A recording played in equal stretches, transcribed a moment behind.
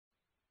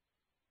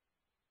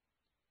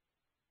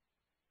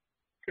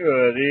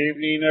Good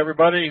evening,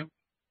 everybody.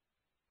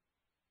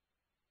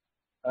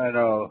 I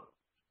know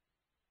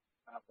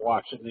I'm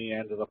watching the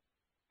end of the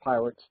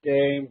Pirates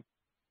game,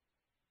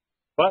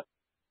 but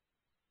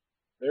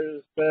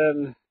there's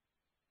been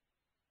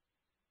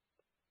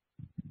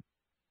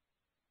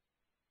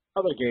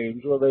other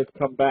games where they've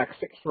come back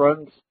 6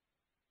 runs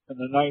in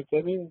the ninth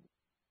inning.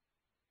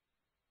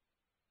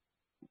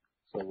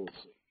 So we'll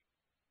see.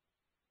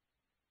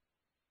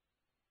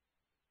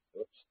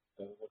 Oops,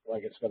 doesn't look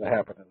like it's going to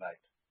happen tonight.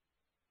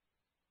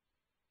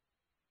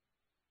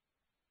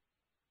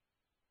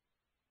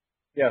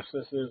 Yes,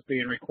 this is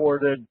being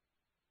recorded.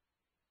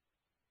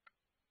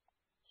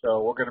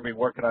 So we're going to be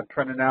working on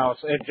trend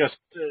analysis and just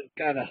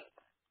kind of.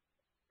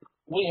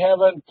 We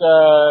haven't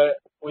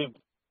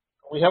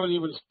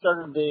even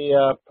started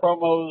the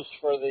promos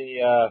for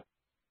the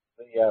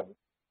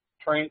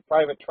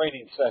private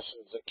training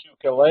sessions at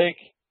Keuka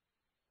Lake.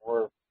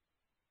 We're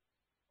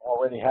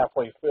already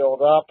halfway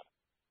filled up.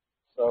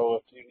 So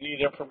if you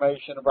need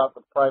information about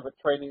the private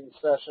training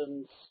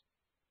sessions,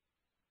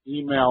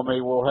 email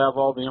me. We'll have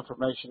all the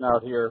information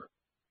out here.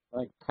 I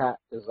think Pat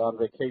is on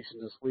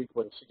vacation this week.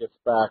 When she gets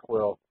back,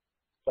 we'll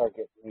start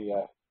getting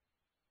the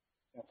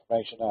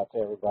information out to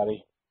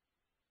everybody.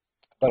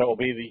 But it will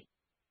be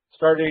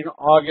starting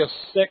August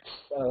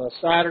 6th,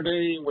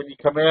 Saturday, when you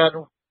come in.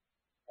 I'll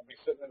be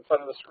sitting in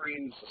front of the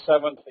screens the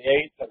 7th, the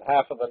 8th, and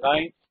half of the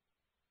 9th.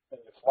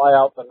 And you fly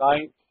out the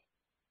 9th.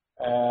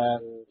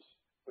 And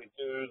we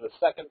do the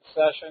second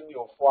session.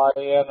 You'll fly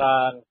in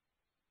on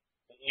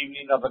the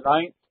evening of the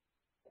 9th.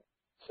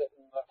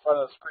 Sitting in front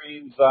of the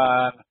screens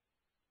on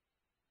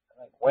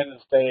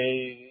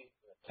Wednesday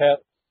the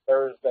 10th,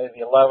 Thursday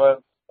the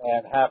 11th,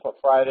 and half of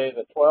Friday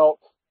the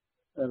 12th,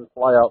 and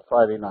fly out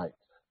Friday night.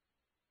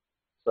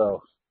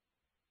 So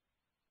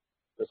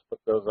just put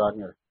those on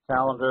your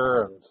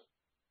calendar and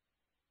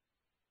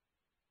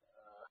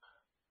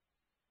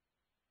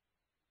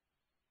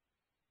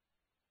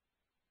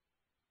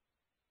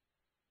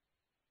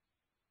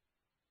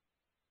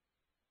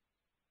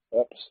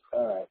oops.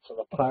 All right, so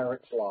the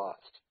Pirates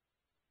lost.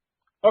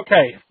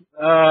 Okay.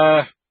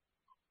 The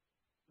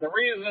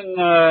reason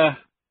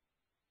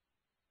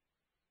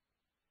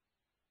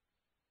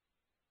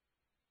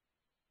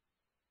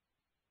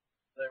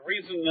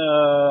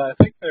I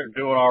think they're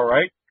doing all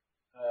right.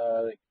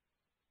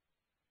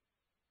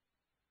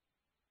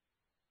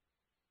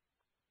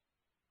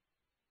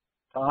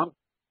 Tom?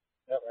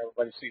 Yep,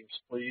 everybody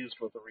seems pleased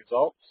with the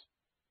results.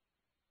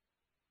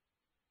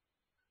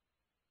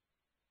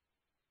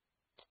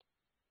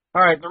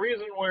 All right, the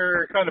reason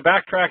we're kind of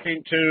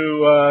backtracking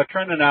to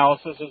trend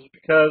analysis is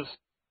because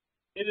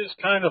it is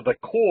kind of the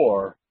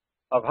core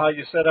of how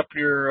you set up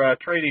your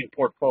trading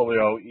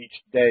portfolio each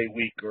day,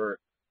 week, or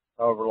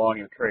however long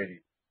you're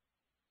trading.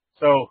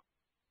 So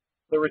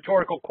the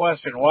rhetorical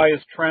question, why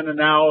is trend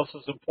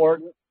analysis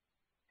important?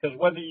 Because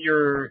whether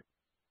you're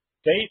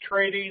day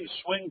trading,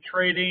 swing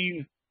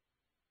trading,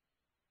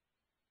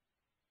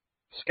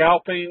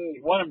 scalping,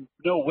 you want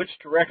to know which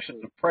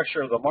direction the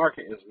pressure of the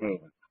market is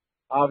moving.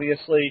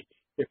 Obviously,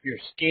 if you're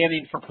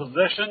scanning for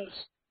positions,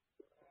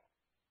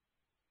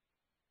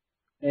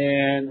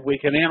 and we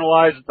can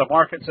analyze if the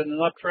market's in an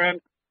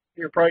uptrend,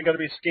 you're probably going to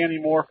be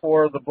scanning more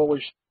for the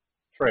bullish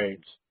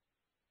trades.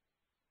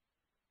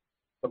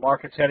 The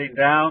market's heading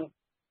down,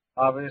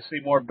 obviously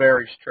more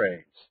bearish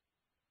trades.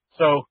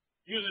 So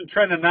using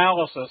trend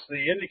analysis,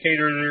 the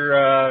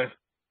indicator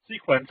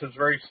sequence is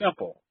very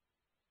simple.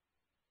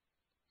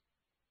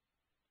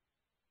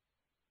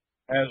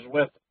 As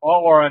with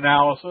all our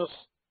analysis,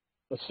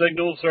 the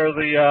signals are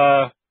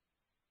the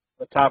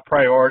top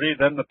priority,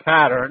 then the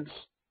patterns,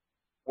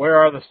 where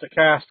are the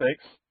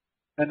stochastics,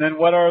 and then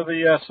what are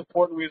the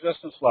support and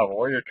resistance level,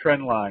 or your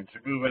trend lines,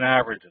 your moving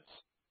averages.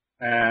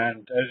 And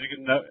as you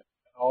can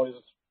always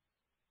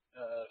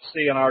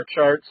see in our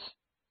charts,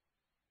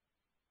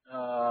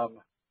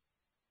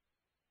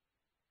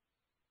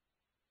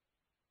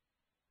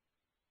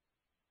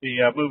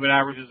 the moving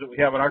averages that we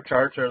have in our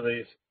charts are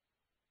the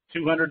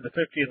 200, the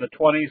 50, and the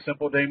 20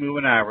 simple day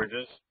moving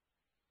averages,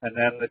 and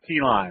then the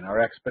T-line, our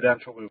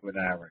exponential moving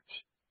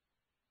average.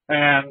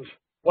 And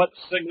what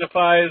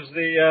signifies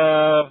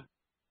the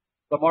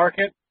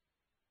market?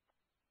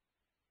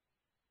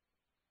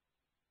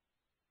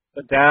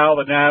 The Dow,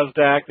 the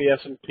NASDAQ, the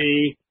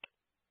S&P.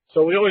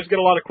 So we always get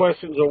a lot of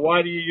questions of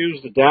why do you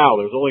use the Dow?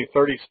 There's only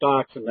 30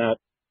 stocks in that.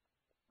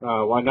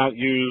 Why not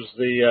use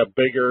the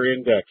bigger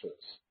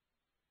indexes?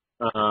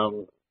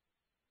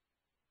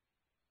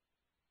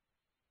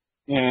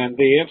 And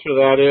the answer to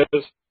that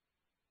is,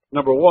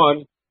 number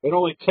one, it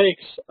only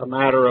takes a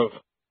matter of,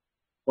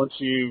 once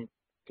you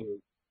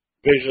can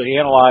visually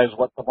analyze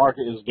what the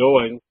market is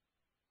doing,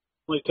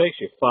 it only takes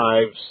you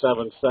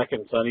 5-7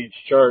 seconds on each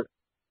chart.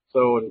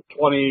 So in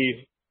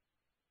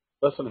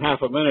less than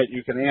half a minute,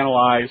 you can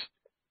analyze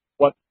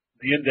what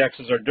the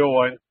indexes are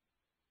doing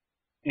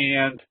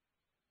and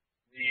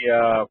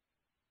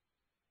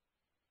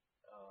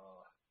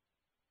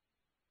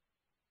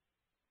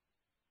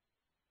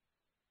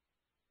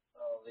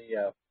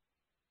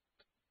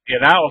the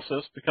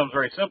analysis becomes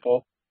very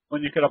simple.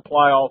 when you can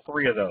apply all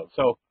three of those.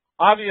 So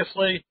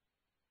obviously,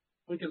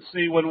 we can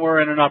see when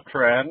we're in an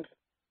uptrend.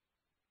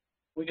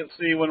 We can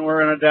see when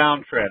we're in a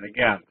downtrend.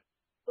 Again,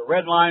 the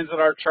red lines on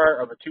our chart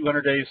are the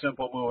 200-day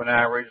simple moving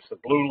average. The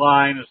blue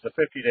line is the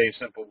 50-day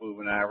simple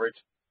moving average.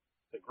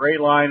 The gray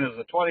line is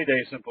the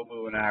 20-day simple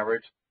moving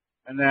average.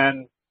 And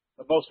then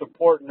the most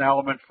important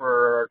element for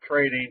our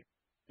trading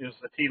is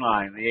the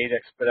T-line, the 8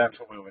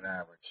 exponential moving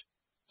average.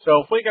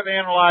 So if we can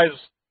analyze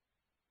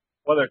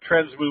whether a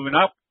trend's moving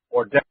up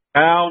or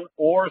down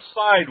or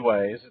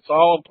sideways, it's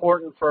all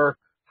important for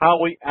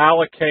how we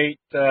allocate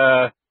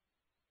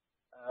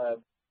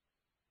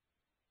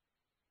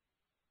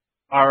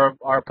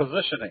our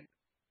positioning.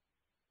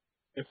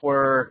 If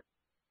we're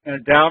in a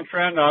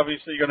downtrend,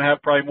 obviously you're going to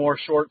have probably more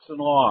shorts than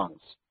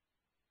longs.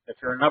 If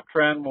you're in an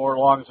uptrend, more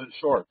longs than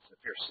shorts. If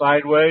you're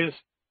sideways,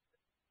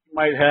 you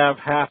might have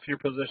half your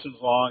positions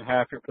long,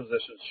 half your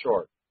positions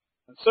short.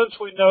 And since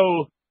we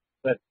know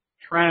that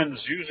trends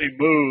usually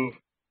move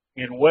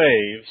in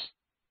waves,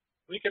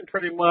 we can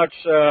pretty much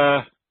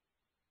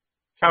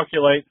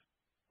calculate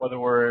what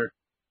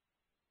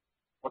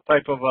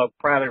type of a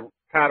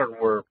pattern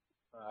we're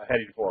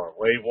heading for.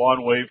 Wave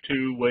 1, wave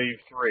 2, wave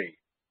 3.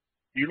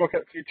 You look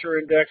at future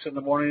index in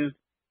the morning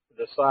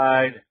to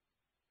decide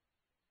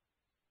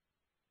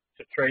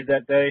to trade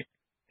that day.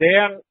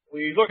 Dan,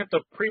 we look at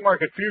the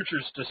pre-market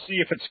futures to see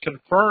if it's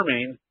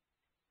confirming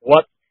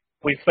what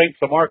we think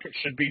the market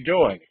should be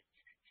doing.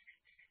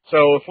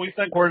 So if we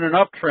think we're in an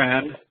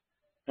uptrend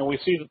and we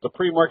see that the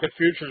pre-market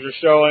futures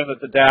are showing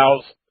that the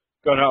Dow's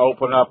going to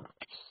open up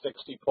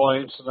 60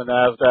 points and the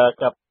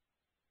NASDAQ up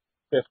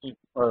 50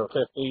 or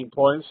 15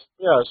 points,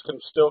 yeah, it's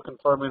still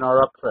confirming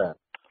our uptrend.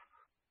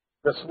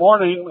 This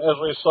morning, as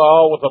we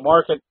saw with the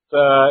market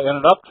in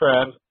an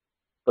uptrend,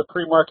 the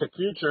pre-market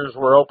futures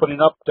were opening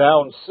up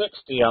down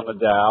 60 on the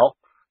Dow.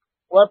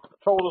 Well,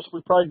 that told us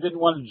we probably didn't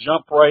want to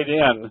jump right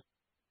in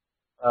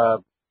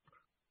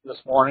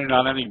this morning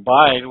on any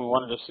buying. We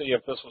wanted to see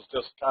if this was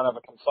just kind of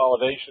a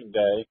consolidation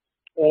day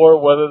or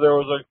whether there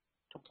was a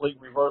complete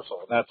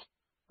reversal. And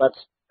that's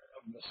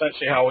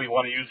essentially how we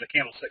want to use the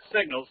candlestick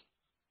signals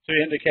to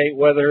indicate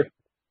whether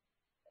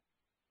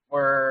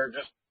we're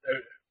just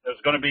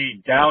there's going to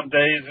be down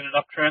days in an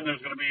uptrend,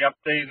 there's going to be up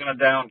days in a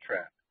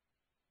downtrend.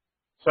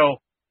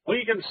 So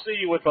we can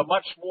see with a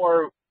much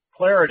more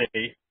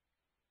clarity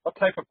what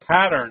type of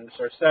patterns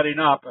are setting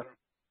up and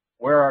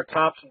where our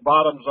tops and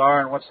bottoms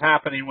are and what's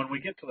happening when we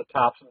get to the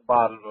tops and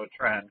bottoms of a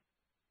trend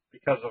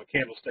because of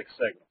candlestick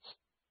signals,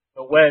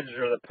 the wedge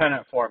or the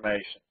pennant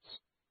formations.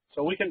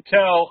 So we can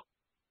tell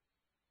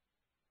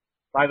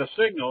by the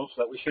signals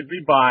that we should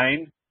be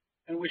buying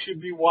and we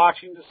should be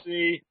watching to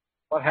see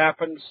what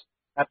happens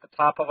at the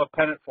top of a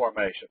pennant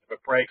formation. If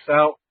it breaks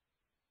out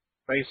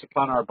based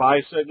upon our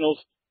buy signals,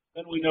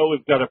 then we know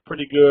we've got a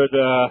pretty good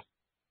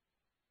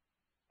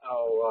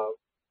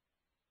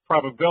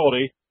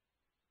probability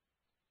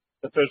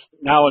that there's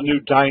now a new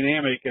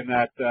dynamic in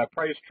that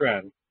price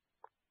trend.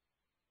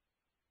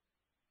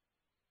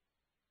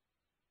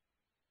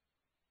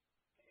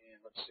 And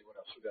let's see what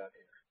else we got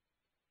here.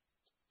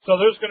 So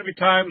there's going to be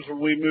times when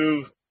we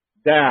move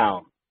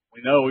down.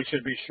 We know we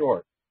should be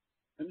short.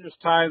 And there's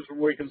times when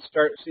we can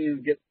start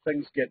seeing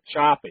things get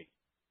choppy.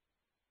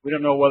 We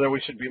don't know whether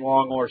we should be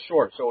long or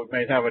short, so we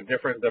may have a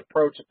different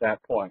approach at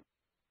that point.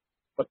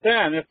 But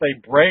then if they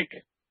break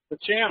the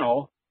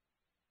channel,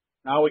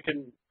 now we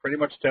can pretty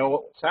much tell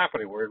what's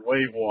happening. We're in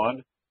wave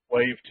 1,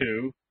 wave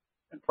 2,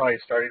 and probably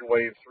starting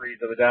wave 3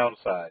 to the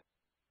downside.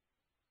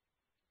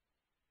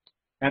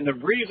 And the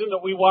reason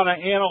that we want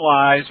to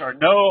analyze or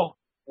know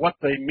what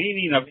the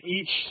meaning of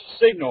each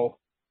signal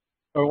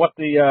or what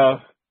the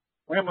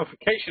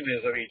ramification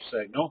is of each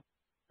signal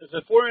is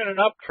if we're in an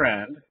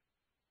uptrend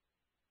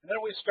and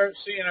then we start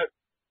seeing it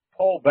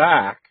pull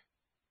back,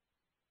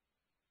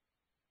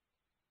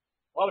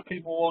 a lot of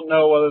people won't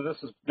know whether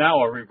this is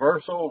now a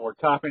reversal and we're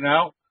topping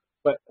out.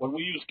 But when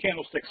we use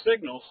candlestick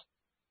signals,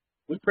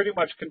 we pretty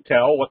much can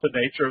tell what the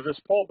nature of this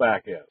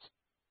pullback is.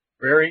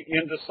 Very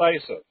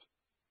indecisive,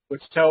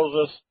 which tells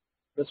us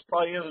this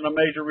probably isn't a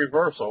major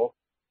reversal.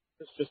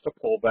 It's just a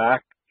pullback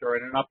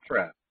during an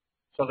uptrend.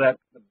 So that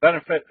the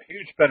benefit,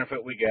 huge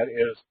benefit we get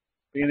is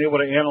being able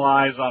to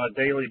analyze on a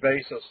daily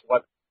basis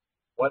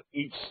what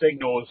each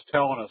signal is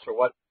telling us or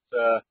what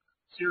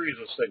series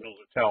of signals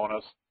are telling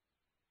us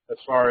as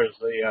far as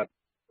the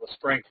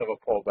strength of a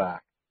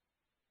pullback.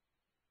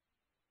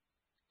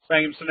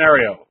 Same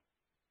scenario.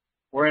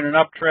 We're in an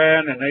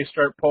uptrend and they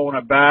start pulling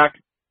it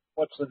back.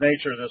 What's the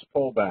nature of this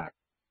pullback?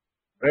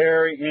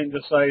 Very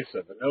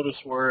indecisive. And notice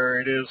where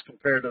it is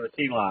compared to the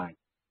T-line.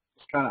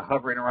 It's kind of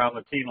hovering around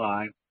the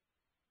T-line.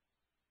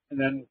 And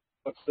then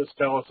what's this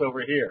tell us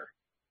over here?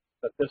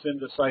 That this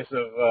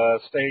indecisive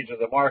stage of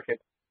the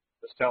market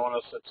is telling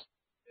us that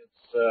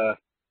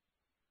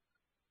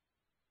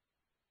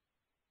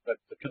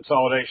the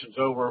consolidation's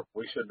over.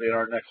 We should be in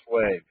our next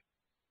wave.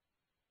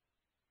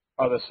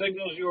 Are the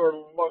signals you are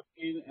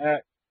looking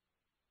at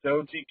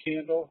Doji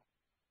candle?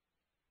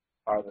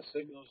 Are the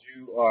signals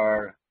you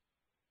are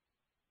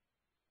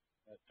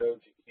at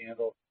Doji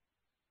candle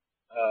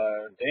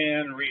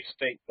Dan,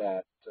 restate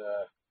that.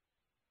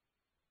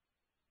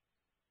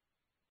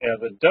 Yeah,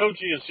 the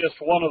doji is just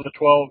one of the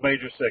 12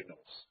 major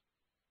signals.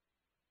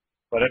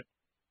 But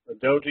the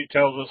doji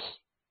tells us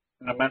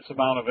an immense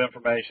amount of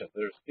information.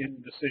 There's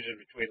indecision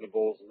between the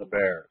bulls and the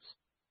bears.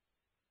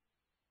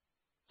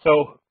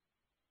 So,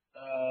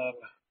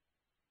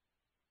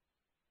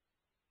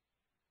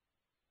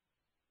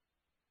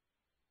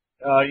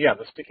 yeah,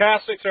 the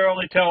stochastics are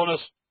only telling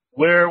us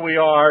where we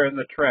are in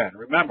the trend.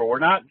 Remember, we're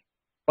not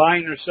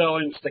buying or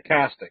selling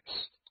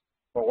stochastics,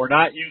 but we're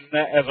not using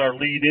that as our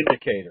lead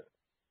indicator.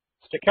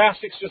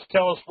 Stochastics just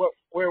tell us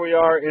where we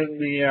are in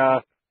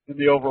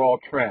the overall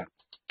trend.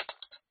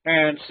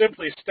 And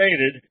simply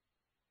stated,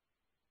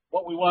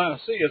 what we want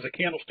to see is a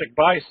candlestick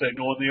buy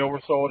signal in the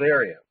oversold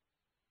area.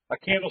 A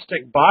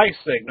candlestick buy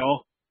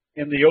signal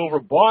in the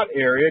overbought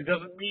area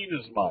doesn't mean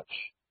as much,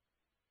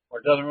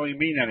 or doesn't really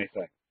mean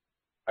anything.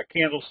 A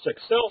candlestick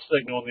sell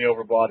signal in the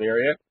overbought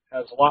area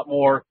has a lot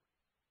more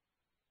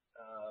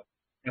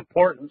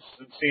importance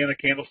than seeing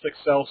a candlestick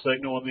sell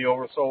signal in the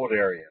oversold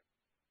area.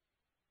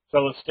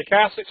 So the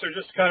stochastics are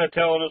just kind of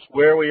telling us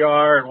where we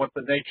are and what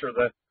the nature of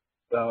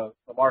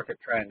the market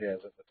trend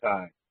is at the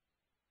time.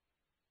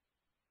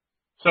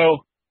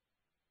 So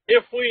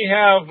if we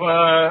have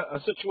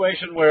a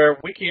situation where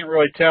we can't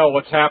really tell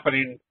what's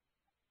happening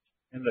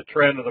in the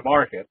trend of the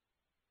market,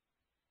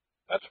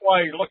 that's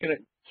why you're looking at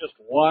just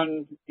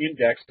one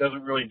index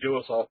doesn't really do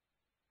us a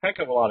heck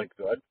of a lot of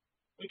good.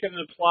 We can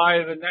apply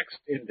the next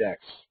index.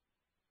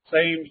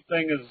 Same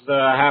thing is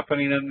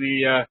happening in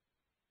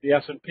the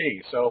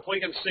S&P. So if we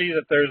can see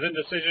that there's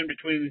indecision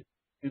between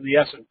in the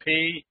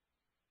S&P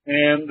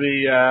and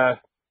the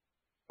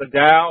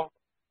Dow,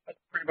 that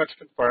pretty much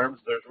confirms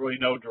there's really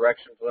no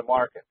direction for the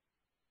market.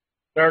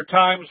 There are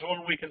times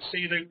when we can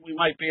see that we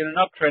might be in an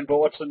uptrend, but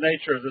what's the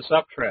nature of this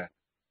uptrend?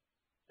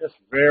 Just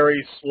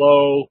very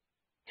slow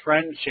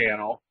trend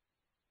channel,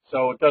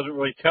 so it doesn't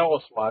really tell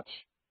us much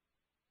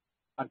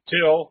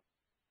until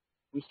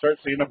we start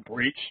seeing a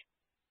breach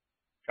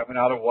coming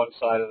out of one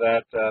side of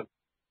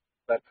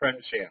that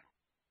trend channel.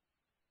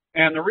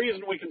 And the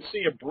reason we can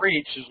see a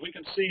breach is we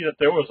can see that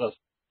there was as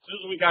soon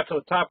as we got to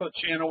the top of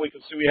the channel, we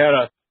can see we had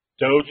a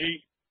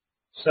doji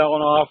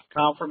selling off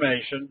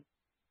confirmation,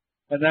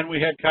 and then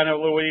we had kind of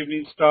a little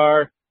evening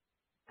star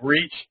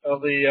breach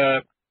of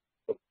the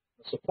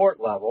support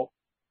level.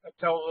 That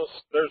tells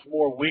us there's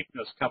more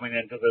weakness coming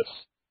into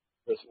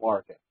this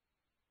market,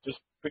 just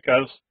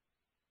because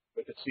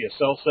we could see a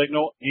sell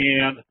signal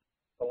and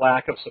the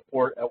lack of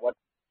support at what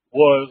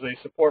was a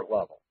support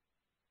level.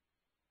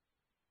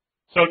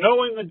 So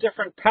knowing the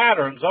different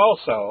patterns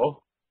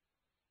also,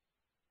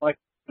 like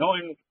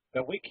knowing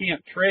that we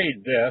can't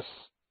trade this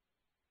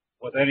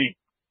with any,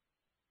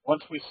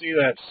 once we see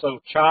that it's so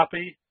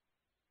choppy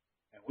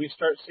and we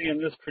start seeing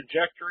this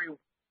trajectory,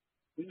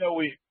 we know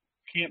we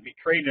can't be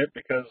trading it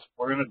because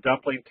we're in a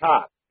dumpling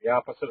top, the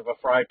opposite of a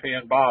fry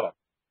pan bottom.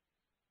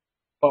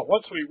 But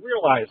once we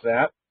realize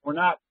that, we're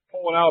not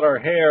pulling out our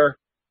hair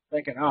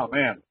thinking, oh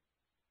man,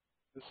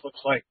 this looks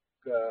like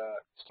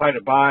it's time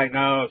to buy.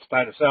 No, it's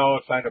time to sell.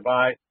 It's time to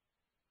buy.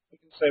 We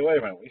can say, wait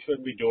a minute, we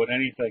shouldn't be doing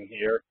anything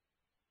here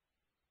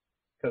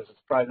because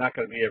it's probably not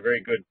going to be a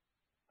very good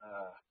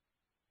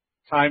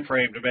time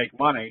frame to make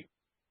money.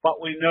 But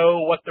we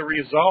know what the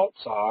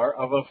results are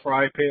of a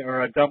fry pan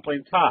or a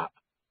dumpling top.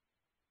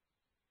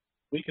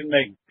 We can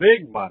make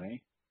big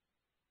money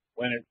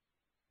when it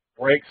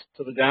breaks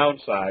to the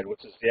downside,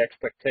 which is the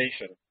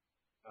expectation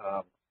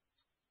of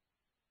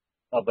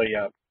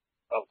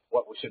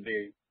what we should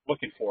be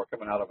looking for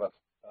coming out of a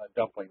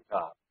dumpling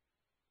top.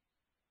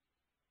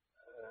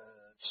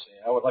 Let's see.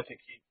 I would like to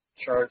keep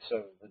charts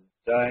of the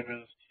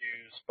diamonds,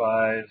 Qs,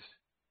 SPYs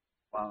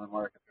on the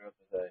market throughout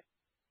the day.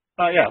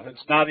 Yeah,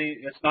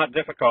 it's not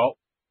difficult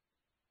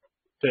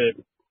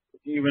to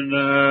even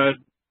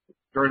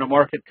during a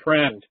market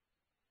trend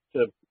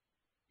to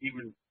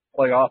even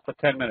play off the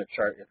 10-minute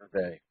chart every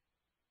day.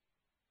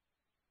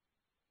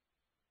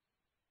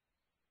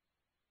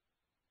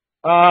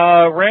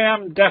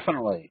 RAM,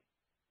 definitely.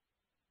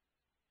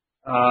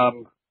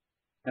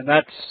 And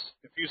that's,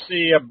 if you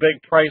see a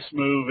big price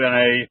move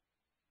in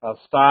a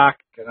stock,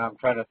 and I'm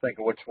trying to think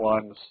of which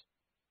ones,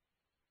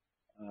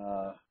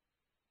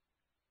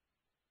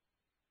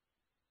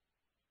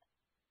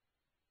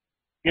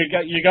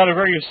 you got a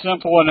very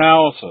simple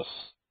analysis.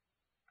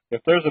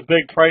 If there's a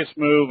big price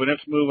move and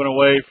it's moving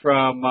away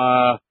from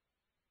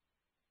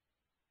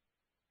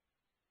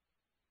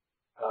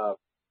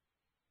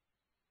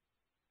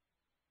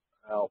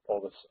I'll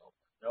pull this over.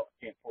 No,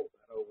 I can't pull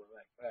that over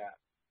like that.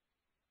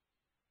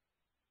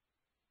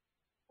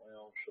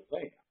 Well,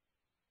 Shazam.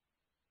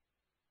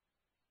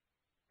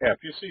 Yeah,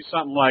 if you see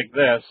something like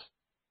this,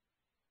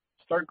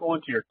 start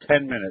going to your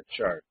 10-minute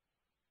chart.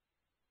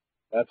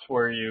 That's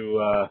where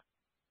you're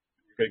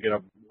going to get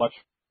a much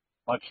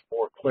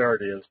more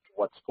clarity as to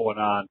what's going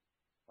on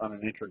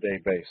an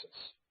intraday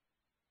basis.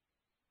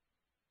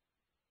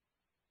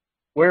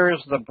 Where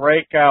is the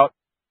breakout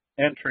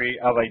entry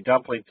of a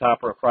dumpling top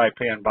or a fry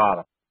pan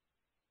bottom?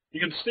 You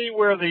can see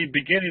where the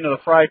beginning of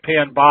the fry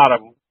pan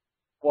bottom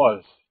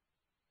was,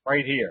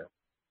 right here.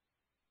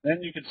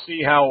 Then you can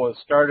see how it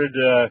started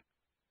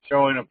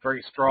showing a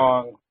very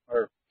strong,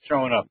 or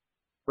showing a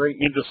very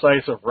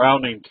indecisive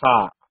rounding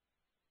top.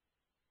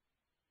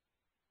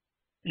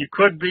 You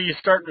could be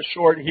starting to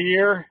short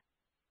here,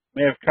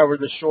 may have covered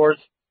the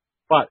shorts,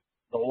 but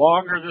the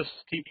longer this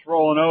keeps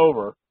rolling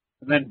over,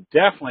 and then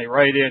definitely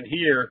right in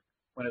here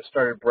when it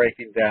started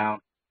breaking down.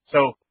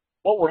 So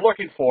what we're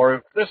looking for,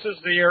 if this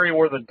is the area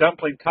where the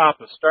dumpling top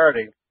is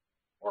starting,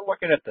 we're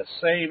looking at the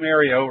same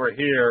area over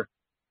here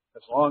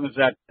as long as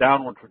that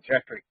downward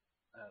trajectory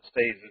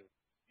stays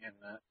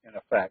in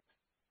effect.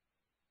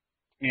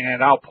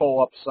 And I'll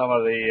pull up some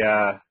of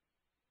the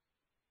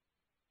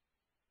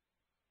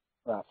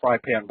fry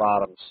pan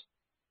bottoms.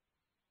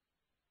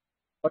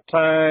 What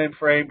time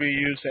frame do you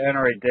use to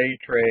enter a day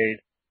trade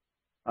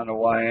on the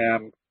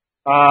YM?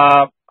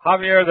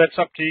 Javier, that's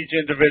up to each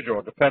individual.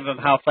 It depends on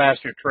how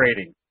fast you're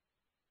trading.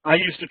 I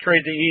used to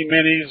trade the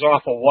E-minis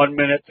off a 1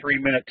 minute, 3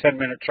 minute, 10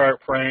 minute chart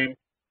frame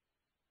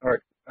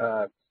or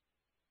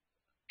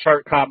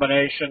chart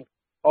combination.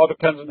 All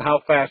depends on how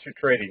fast you're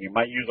trading. You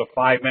might use a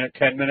 5 minute,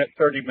 10 minute,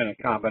 30 minute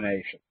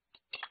combination.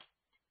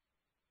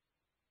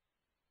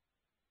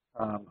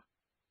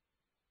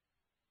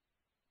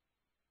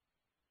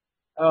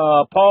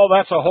 Paul,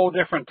 that's a whole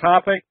different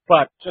topic,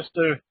 but just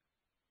to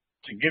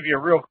give you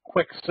a real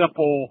quick,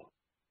 simple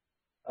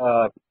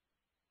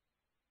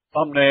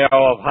thumbnail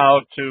of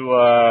how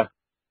to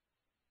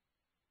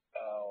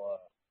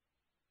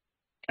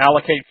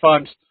allocate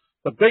funds,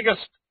 the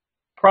biggest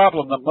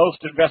problem that most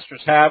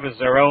investors have is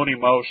their own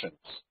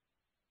emotions.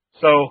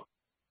 So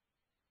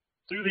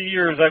through the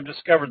years, I've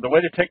discovered the way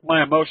to take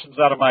my emotions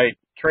out of my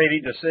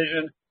trading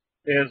decision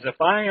is if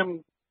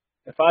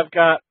I've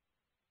got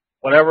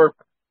whatever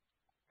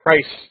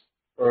price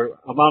or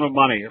amount of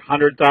money,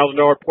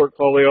 $100,000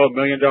 portfolio, $1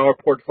 million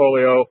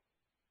portfolio,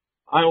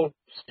 I'll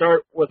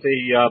start with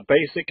a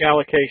basic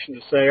allocation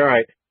to say, all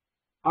right,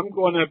 I'm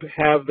going to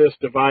have this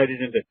divided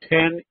into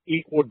 10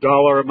 equal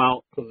dollar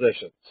amount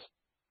positions.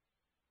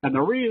 And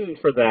the reason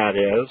for that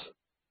is,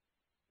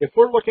 if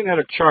we're looking at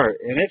a chart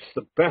and it's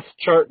the best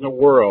chart in the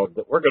world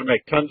that we're going to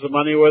make tons of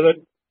money with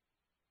it,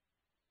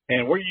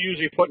 and we're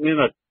usually putting in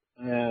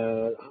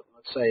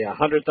let's say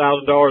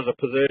 $100,000 a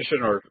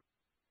position or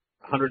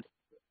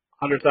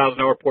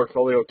 $100,000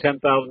 portfolio,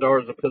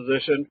 $10,000 a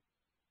position,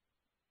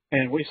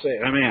 and we say,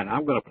 oh man,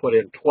 I'm going to put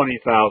in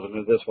 $20,000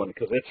 in this one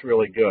because it's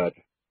really good.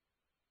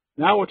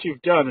 Now what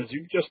you've done is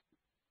you've just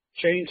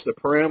changed the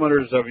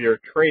parameters of your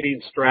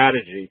trading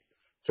strategy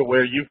to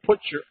where you've put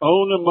your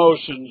own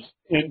emotions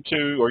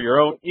into, or your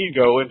own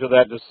ego into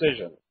that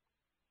decision.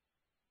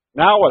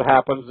 Now what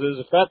happens is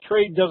if that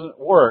trade doesn't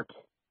work,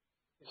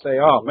 you say,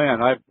 oh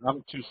man,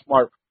 I'm too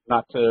smart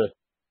not to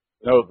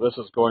know this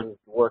is going to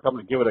work. I'm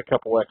going to give it a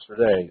couple extra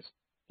days.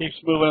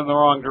 Keeps moving in the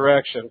wrong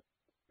direction,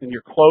 and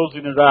you're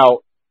closing it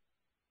out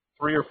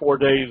 3 or 4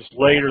 days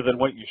later than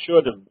what you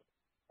should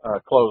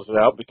have closed it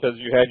out because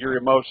you had your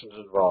emotions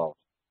involved.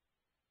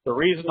 The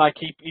reason I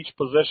keep each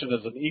position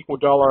as an equal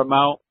dollar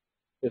amount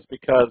is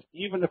because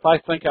even if I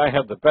think I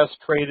have the best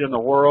trade in the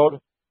world,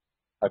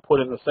 I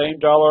put in the same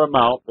dollar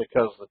amount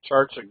because the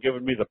charts are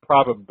giving me the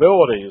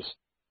probabilities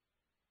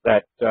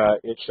that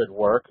it should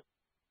work.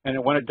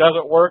 And when it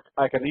doesn't work,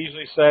 I can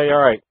easily say, all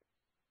right,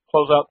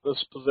 close out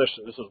this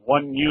position. This is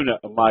 1 unit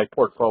of my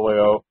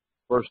portfolio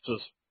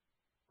versus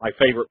my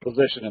favorite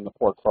position in the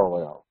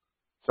portfolio.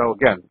 So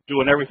again,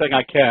 doing everything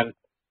I can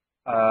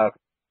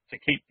to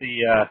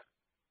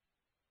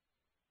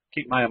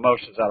keep my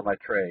emotions out of my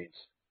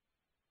trades.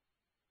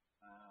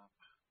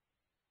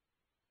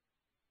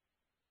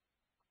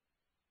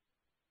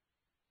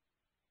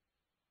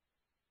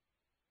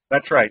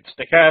 That's right.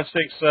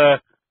 Stochastics,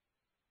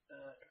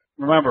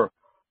 remember,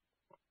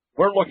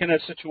 we're looking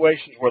at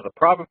situations where the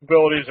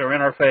probabilities are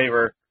in our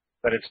favor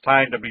that it's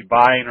time to be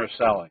buying or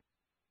selling.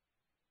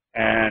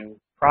 And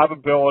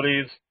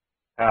probabilities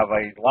have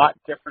a lot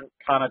different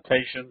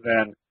connotation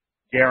than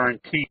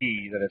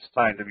guarantee that it's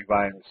time to be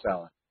buying and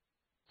selling.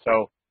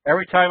 So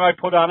every time I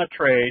put on a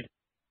trade,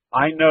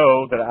 I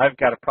know that I've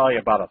got probably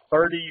about a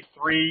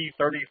 33,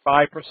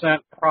 35%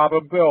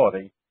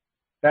 probability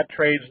that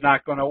trade's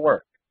not going to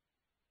work.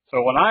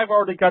 So when I've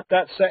already got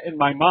that set in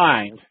my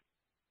mind,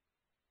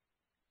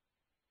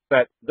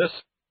 that this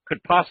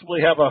could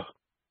possibly have a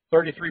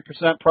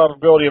 33%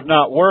 probability of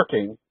not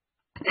working,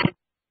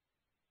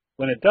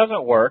 when it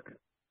doesn't work,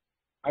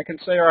 I can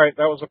say, all right,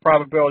 that was the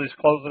probabilities,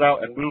 close it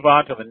out, and move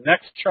on to the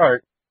next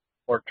chart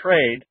or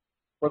trade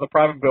where the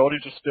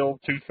probabilities are still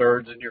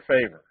 2/3 in your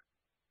favor.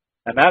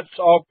 And that's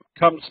all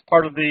comes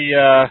part of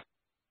the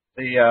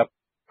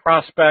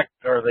prospect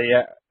or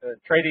the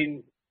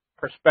trading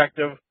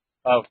perspective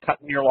of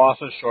cutting your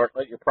losses short,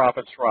 let your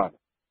profits run.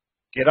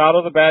 Get out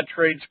of the bad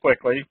trades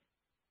quickly,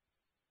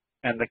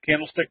 and the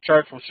candlestick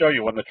charts will show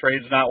you when the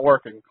trade's not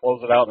working,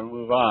 close it out and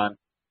move on.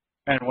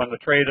 And when the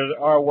trades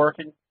are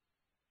working,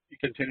 you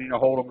continue to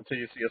hold them until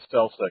you see a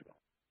sell signal.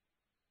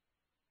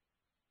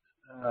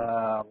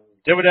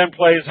 Dividend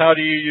plays, how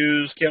do you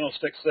use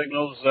candlestick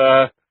signals?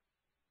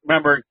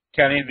 Remember,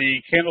 Kenny,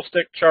 the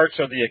candlestick charts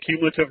are the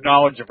accumulative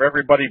knowledge of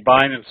everybody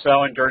buying and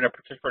selling during a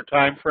particular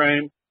time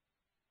frame,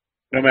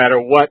 no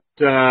matter what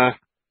the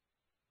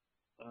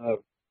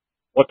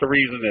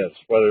reason is,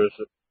 whether it's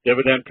a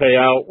dividend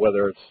payout,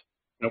 whether it's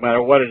no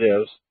matter what it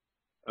is,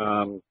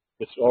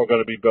 it's all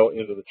going to be built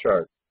into the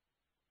chart.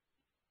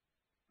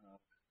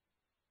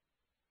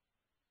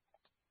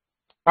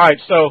 All right,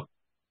 so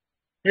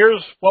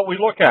here's what we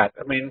look at.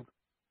 I mean,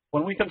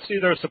 when we can see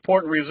their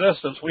support and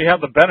resistance, we have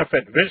the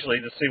benefit visually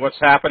to see what's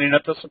happening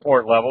at the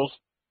support levels,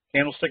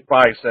 candlestick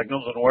buy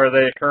signals, and where are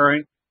they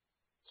occurring?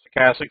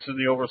 Stochastics in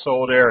the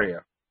oversold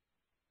area.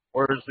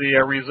 Where's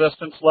the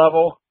resistance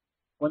level?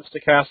 When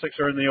stochastics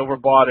are in the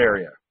overbought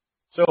area.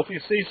 So if you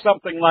see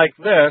something like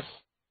this,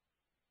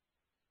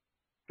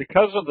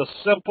 because of the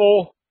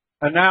simple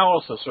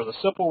analysis or the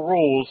simple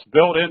rules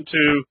built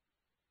into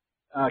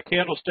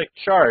candlestick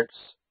charts,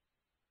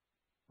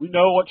 we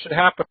know what should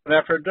happen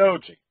after a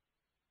doji.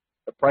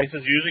 The price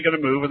is usually going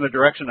to move in the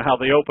direction of how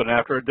they open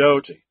after a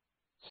doji.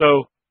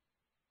 So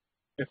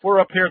if we're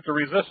up here at the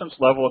resistance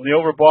level in the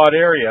overbought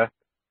area,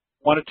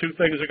 one of two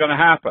things are going to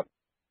happen.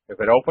 If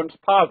it opens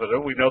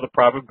positive, we know the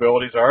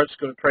probabilities are it's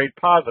going to trade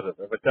positive.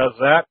 If it does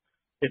that,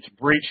 it's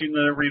breaching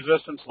the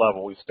resistance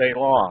level. We stay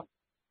long.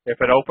 If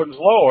it opens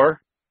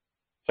lower,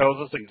 it tells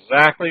us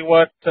exactly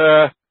what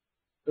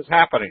is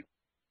happening.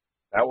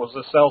 That was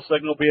the sell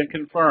signal being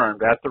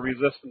confirmed at the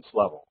resistance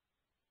level.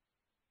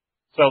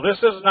 So this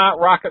is not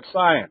rocket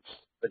science.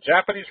 The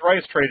Japanese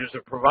rice traders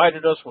have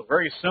provided us with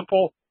very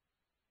simple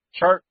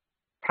chart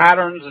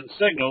patterns and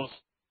signals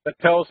that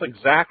tell us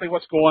exactly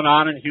what's going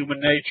on in human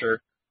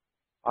nature.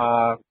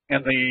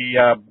 And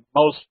the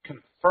most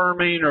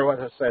confirming, or what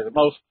I say, the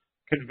most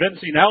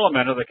convincing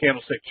element of the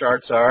candlestick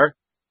charts are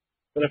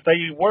that if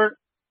they weren't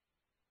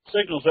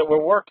signals that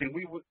were working,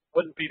 we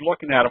wouldn't be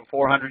looking at them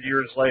 400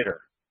 years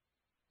later.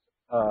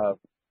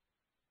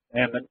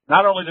 And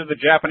not only did the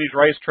Japanese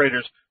rice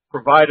traders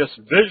provide us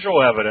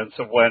visual evidence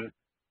of when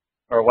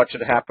or what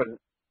should happen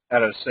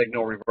at a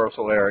signal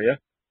reversal area,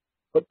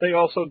 but they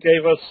also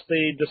gave us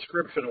the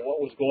description of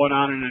what was going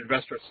on in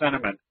investor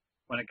sentiment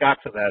when it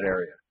got to that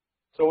area.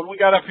 So when we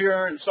got up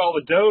here and saw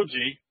the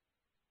doji,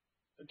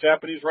 the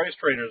Japanese rice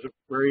traders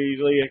very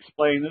easily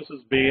explained this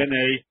as being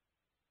a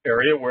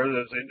area where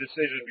there's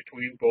indecision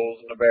between bulls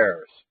and the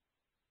bears.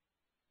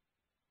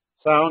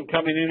 Sound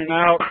coming in and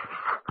out.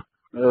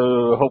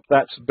 Hope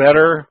that's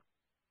better.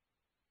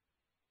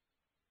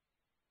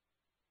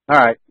 All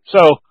right,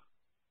 so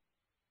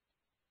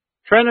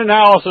trend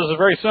analysis is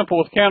very simple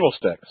with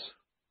candlesticks.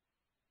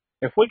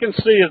 If we can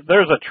see that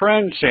there's a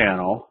trend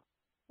channel,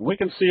 we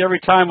can see every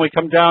time we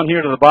come down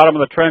here to the bottom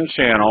of the trend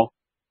channel,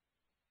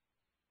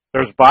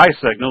 there's buy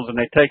signals and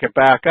they take it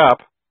back up.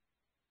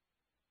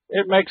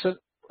 It makes it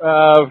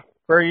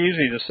very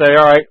easy to say,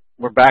 all right,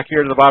 we're back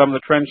here to the bottom of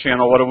the trend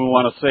channel. What do we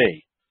want to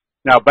see?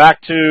 Now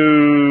back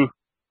to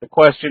the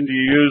question, do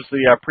you use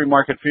the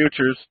pre-market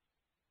futures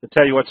to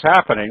tell you what's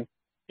happening?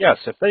 Yes,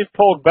 if they've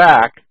pulled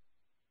back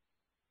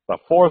the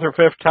fourth or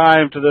fifth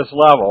time to this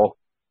level,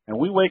 and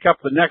we wake up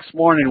the next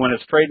morning when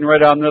it's trading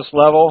right on this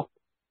level,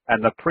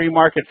 and the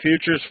pre-market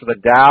futures for the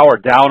Dow are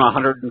down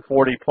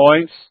 140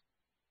 points,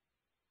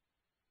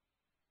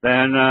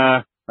 then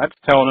that's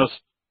telling us,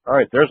 all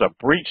right, there's a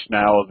breach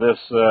now of this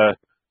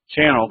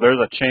channel. There's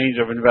a change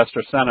of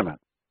investor sentiment.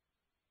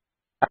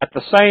 At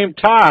the same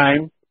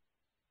time,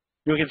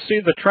 you can see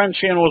the trend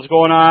channel is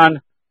going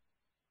on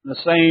the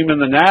same in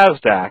the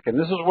NASDAQ. And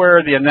this is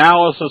where the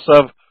analysis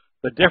of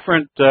the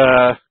different,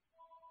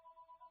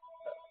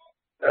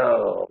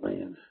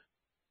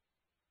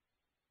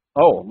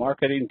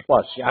 Marketing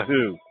Plus,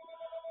 Yahoo.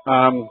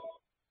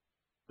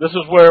 This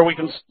is where we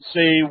can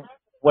see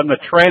when the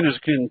trend is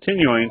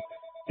continuing.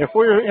 If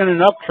we're in an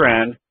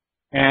uptrend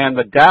and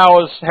the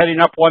Dow is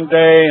heading up one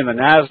day and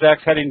the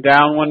NASDAQ's heading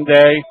down one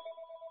day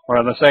or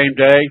on the same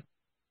day,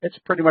 it's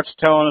pretty much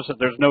telling us that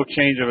there's no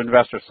change of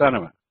investor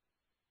sentiment.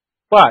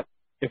 But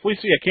if we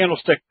see a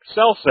candlestick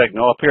sell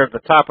signal up here at the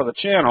top of the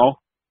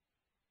channel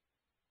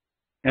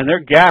and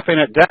they're gapping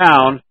it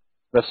down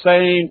the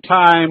same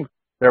time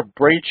they're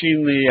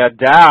breaching the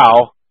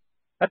Dow,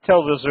 that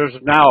tells us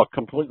there's now a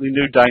completely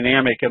new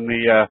dynamic in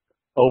the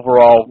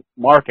overall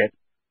market.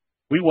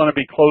 We want to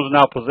be closing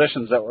out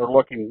positions that were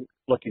looking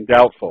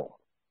doubtful.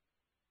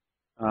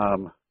 I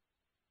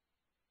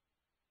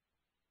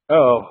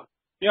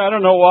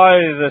don't know why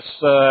this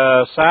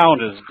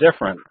sound is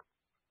different.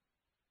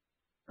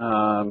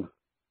 I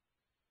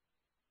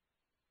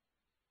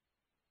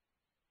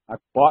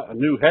bought a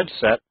new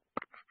headset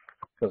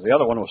because the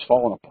other one was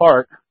falling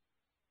apart.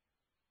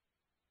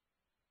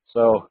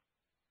 So,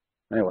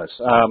 anyways,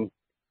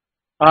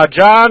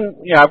 John,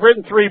 I've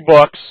written 3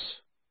 books.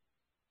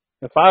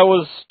 If I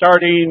was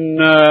starting,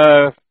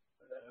 if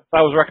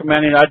I was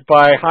recommending, I'd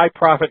buy High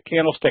Profit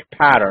Candlestick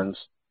Patterns.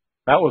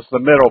 That was the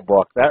middle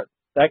book. That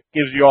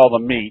gives you all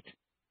the meat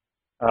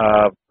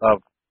of the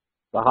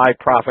high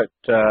profit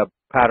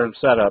pattern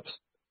setups.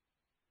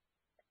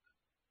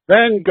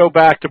 Then go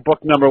back to book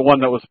number 1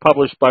 that was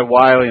published by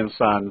Wiley and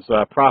Sons,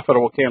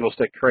 Profitable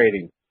Candlestick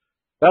Trading.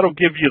 That'll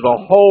give you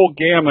the whole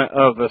gamut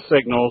of the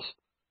signals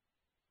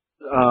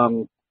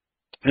and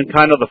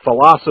kind of the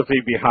philosophy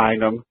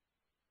behind them.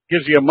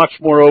 Gives you a much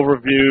more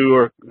overview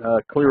or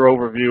clear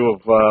overview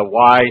of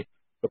why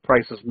the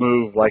prices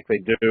move like they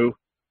do.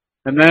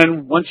 And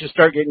then once you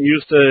start getting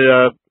used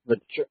to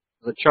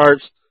the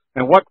charts,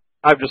 and what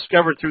I've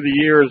discovered through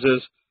the years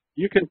is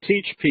you can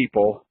teach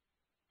people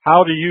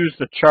how to use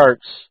the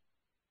charts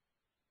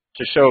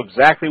to show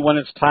exactly when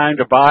it's time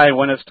to buy and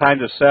when it's time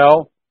to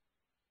sell.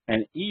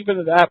 And even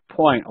at that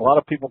point, a lot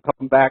of people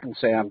come back and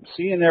say, I'm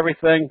seeing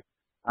everything,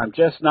 I'm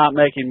just not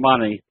making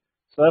money.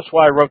 So that's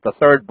why I wrote the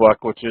 3rd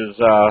book, which is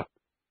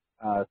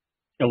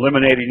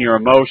Eliminating Your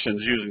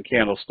Emotions Using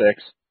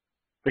Candlesticks,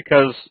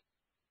 because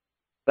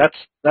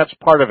that's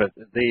part of it.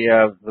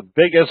 The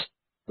biggest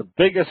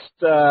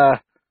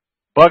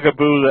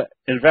bugaboo that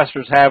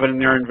investors have in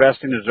their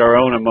investing is their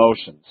own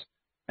emotions.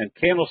 And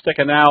candlestick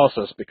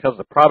analysis, because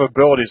the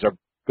probabilities are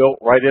built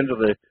right into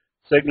the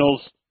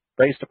signals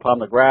based upon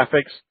the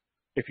graphics,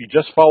 if you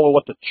just follow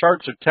what the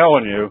charts are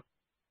telling you,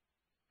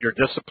 your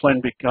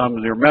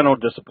mental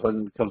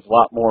discipline becomes a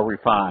lot more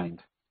refined.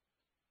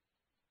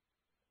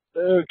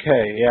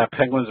 Okay, yeah,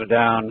 Penguins are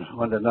down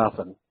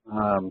 1-0.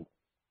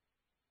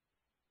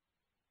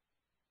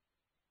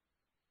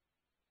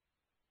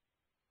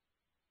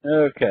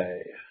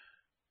 Okay.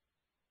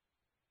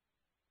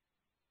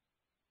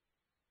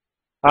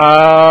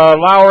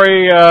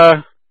 Lowry,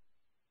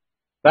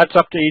 that's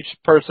up to each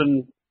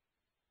person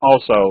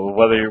also, a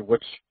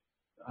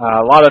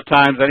lot of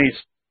times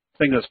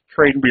anything that's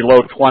trading below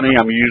 20,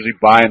 I'm usually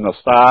buying the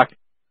stock.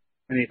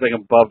 Anything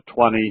above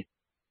 20,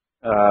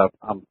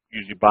 I'm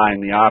usually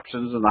buying the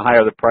options, and the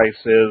higher the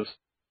price is,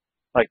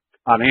 like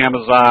on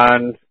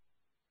Amazon,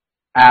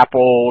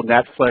 Apple,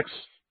 Netflix,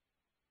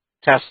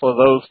 Tesla,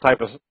 those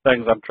type of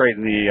things, I'm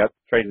trading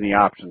the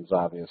options,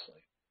 obviousobviously.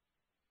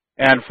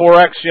 And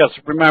Forex, yes,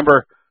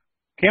 remember,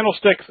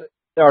 candlesticks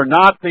are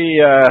not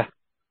the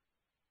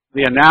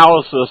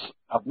analysis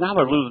of, now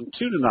they're losing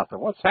 2-0.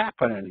 What's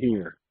happening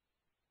here?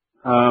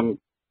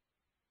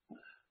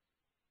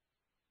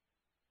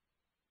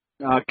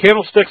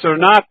 Candlesticks are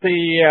not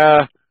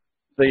the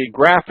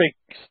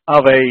graphics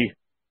of a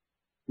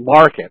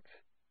market.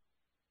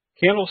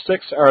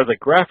 Candlesticks are the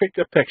graphic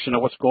depiction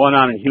of what's going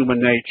on in human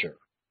nature.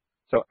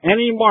 So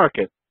any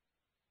market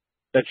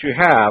that you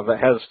have that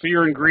has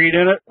fear and greed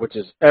in it, which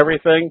is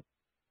everything,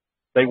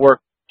 they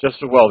work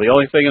just as well. The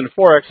only thing in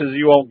Forex is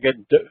you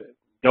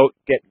don't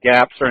get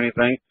gaps or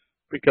anything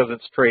because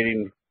it's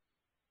trading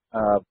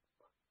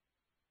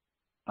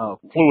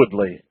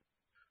fluidly.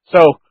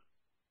 So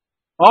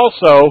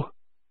also,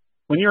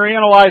 when you're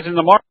analyzing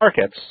the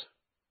markets,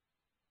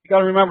 you got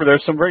to remember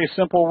there's some very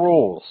simple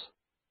rules.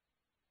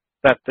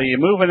 That the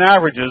moving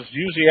averages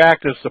usually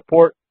act as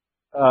support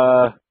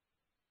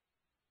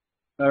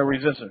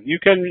resistance. You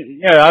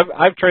can,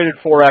 I've traded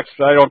Forex.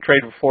 I don't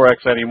trade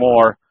Forex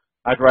anymore.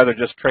 I'd rather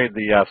just trade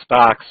the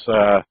stocks,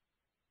 or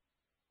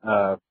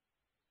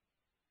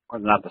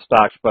not the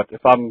stocks, but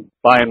if I'm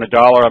buying the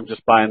dollar, I'm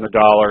just buying the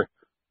dollar.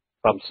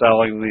 If I'm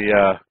selling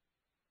the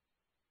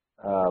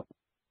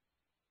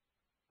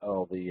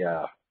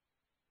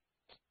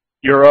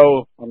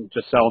euro, I'm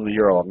just selling the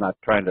euro. I'm not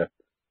trying to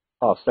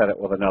offset it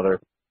with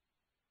another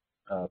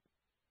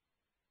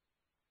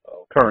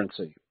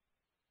currency.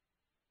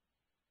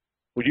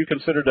 Would you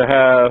consider to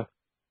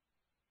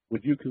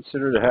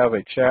have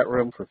a chat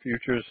room for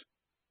futures?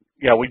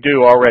 Yeah, we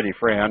do already,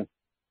 Fran.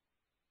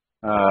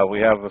 We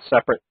have a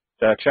separate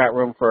chat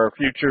room for our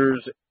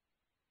futures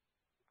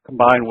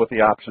combined with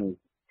the option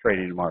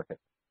trading market.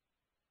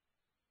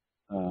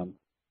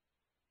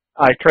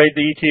 I trade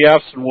the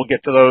ETFs, and we'll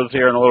get to those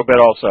here in a little bit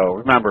also.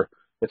 Remember,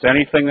 it's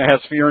anything that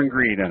has fear and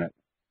greed in it.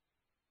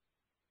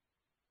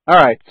 All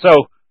right,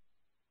 so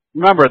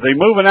remember, the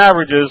moving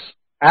averages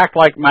act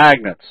like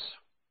magnets.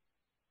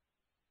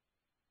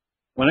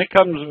 When it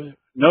comes,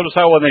 notice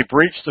how when they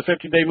breached the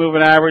 50-day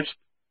moving average,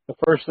 the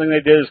first thing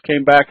they did is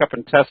came back up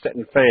and tested it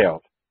and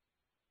failed.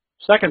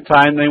 Second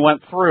time, they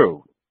went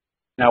through.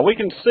 Now, we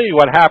can see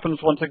what happens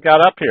once it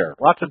got up here.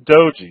 Lots of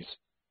dojis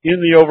in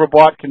the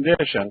overbought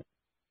condition.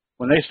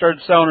 When they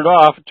started selling it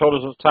off, it told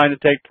us it was time to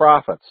take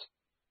profits.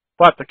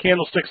 But the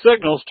candlestick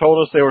signals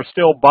told us they were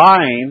still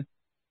buying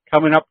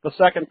coming up the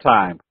second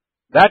time.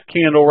 That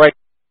candle right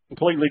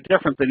completely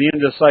different than the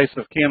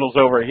indecisive candles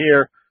over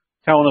here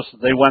telling us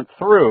that they went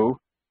through.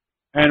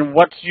 And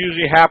what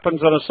usually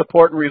happens on a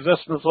support and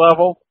resistance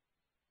level?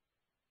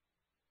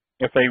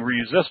 If a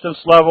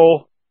resistance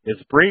level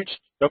is breached,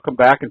 they'll come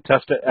back and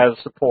test it as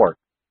support.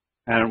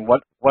 And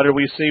what did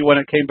we see when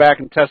it came back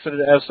and tested it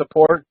as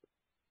support?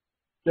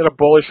 Did a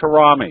bullish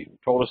harami.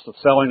 Told us the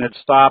selling had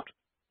stopped.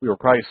 We were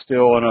probably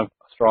still in a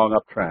strong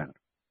uptrend.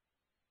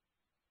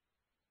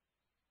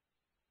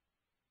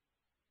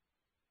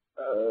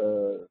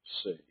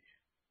 Let's see.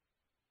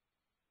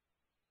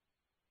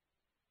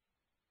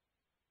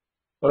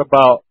 What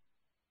about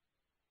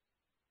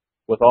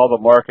with all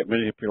the market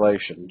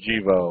manipulation,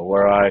 GIVO,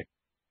 where I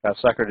got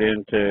suckered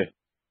into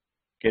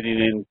getting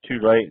in too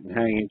late and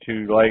hanging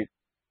too late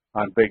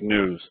on big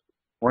news.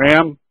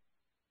 RAM,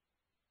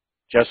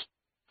 just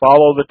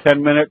follow the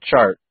 10-minute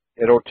chart.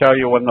 It'll tell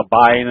you when the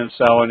buying and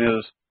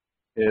selling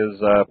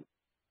is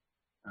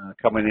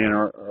coming in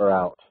or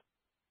out.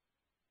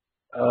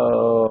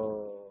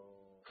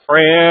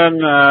 Fran,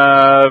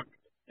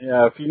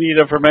 yeah, if you need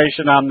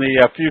information on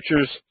the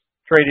futures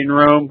trading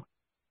room,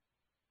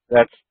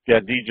 that's, yeah,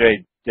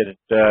 DJ did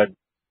it.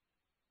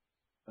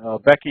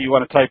 Becky, you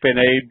want to type in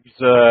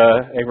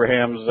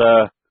Abraham's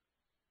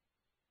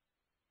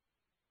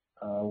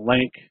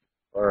link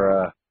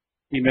or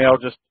email?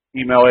 Just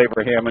email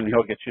Abraham and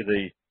he'll get you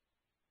the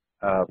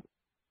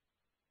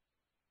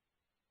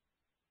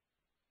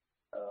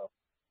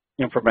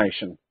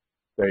information.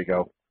 There you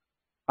go.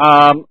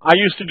 I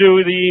used to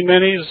do the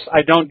E-minis.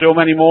 I don't do them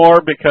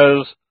anymore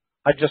because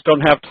I just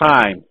don't have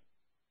time.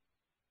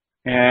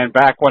 And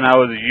back when I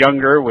was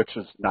younger, which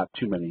is not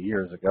too many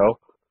years ago,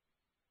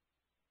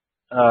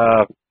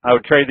 I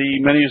would trade the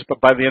E-minis,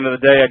 but by the end of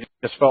the day, I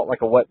just felt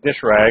like a wet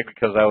dish rag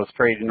because I was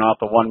trading off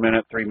the 1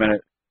 minute, 3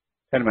 minute,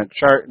 10-minute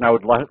chart, and I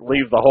would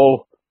leave the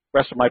whole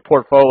rest of my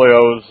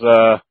portfolios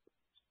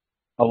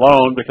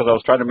alone because I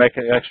was trying to make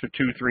an extra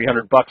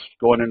 $200-300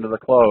 going into the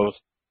close.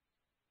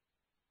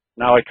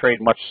 Now I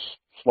trade much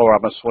slower.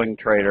 I'm a swing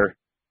trader,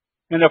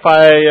 and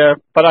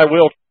but I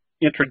will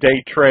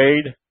intraday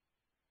trade.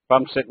 If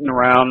I'm sitting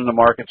around and the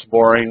market's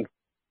boring,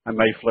 I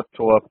may flip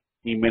to a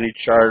E-mini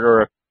chart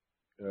or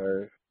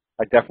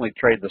I definitely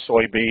trade the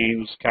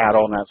soybeans,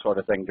 cattle, and that sort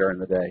of thing during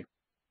the day.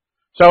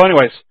 So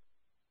anyways,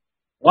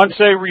 once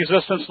a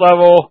resistance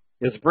level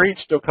is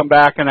breached, it'll come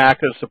back and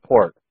act as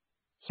support.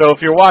 So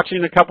if you're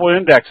watching a couple of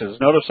indexes,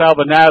 notice how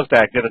the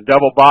NASDAQ did a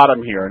double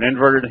bottom here, an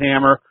inverted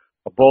hammer,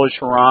 a bullish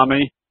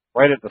harami,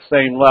 right at the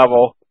same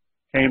level,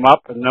 came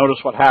up, and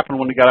notice what happened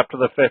when we got up to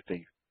the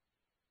 50.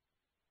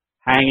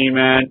 Hanging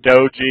man,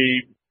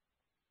 doji,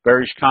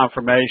 bearish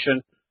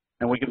confirmation.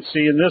 And we can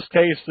see in this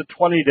case the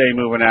 20-day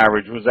moving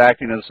average was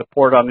acting as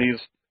support on these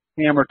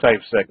hammer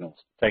type signals,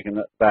 taking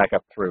it back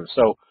up through.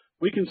 So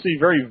we can see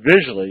very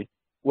visually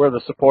where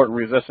the support and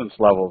resistance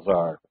levels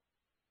are.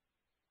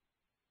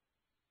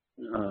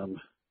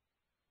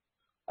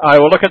 I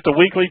will look at the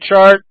weekly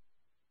chart.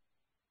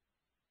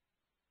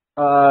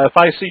 If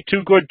I see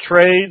two good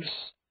trades,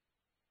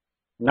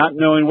 not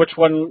knowing which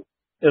one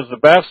is the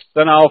best,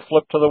 then I'll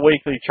flip to the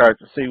weekly chart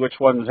to see which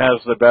one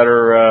has the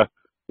better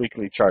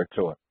weekly chart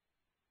to it.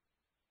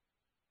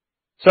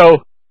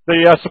 So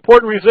the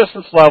support and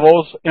resistance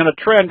levels in a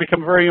trend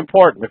become very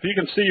important. If you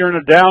can see you're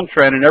in a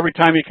downtrend and every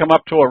time you come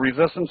up to a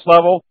resistance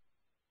level,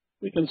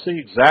 we can see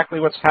exactly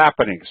what's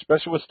happening,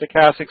 especially with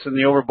stochastics in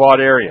the overbought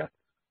area.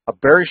 A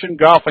bearish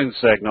engulfing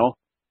signal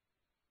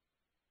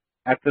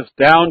at this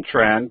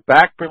downtrend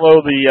back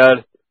below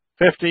the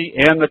 50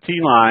 and the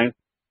T-line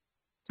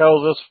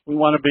tells us we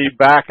want to be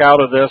back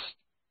out of this.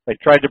 They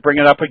tried to bring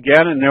it up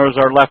again, and there was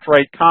our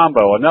left-right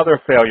combo, another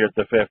failure at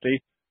the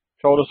 50.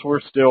 Told us we're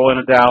still in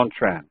a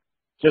downtrend.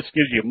 Just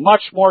gives you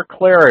much more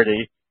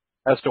clarity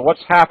as to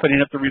what's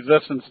happening at the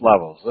resistance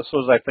levels. This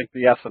was, I think,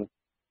 the S&P.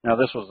 Now,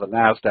 this was the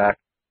NASDAQ.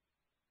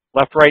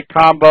 Left-right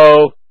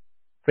combo,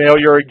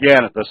 failure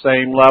again at the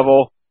same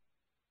level.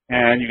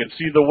 And you can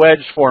see the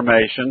wedge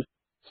formation.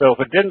 So if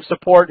it didn't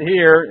support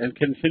here and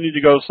continued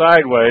to go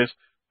sideways,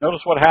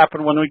 notice what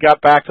happened when we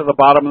got back to the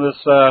bottom of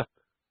this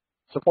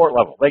support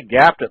level. They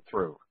gapped it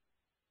through.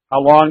 How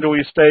long do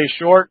we stay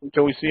short?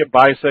 Until we see a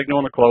buy signal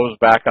and a close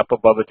back up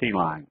above the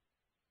T-line.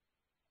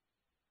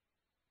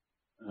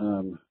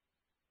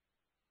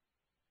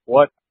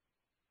 What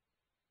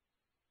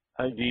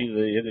ID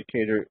the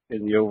indicator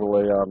in the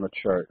overlay on the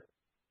chart?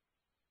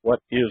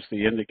 What is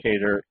the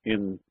indicator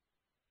in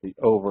the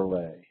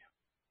overlay?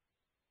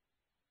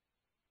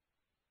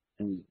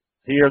 And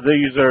here,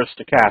 these are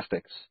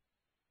stochastics.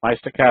 My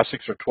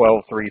stochastics are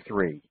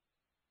 1233.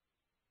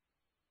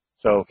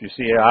 So if you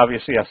see,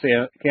 obviously, I see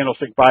a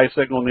candlestick buy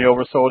signal in the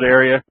oversold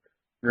area,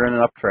 you're in an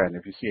uptrend.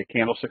 If you see a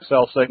candlestick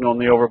sell signal in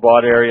the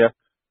overbought area,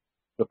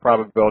 the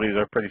probabilities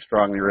are pretty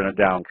strong you're in a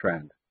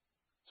downtrend.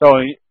 So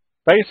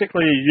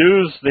basically,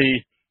 you use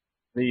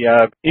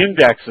the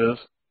indexes.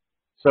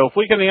 So if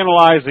we can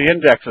analyze the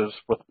indexes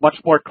with much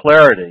more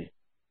clarity,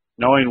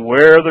 knowing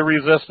where the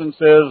resistance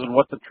is and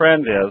what the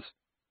trend is,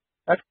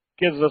 that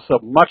gives us a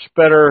much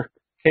better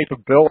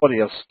capability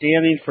of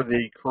scanning for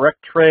the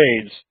correct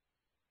trades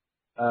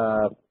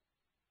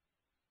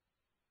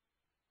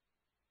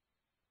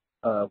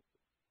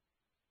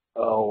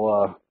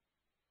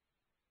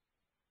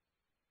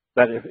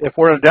that if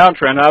we're in a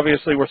downtrend,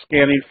 obviously we're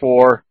scanning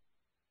for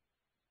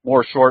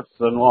more shorts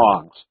than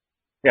longs.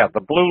 Yeah,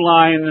 the blue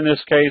line in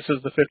this case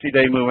is the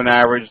 50-day moving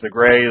average. The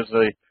gray is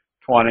the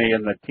 20,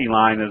 and the T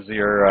line is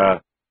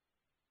your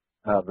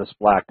this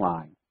black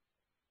line.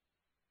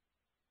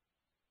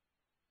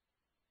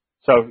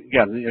 So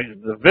again,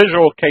 the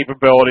visual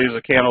capabilities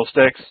of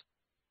candlesticks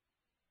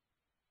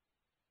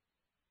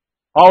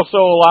also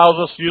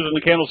allows us using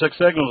the candlestick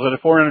signals that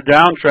if we're in a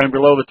downtrend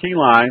below the T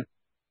line,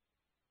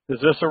 is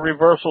this a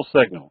reversal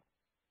signal?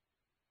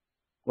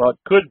 Well, it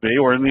could be.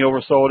 We're in the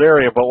oversold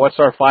area, but what's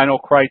our final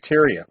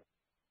criteria?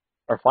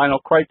 Our final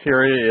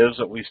criteria is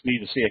that we need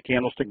to see a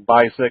candlestick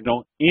buy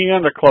signal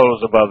and a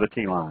close above the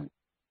T line.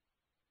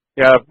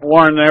 Yeah,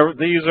 Warren,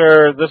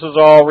 this is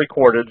all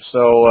recorded,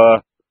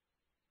 so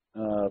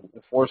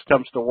if worst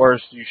comes to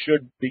worst, you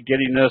should be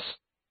getting this.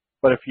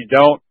 But if you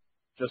don't,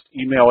 just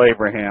email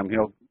Abraham.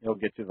 He'll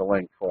get you the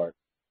link for it.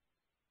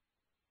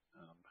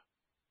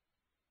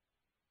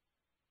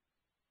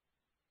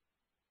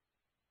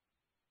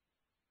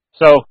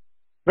 So,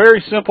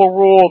 very simple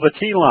rule of the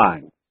T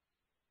line.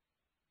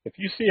 If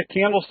you see a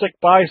candlestick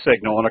buy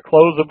signal and a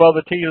close above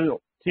the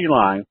T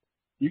line,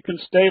 you can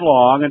stay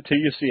long until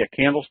you see a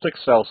candlestick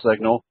sell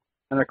signal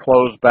and a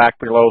close back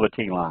below the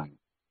T line.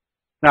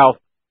 Now,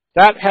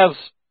 that has,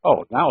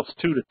 now it's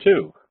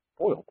 2-2.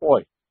 Boy, oh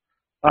boy.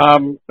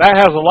 That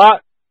has a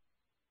lot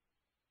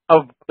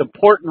of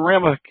important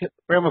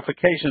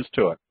ramifications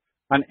to it.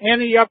 On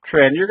any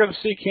uptrend, you're going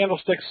to see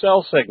candlestick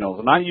sell signals.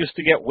 And I used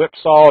to get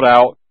whipsawed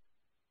out,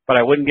 but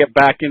I wouldn't get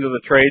back into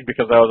the trade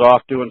because I was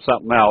off doing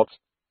something else.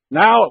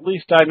 Now, at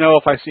least I know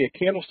if I see a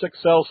candlestick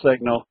sell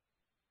signal,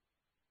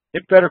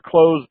 it better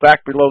close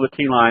back below the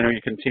T line or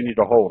you continue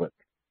to hold it.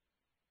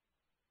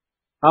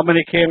 How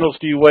many candles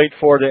do you wait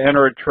for to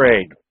enter a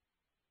trade?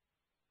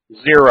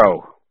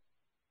 0.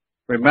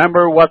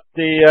 Remember what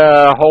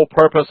the whole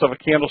purpose of a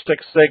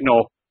candlestick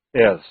signal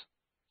is.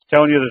 It's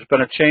telling you there's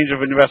been a change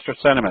of investor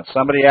sentiment.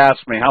 Somebody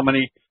asked me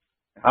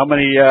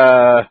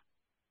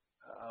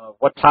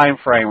what time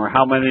frame or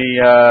how many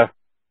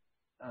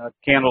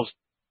candles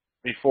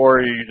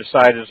before you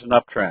decide it's an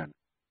uptrend.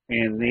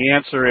 And the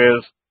answer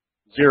is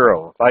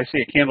 0. If I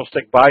see a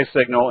candlestick buy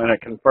signal and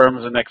it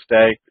confirms the next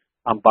day,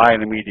 I'm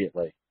buying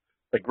immediately.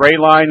 The gray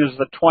line is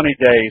the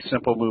 20-day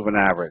simple moving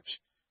average.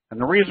 And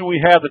the reason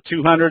we have the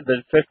 200,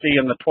 the 50,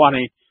 and the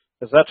 20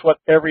 is that's what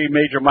every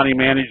major money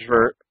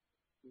manager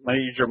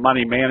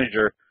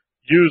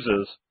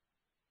uses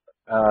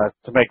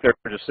to make their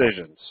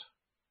decisions.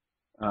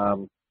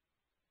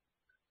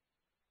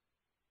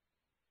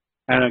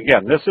 And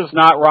again, this is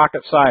not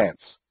rocket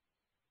science.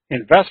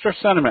 Investor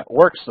sentiment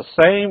works the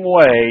same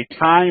way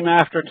time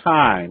after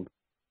time.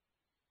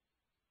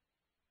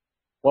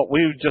 What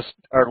we just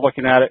are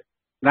looking at it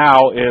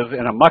now is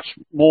in a much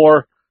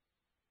more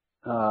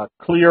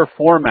clear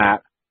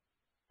format.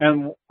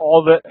 And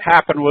all that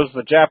happened was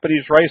the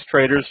Japanese rice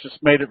traders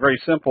just made it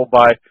very simple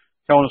by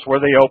telling us where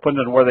they opened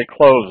and where they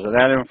closed. And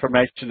that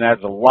information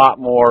adds a lot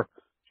more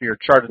to your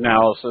chart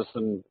analysis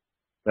than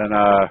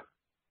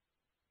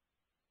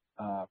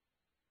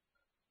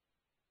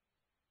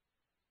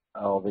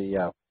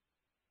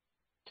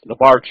the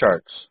bar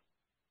charts.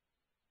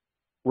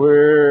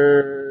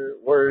 Where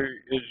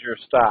is your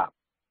stop?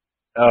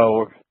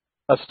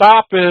 A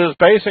stop is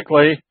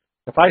basically,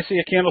 if I see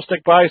a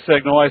candlestick buy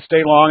signal, I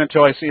stay long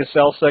until I see a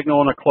sell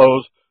signal and a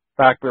close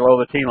back below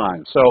the T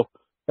line. So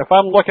if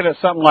I'm looking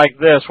at something like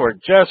this where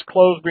it just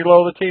closed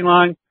below the T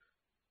line,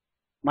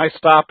 my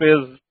stop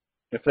is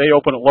if they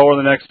open it lower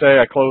the next day,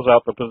 I close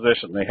out the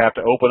position. They have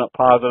to open up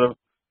positive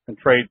and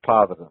trade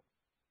positive.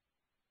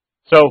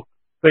 So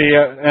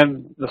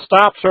the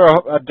stops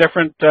are a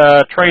different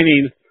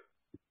training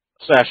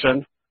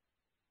session,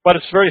 but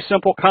it's very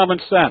simple common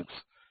sense.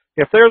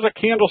 If there's a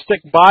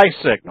candlestick buy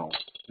signal,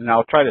 and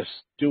I'll try to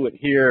do it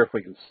here if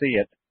we can see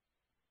it,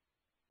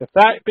 if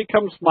that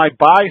becomes my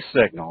buy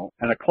signal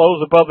and a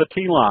close above the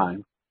T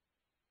line,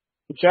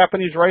 the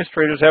Japanese rice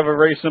traders have a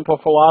very simple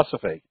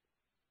philosophy.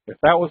 If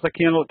that was the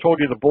candle that told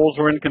you the bulls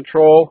were in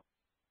control,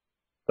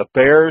 the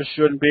bears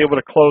shouldn't be able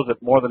to close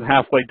it more than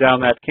halfway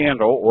down that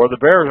candle, or the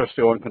bears are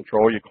still in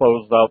control, you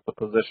close out the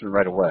position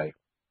right away.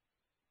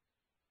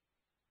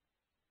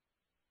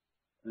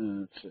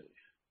 Let's see.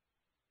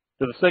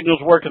 Do the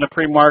signals work in the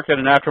pre-market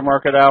and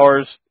after-market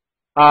hours?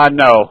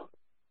 No.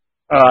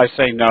 I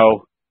say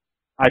no.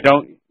 I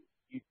don't.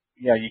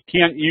 Yeah, you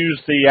can't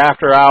use the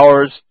after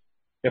hours.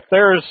 If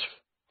there's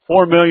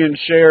 4 million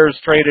shares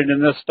traded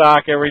in this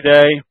stock every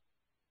day,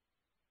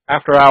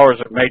 after hours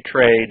it may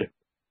trade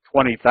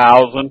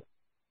 20,000,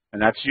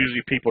 and that's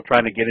usually people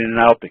trying to get in and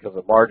out because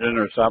of margin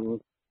or something.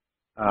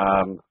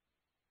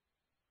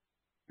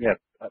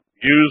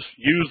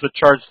 Use the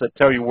charts that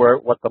tell you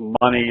what the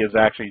money is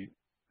actually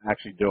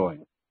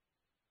doing.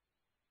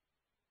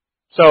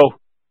 So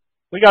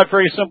we got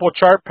very simple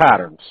chart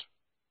patterns.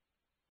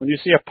 When you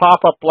see a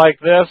pop-up like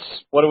this,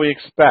 what do we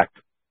expect?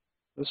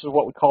 This is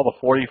what we call the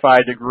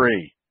 45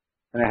 degree,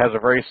 and it has a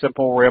very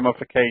simple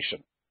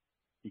ramification.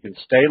 You can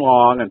stay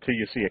long until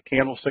you see a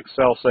candlestick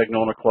sell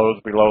signal and a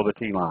close below the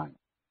T line.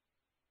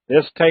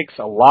 This takes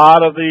a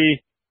lot of the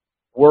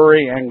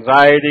worry,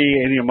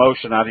 anxiety, and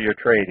emotion out of your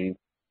trading.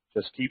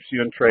 Just keeps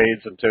you in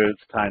trades until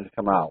it's time to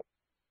come out.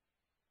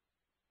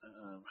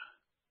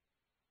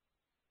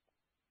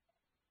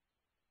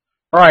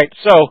 All right,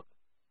 so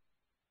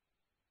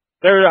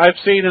I've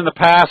seen in the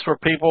past where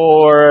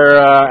people were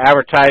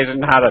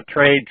advertising how to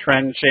trade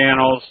trend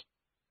channels,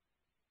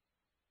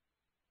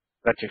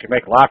 that you can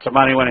make lots of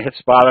money when it hits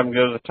the bottom and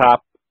goes to the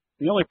top.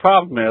 The only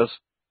problem is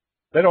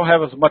they don't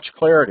have as much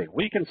clarity.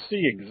 We can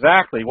see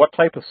exactly what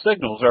type of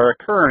signals are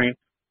occurring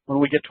when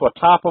we get to a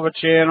top of a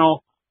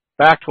channel,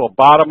 back to a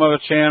bottom of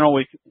a channel.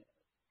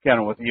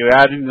 Again, with you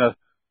adding the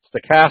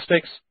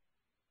stochastics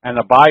and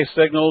the buy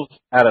signals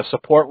at a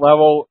support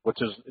level,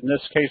 which is in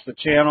this case the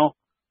channel,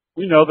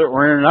 we know that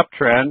we're in an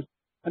uptrend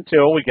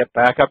until we get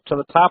back up to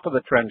the top of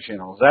the trend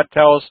channel. Does that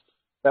tell us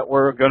that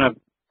we're going to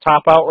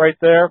top out right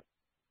there?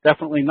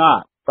 Definitely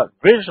not. But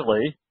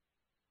visually,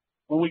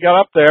 when we got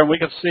up there and we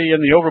could see in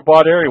the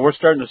overbought area, we're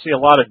starting to see a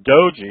lot of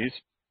dojis.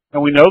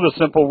 And we know the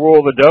simple rule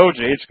of the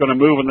doji, it's going to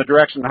move in the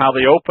direction of how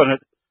they open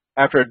it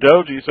after a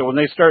doji. So when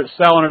they start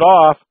selling it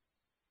off,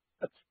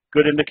 that's a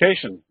good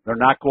indication. They're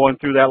not going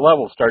through that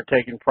level. Start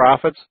taking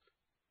profits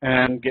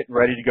and getting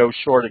ready to go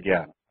short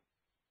again.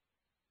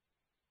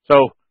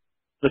 So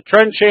the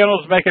trend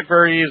channels make it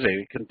very easy.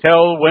 You can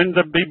tell when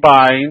to be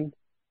buying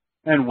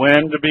and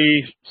when to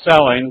be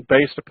selling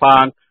based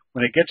upon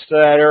when it gets to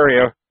that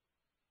area.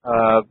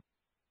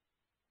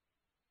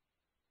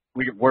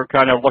 We're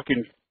kind of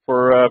looking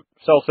for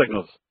sell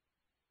signals.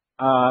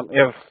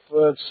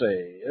 Let's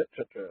see,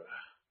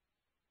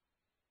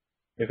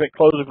 if it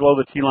closes below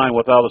the T line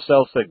without a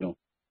sell signal,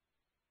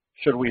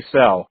 should we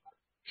sell?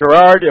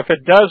 Gerard, if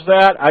it does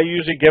that, I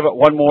usually give it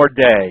one more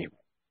day.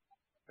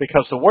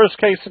 Because the worst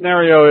case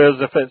scenario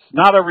is if it's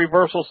not a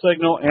reversal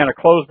signal and it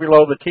closes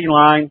below the T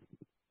line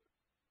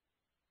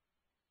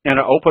and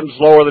it opens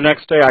lower the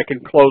next day, I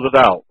can close it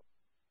out.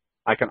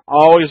 I can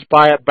always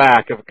buy it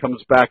back if it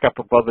comes back up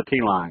above the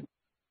T line,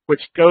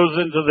 which goes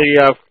into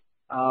the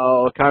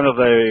kind of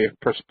the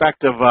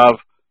perspective of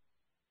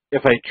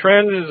if a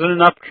trend is in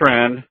an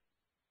uptrend,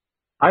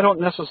 I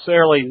don't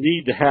necessarily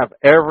need to have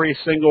every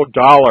single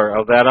dollar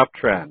of that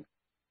uptrend.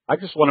 I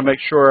just want to make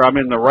sure I'm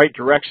in the right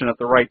direction at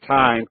the right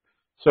time.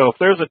 So if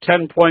there's a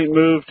 10-point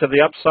move to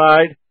the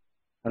upside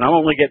and I'm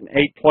only getting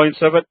 8 points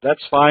of it,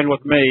 that's fine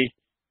with me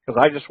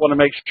because I just want to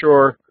make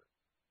sure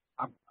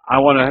I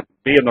want to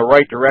be in the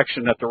right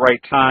direction at the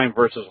right time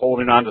versus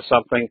holding on to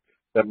something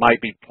that might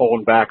be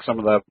pulling back some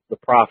of the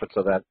profits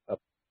of that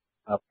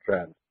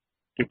uptrend.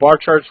 Do bar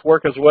charts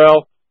work as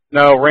well?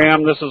 No,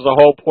 Ram, this is the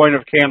whole point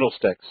of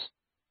candlesticks.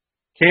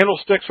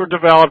 Candlesticks were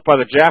developed by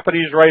the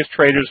Japanese rice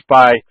traders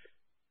by,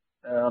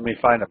 let me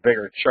find a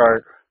bigger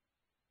chart,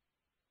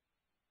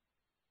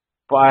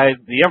 by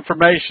the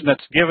information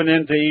that's given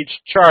into each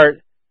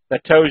chart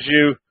that tells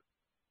you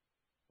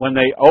when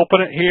they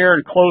open it here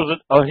and close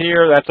it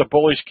here, that's a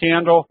bullish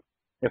candle.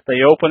 If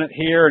they open it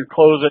here and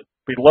close it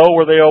below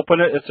where they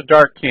open it, it's a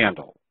dark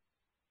candle.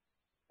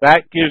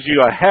 That gives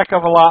you a heck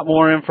of a lot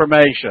more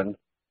information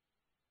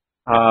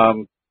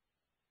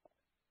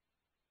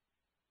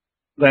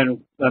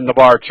than the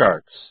bar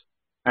charts.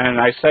 And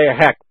I say a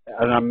heck,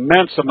 an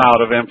immense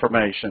amount of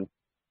information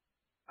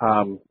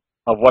of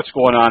what's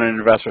going on in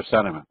investor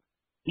sentiment.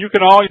 You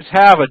can always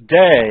have a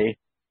day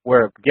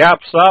where it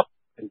gaps up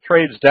and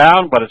trades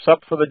down, but it's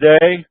up for the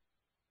day.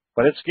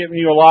 But it's giving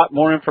you a lot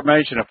more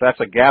information if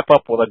that's a gap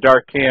up with a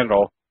dark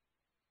candle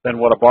than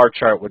what a bar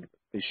chart would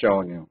be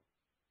showing you.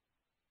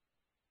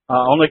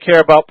 Only care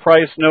about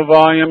price, no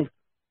volume.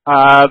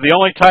 The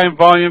only time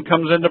volume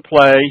comes into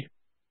play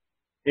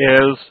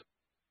is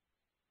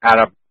at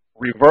a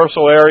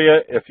reversal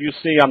area. If you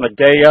see on the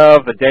day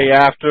of, the day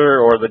after,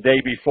 or the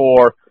day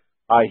before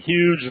a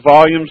huge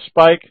volume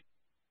spike,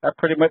 that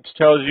pretty much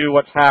tells you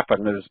what's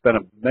happened. There's been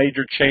a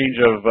major change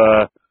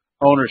of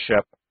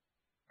ownership.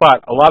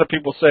 But a lot of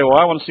people say,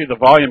 well, I want to see the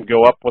volume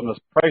go up when the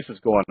price is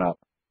going up.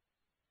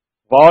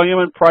 Volume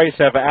and price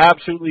have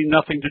absolutely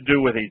nothing to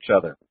do with each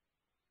other.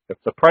 If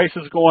the price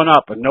is going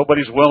up and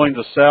nobody's willing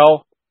to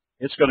sell,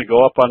 it's going to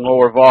go up on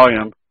lower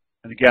volume.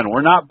 And again,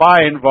 we're not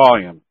buying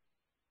volume.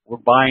 We're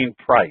buying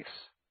price.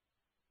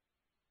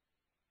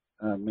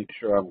 Make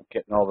sure I'm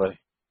getting all the...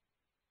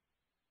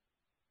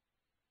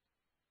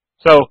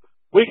 So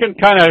we can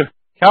kind of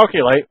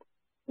calculate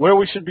where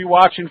we should be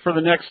watching for the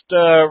next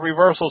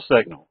reversal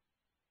signal.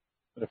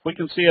 But if we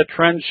can see a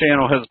trend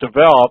channel has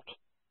developed,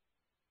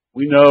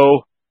 we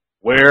know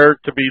where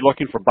to be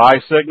looking for buy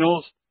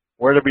signals,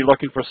 where to be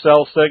looking for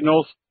sell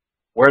signals,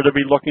 where to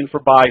be looking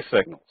for buy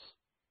signals.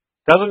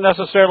 Doesn't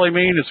necessarily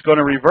mean it's going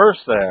to reverse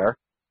there,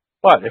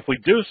 but if we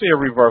do see a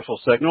reversal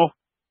signal,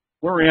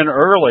 we're in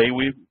early.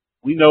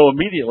 We know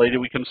immediately that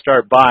we can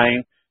start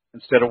buying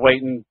instead of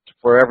waiting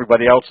for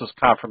everybody else's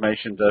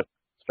confirmation to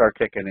start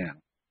kicking in.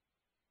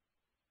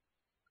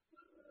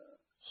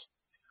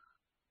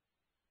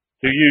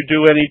 Do you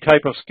do any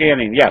type of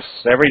scanning? Yes,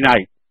 every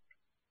night.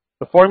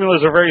 The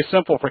formulas are very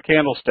simple for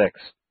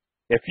candlesticks.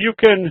 If you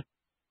can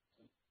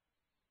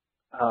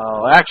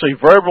actually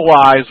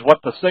verbalize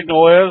what the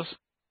signal is,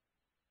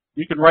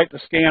 you can write the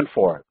scan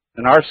for it.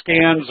 And our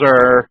scans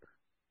are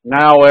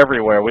now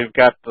everywhere. We've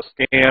got the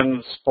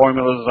scans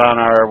formulas on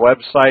our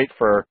website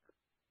for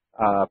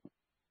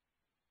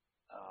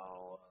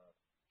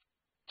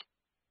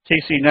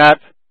TCNet.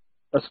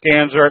 The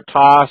scans are at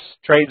TOS,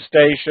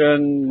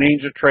 TradeStation,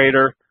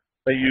 NinjaTrader.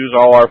 They use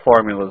all our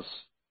formulas.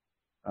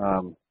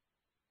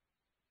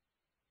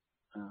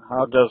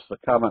 How does the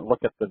comment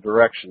look at the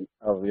direction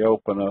of the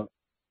open?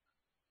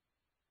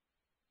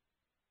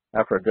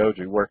 after a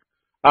doji work.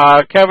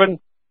 Kevin,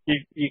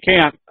 you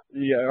can't.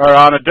 Or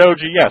on a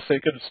doji, yes,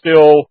 it could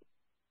still.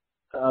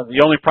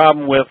 The only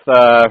problem with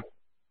the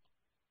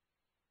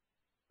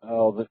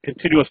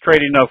continuous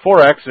trading of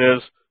Forex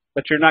is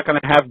that you're not going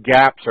to have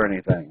gaps or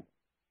anything.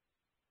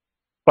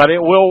 But it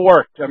will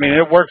work. I mean,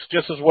 it works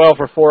just as well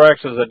for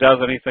Forex as it does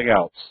anything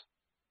else.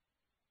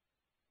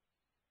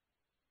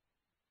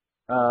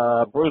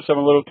 Bruce, I'm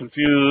a little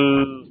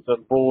confused. The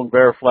bull and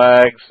bear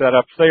flag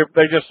setups,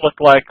 they just look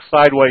like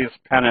sideways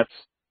pennants.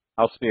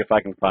 I'll see if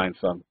I can find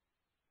some.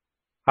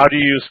 How do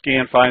you use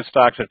scan, find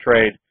stocks, or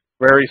trade?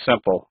 Very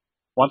simple.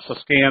 Once the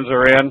scans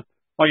are in,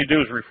 all you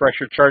do is refresh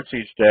your charts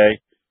each day.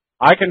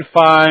 I can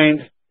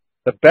find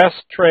the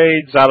best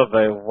trades out of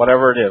the,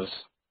 whatever it is,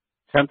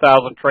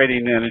 10,000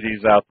 trading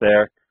entities out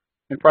there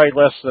in probably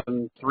less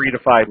than 3 to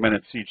 5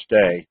 minutes each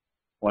day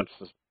once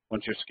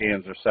your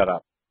scans are set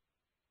up.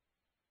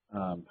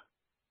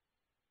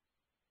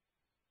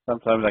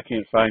 Sometimes I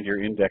can't find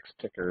your index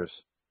tickers.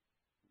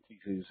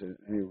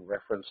 Any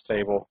reference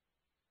table.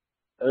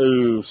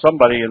 Oh,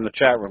 somebody in the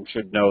chat room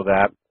should know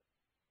that.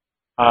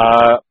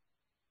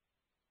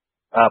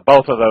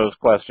 Both of those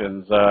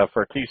questions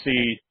for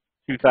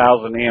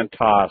TC2000 and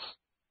TOS.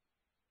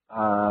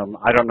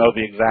 I don't know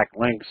the exact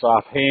links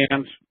offhand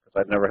because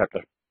I'd never have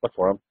to look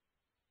for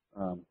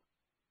them.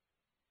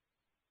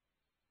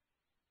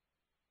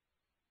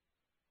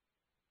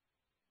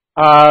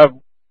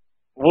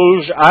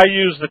 Luge, I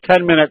use the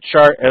 10-minute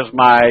chart as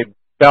my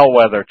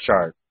bellwether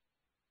chart.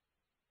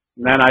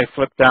 And then I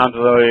flip down to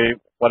the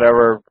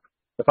whatever.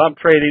 If I'm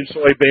trading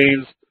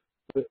soybeans,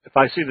 if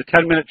I see the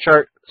 10-minute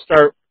chart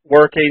start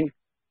working,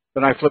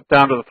 then I flip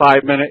down to the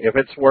 5-minute. If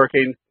it's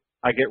working,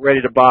 I get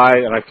ready to buy,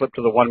 and I flip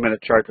to the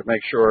 1-minute chart to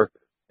make sure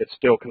it's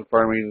still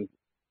confirming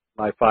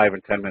my 5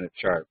 and 10-minute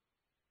chart.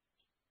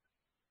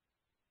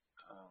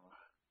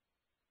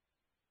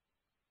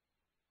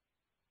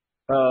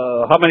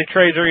 How many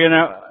trades are you in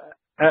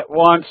at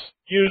once?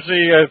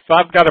 Usually, if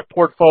I've got a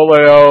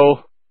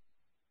portfolio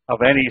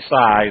of any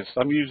size,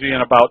 I'm usually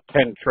in about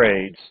 10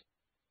 trades.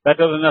 That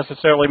doesn't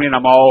necessarily mean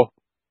I'm all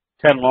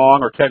 10 long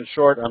or 10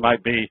 short. I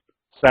might be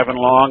 7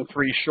 long,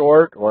 3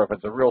 short, or if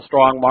it's a real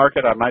strong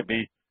market, I might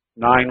be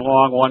 9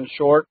 long, 1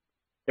 short.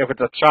 If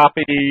it's a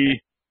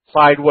choppy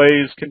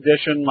sideways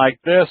condition like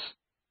this,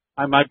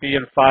 I might be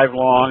in 5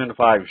 long and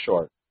 5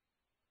 short.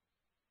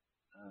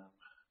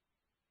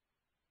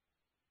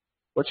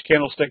 Which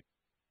candlestick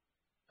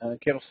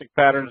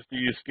patterns do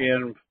you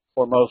scan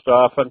for most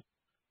often?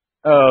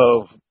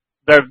 Oh,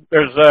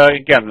 there's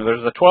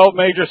the 12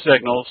 major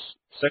signals,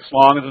 6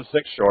 longs and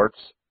 6 shorts,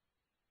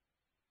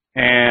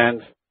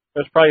 and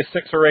there's probably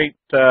 6 or 8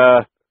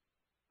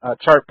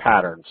 chart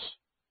patterns.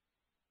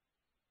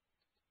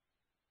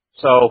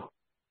 So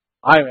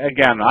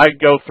I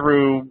go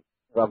through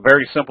a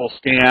very simple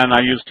scan.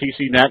 I use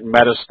TCNet and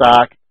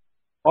Metastock.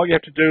 All you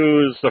have to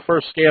do is, the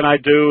first scan I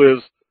do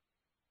is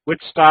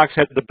which stocks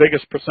had the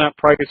biggest percent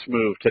price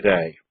move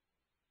today.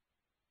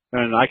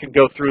 And I can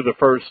go through the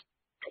first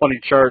 20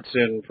 charts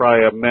in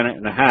probably a minute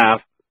and a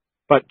half.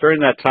 But during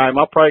that time,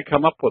 I'll probably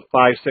come up with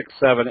 5, 6,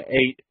 7,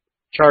 8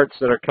 charts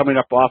that are coming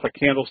up off of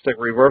candlestick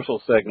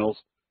reversal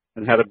signals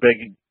and had a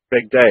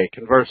big day.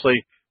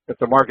 Conversely, if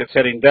the market's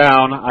heading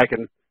down, I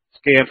can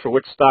scan for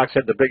which stocks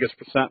had the biggest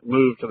percent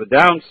move to the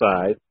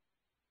downside.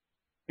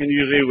 And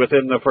usually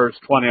within the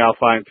first 20, I'll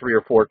find 3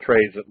 or 4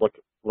 trades that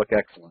look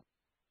excellent.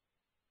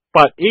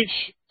 But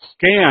each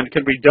scan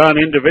can be done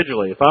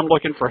individually. If I'm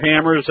looking for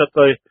hammers at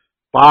the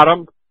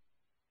bottom,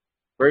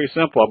 very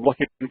simple. I'm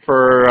looking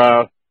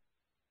for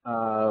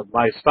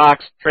my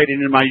stocks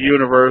trading in my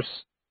universe,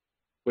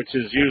 which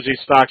is usually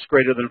stocks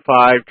greater than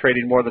 5,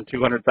 trading more than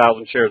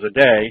 200,000 shares a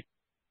day.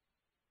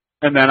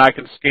 And then I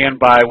can scan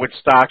by which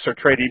stocks are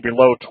trading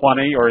below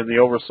 20 or in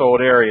the oversold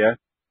area.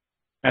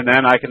 And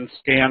then I can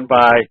scan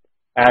by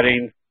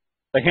adding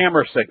the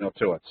hammer signal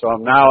to it. So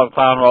I've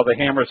found all the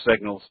hammer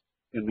signals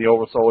in the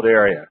oversold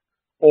area.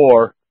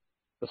 Or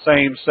the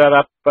same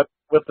setup, but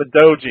with the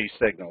doji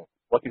signal,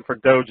 looking for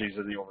dojis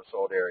in the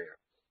oversold area.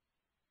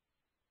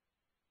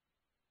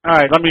 All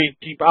right,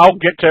 I'll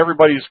get to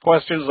everybody's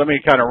questions. Let me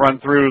kind of run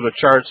through the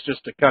charts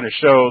just to kind of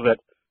show that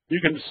you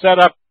can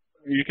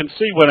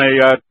see when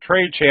a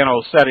trade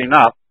channel is setting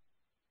up.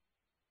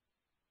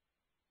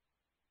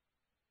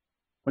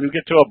 When you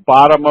get to a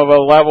bottom of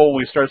a level,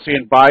 we start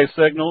seeing buy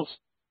signals.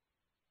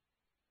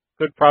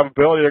 Good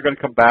probability they're going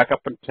to come back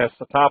up and test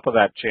the top of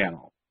that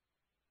channel.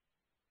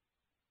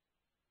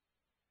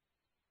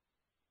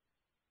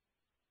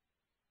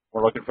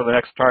 We're looking for the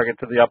next target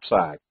to the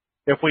upside.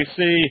 If we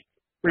see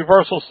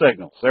reversal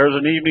signals, there's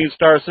an evening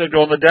star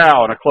signal in the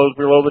Dow and a close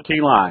below the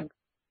T-line.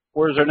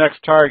 Where's our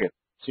next target?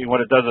 See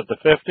what it does at the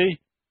 50?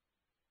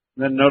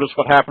 And then notice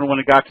what happened when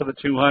it got to the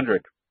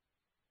 200.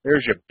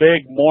 There's your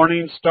big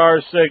morning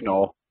star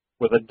signal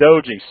with a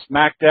doji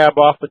smack dab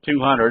off the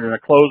 200 and a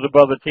close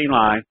above the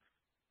T-line.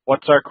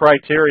 What's our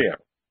criteria?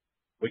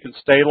 We can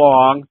stay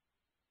long,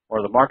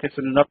 or the market's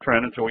in an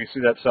uptrend until we see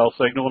that sell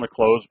signal and a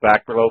close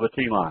back below the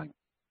T-line.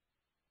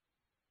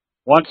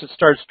 Once it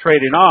starts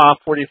trading off,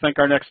 where do you think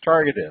our next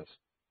target is?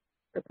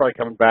 they're probably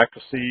coming back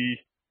to see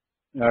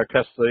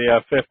test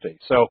the 50.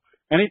 So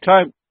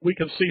anytime we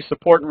can see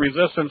support and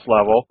resistance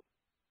level,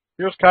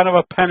 here's kind of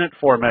a pennant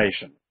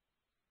formation.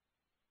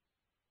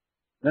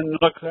 Then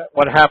look at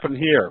what happened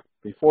here.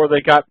 Before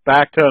they got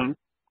back down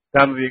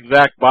to the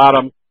exact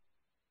bottom,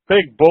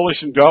 big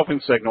bullish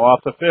engulfing signal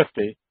off the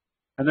 50.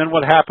 And then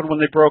what happened when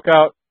they broke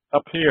out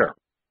up here?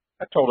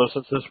 That told us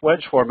that this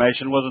wedge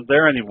formation wasn't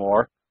there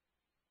anymore.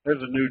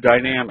 There's a new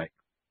dynamic.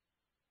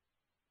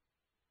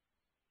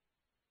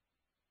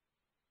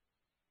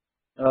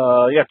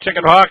 Yeah,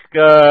 Chicken Hawk,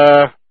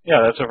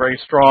 yeah, that's a very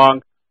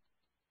strong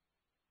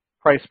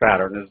price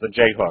pattern, is the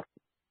J-hook.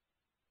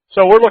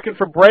 So we're looking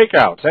for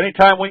breakouts.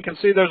 Anytime we can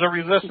see there's a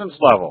resistance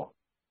level,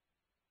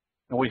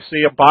 and we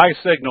see a buy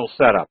signal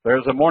set up,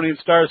 there's a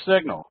Morningstar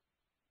signal.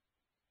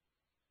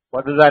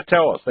 What does that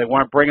tell us? They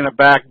weren't bringing it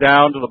back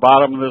down to the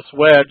bottom of this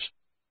wedge.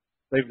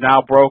 They've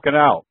now broken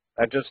out.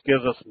 That just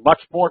gives us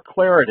much more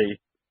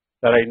clarity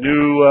that a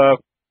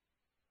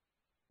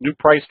new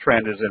price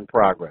trend is in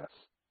progress.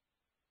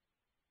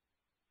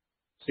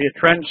 See a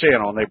trend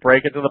channel, and they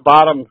break it to the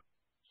bottom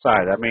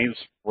side. That means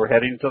we're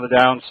heading to the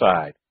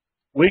downside.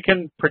 We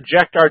can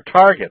project our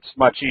targets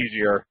much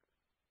easier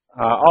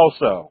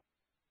also.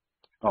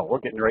 Oh, we're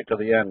getting right to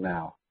the end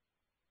now.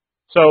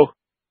 So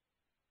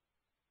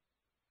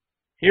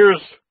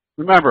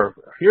remember,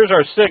 here's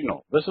our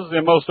signal. This is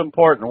the most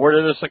important. Where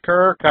did this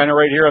occur? Kind of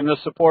right here on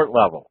this support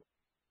level.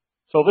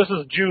 So this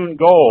is June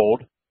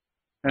gold,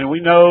 and we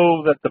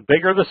know that the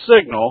bigger the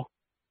signal,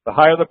 the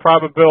higher the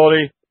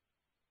probability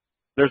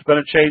there's been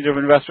a change of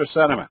investor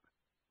sentiment.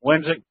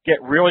 When does it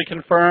get really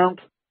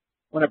confirmed?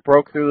 When it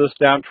broke through this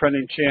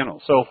downtrending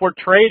channel. So if we're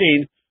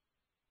trading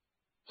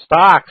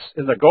stocks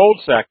in the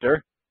gold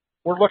sector,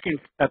 we're looking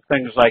at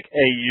things like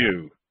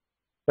AU.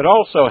 It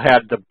also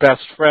had the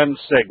best friend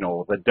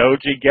signal, the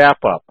doji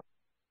gap up,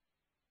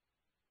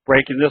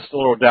 breaking this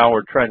little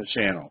downward trend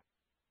channel.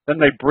 Then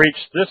they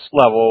breached this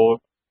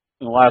level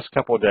in the last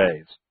couple of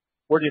days.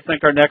 Where do you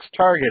think our next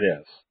target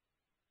is?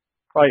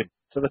 Probably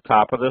to the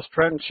top of this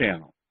trend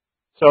channel.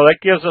 So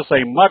that gives us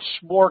a much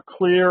more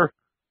clear,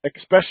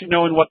 especially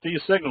knowing what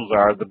these signals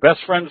are. The best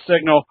friend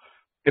signal,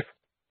 if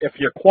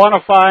you're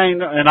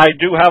quantifying, and I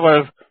do have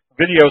a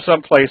video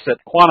someplace that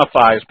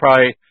quantifies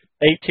probably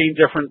 18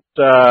 different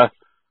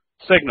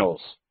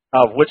signals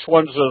of which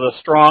ones are the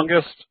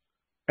strongest,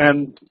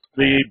 and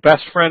the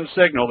best friend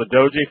signal, the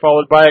doji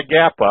followed by a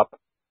gap up,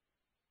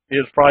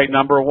 is probably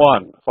number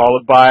one,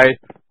 followed by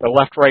the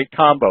left-right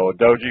combo, a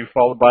doji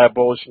followed by a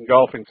bullish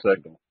engulfing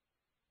signal.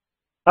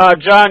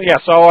 John,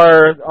 yes,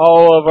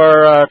 all of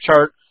our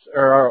charts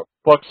or our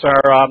books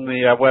are on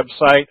the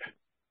website.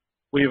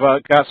 We've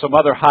got some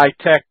other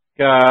high-tech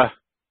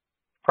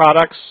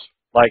products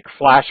like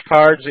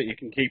flashcards that you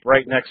can keep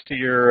right next to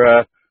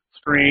your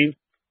screen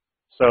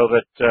so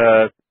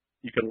that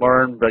you can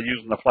learn by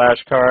using the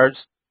flashcards.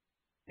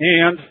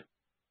 And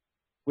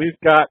we've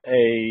got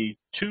a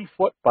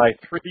 2-foot by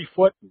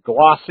 3-foot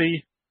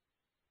glossy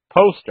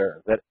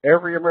poster that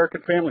every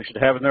American family should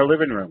have in their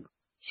living room,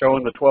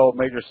 showing the 12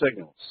 major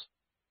signals.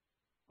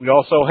 We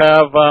also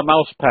have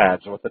mouse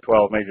pads with the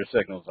 12 major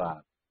signals on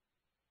it.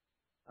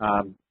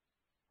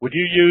 Would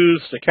you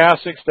use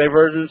stochastics,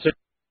 divergence,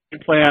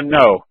 plan?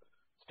 No.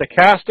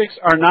 Stochastics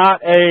are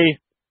not a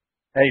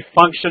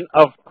function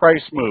of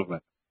price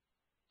movement.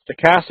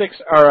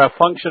 Stochastics are a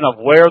function of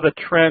where the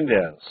trend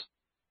is.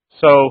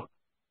 So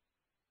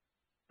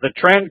the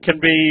trend can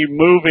be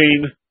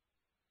moving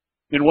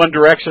in one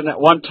direction at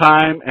one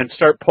time and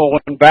start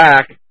pulling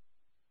back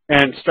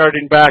and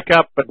starting back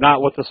up, but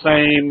not with the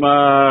same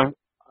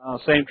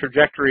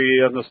trajectory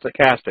of the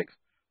stochastics.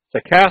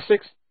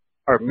 Stochastics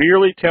are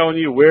merely telling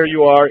you where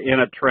you are in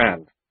a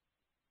trend.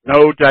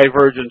 No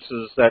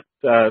divergences that,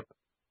 the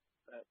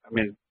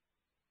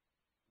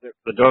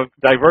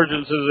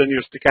divergences in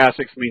your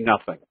stochastics mean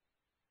nothing.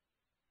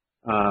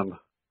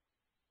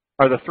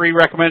 Are the 3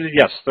 recommended?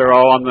 Yes, they're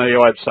all on the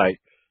website.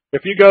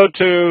 If you go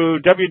to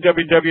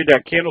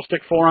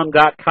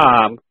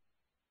www.candlestickforum.com,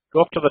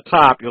 go up to the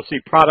top, you'll see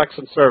products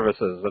and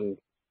services, and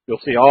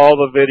you'll see all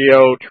the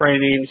video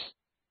trainings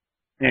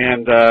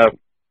and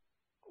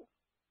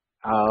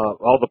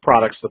all the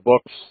products, the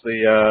books,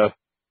 the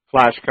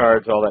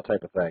flashcards, all that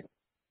type of thing.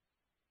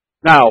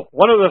 Now,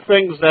 one of the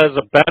things that is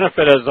a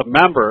benefit as a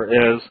member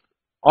is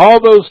all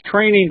those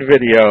training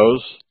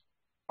videos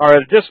are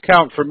at a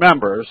discount for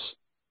members,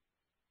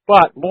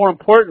 but more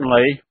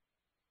importantly,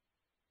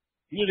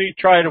 usually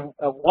try to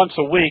once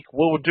a week,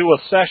 we'll do a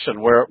session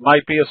where it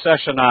might be a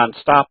session on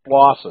stop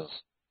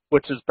losses,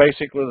 which is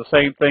basically the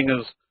same thing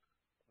as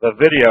the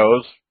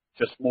videos,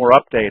 just more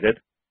updated.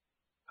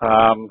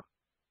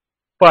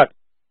 But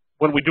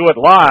when we do it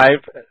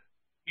live,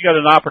 you got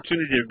an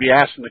opportunity to be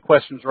asking the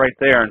questions right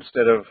there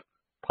instead of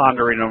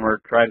pondering them or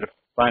trying to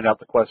find out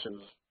the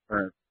questions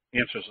or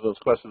answers to those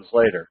questions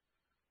later.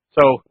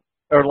 So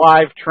they're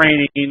live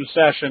training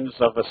sessions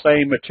of the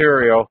same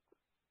material,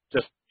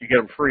 just you get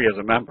them free as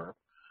a member.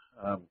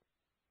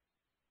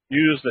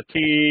 Use the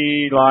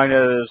T line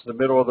as the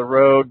middle of the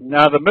road.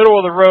 Now the middle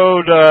of the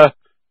road,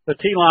 the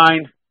T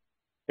line,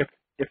 if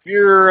if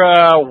you're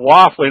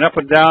waffling up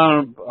and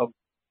down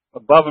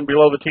above and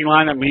below the T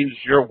line, that means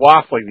you're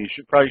waffling. You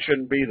probably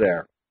shouldn't be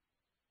there.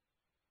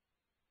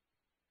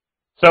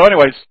 So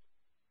anyways,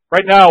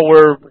 right now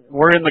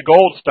we're in the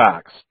gold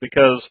stocks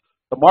because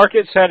the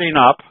market's heading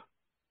up,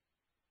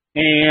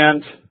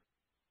 and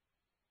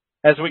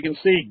as we can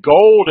see,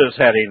 gold is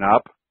heading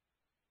up.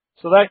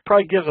 So that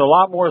probably gives a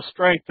lot more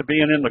strength to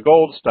being in the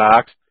gold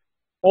stocks,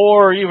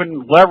 or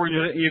even leverage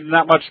even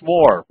that much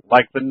more,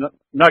 like the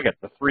Nugget,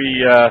 the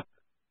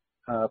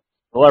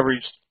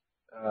leveraged,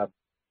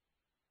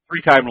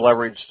 3-time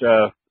leveraged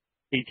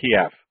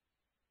ETF.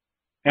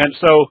 And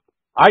so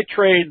I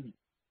trade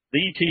the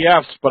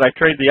ETFs, but I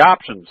trade the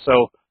options.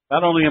 So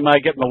not only am I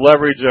getting the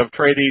leverage of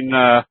trading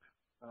the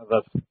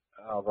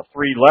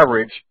 3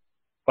 leverage,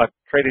 but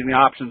trading the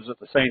options at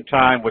the same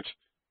time, which,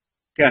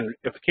 again,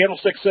 if the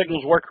candlestick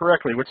signals work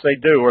correctly, which they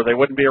do, or they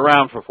wouldn't be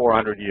around for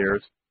 400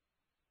 years,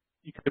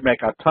 you could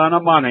make a ton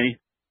of money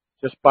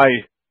just by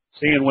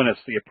seeing when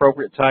it's the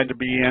appropriate time to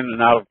be in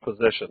and out of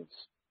positions.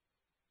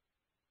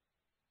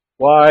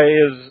 Why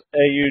is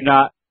AU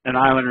not an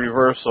island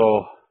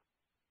reversal,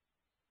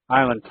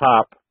 island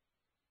top?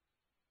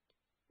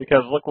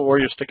 Because look where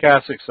your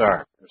stochastics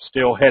are. They're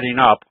still heading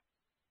up,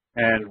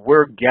 and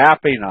we're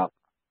gapping up.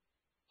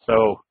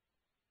 So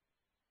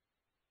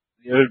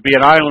it would be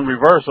an island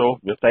reversal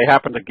if they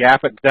happen to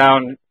gap it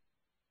down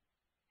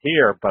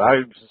here. But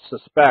I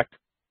suspect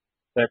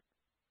that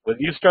when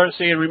you start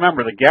seeing,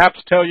 remember, the gaps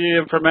tell you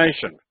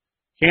information.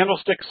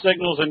 Candlestick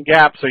signals and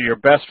gaps are your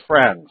best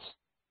friends.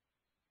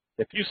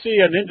 If you see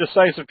an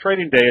indecisive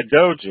trading day at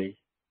Doji,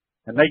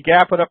 and they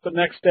gap it up the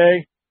next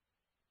day,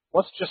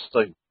 what's just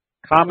the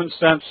common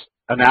sense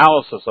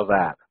analysis of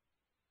that?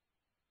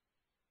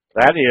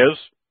 That is,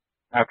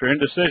 after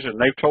indecision,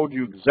 they've told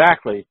you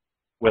exactly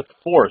with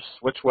force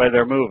which way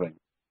they're moving.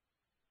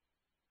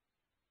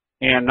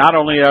 And not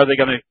only are they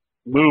going to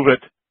move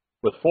it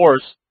with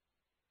force,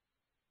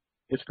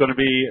 it's going to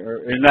be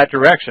in that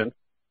direction.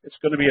 It's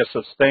going to be a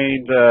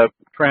sustained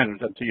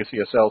trend until you see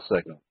a sell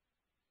signal.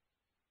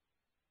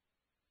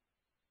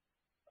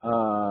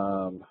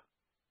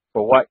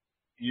 For what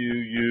you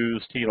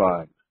use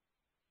T-line.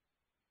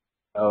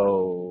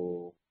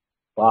 Oh,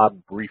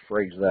 Bob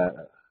rephrased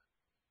that.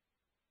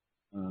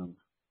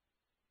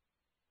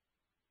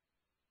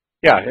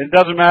 Yeah, it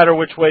doesn't matter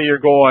which way you're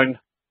going,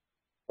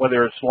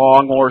 whether it's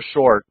long or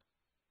short.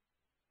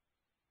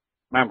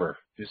 Remember,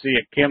 if you see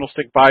a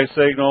candlestick buy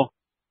signal,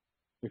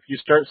 if you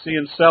start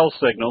seeing sell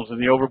signals in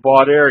the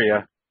overbought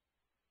area,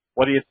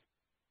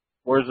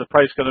 where's the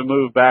price going to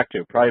move back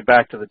to? Probably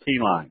back to the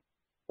T-line.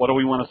 What do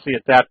we want to see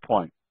at that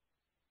point?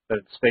 That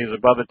it stays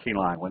above the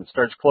T-line. When it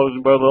starts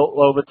closing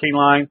below the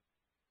T-line,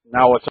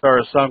 now what's our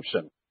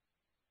assumption?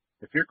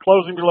 If you're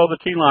closing below the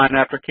T-line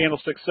after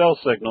candlestick sell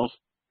signals,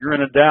 you're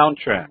in a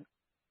downtrend.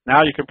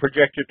 Now you can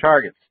project your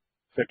targets.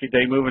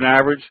 50-day moving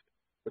average,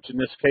 which in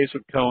this case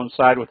would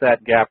coincide with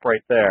that gap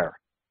right there.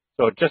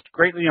 So it just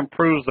greatly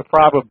improves the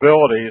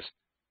probabilities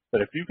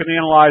that if you can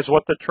analyze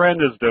what the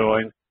trend is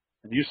doing,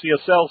 and you see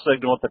a sell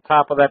signal at the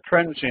top of that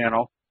trend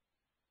channel,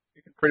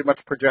 you can pretty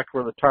much project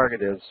where the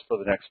target is for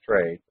the next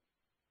trade.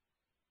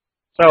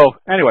 So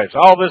anyways,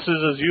 all this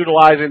is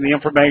utilizing the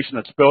information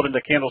that's built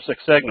into candlestick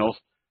signals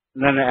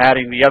and then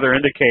adding the other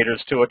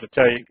indicators to it to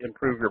tell you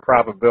improve your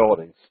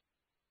probabilities.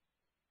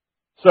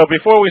 So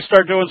before we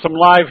start doing some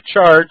live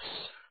charts,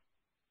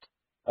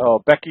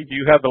 Becky, do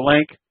you have the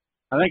link?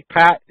 I think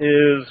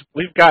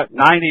we've got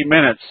 90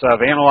 minutes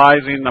of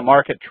analyzing the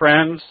market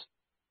trends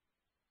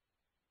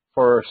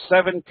for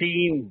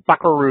 17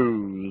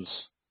 buckaroos.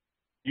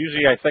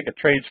 Usually I think it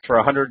trades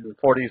for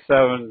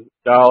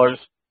 $147,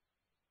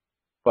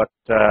 but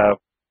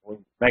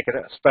we'll make it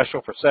a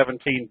special for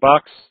 17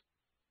 bucks.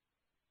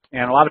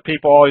 And a lot of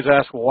people always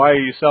ask, well, why are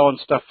you selling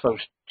stuff so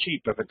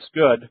cheap if it's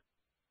good?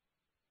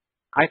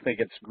 I think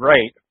it's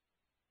great.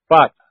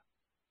 But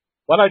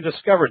what I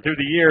discovered through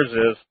the years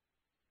is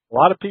a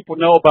lot of people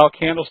know about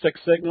candlestick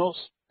signals,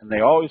 and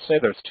they always say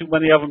there's too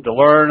many of them to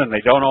learn, and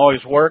they don't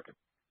always work.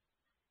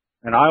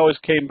 And I always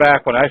came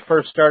back when I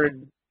first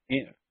started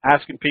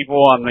asking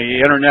people on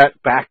the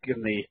internet back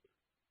in the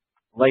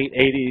late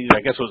 80s, I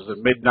guess it was the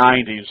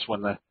mid-90s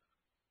when the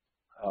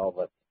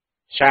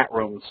chat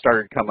rooms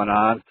started coming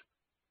on.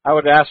 I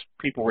would ask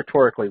people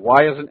rhetorically,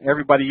 why isn't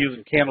everybody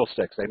using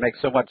candlesticks? They make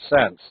so much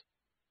sense.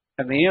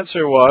 And the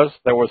answer was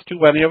there was too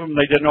many of them,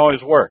 they didn't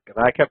always work. And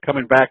I kept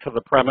coming back to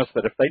the premise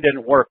that if they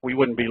didn't work, we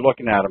wouldn't be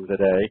looking at them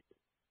today.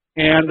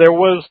 And there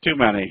was too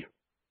many.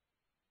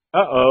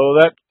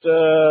 That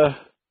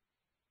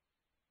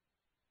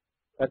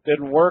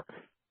didn't work.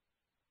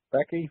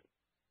 Becky?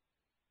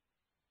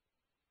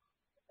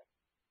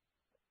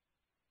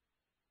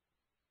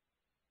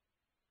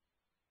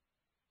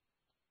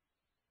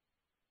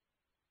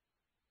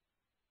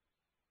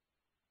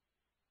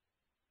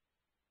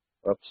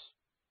 Oops.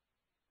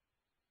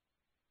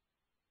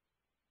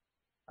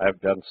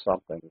 I've done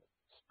something. It's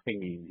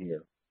pinging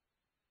here.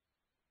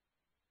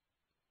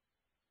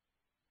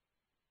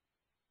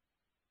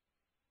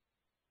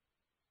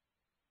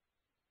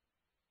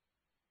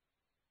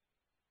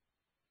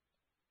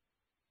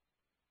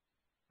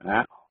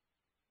 Ah,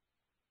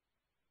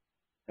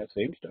 it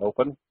seems to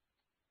open.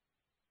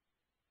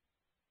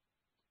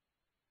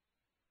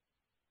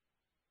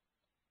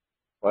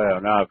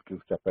 Well, now I've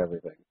goofed up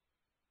everything.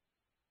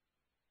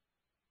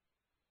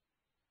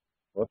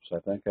 Whoops, I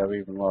think I've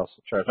even lost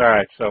the chart. All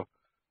right, so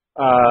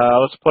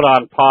let's put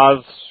on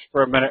pause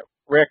for a minute.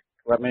 Rick,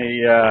 let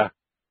me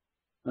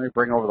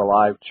bring over the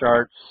live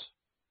charts.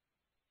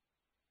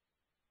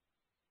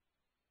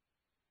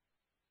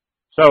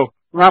 So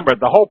remember,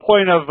 the whole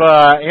point of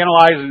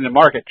analyzing the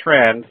market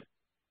trend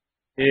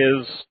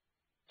is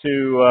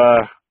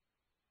to,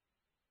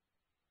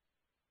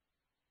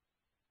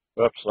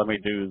 whoops, let me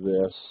do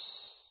this.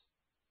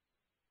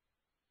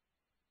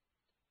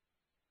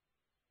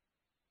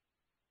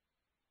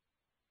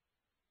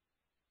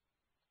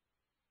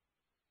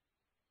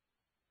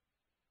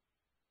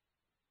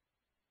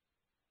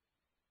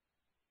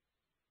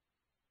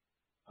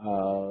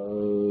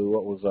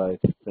 What was I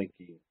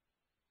thinking?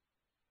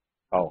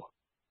 Oh,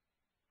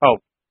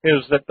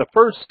 is that the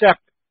first step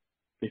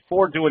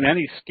before doing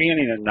any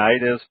scanning at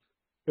night is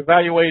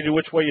evaluating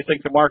which way you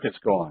think the market's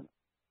going.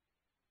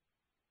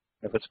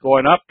 If it's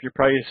going up, you're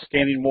probably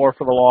scanning more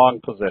for the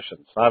long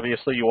positions.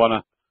 Obviously, you want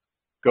to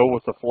go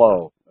with the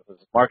flow. If the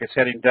market's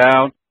heading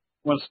down,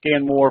 you want to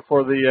scan more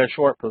for the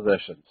short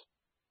positions.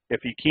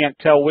 If you can't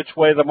tell which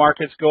way the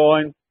market's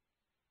going,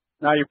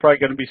 now you're probably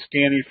going to be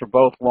scanning for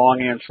both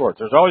long and short.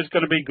 There's always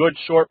going to be good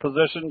short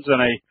positions in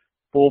a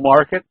bull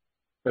market.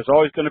 There's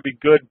always going to be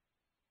good,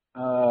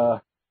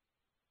 there's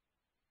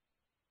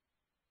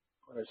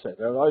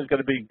always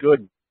going to be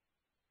good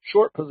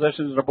short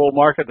positions in a bull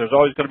market. There's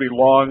always going to be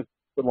long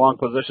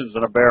positions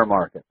in a bear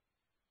market.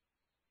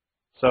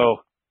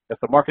 So if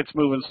the market's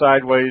moving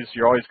sideways,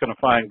 you're always going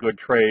to find good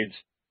trades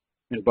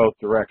in both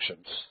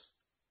directions.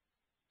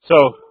 So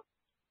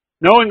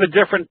knowing the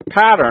different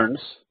patterns,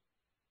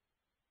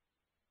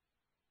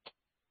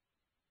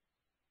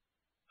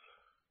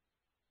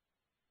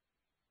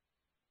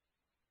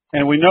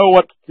 and we know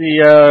what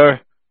the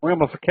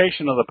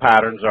ramification of the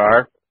patterns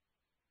are.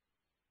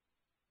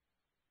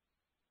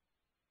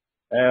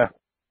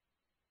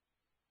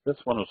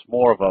 This one was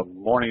more of a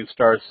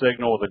Morningstar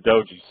signal with a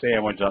doji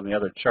sandwich on the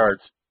other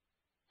charts.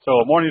 So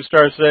a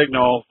Morningstar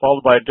signal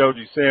followed by a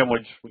doji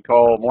sandwich we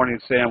call a morning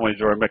sandwich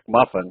or a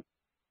McMuffin.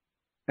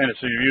 And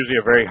it's usually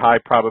a very high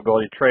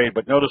probability trade.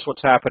 But notice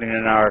what's happening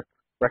in our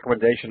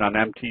recommendation on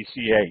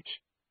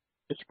MTCH.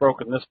 It's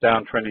broken this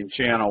downtrending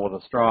channel with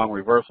a strong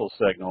reversal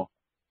signal.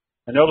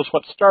 And notice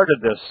what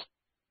started this.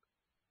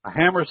 A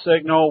hammer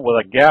signal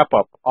with a gap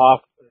up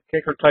off,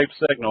 kicker type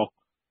signal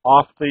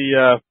off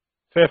the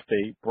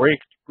 50,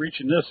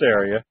 breaching this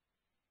area,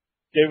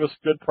 gave us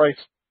a good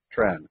price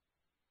trend.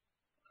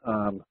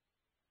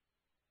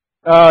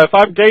 If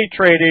I'm day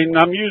trading,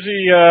 I'm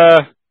usually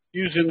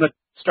using the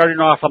starting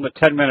off on the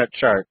 10-minute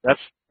chart.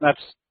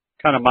 That's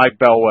kind of my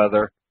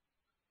bellwether.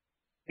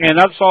 And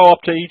that's all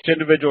up to each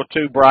individual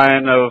too,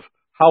 Brian, of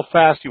how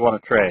fast you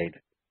want to trade.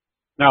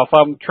 Now, if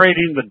I'm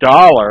trading the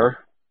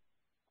dollar,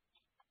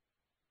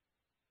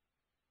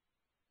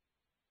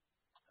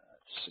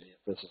 let's see if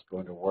this is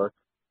going to work.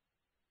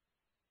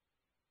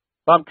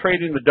 If I'm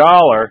trading the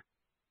dollar,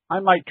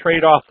 I might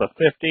trade off the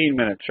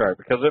 15-minute chart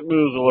because it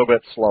moves a little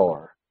bit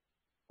slower.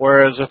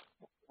 Whereas if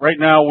right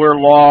now we're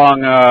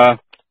long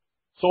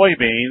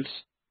soybeans,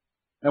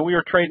 and we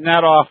were trading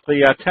that off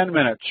the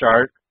 10-minute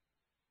chart,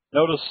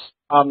 notice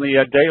on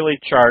the daily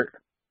chart,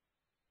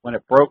 when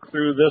it broke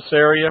through this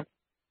area,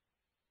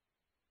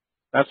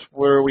 that's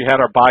where we had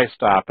our buy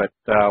stop at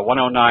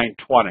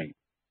 109.20.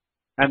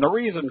 And the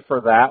reason for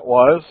that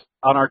was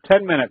on our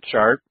 10-minute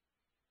chart,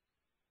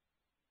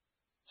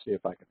 see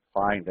if I can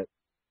find it.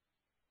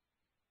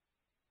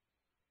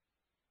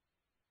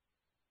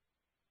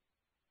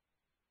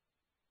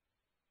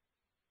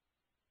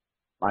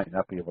 Might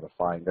not be able to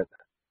find it.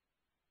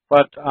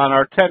 But on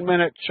our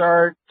 10-minute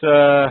chart,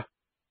 no,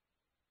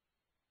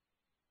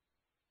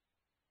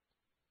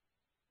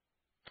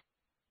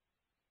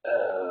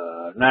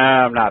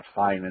 I'm not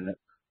finding it.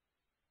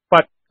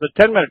 But the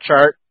 10-minute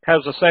chart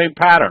has the same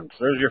patterns.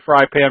 There's your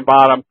fry pan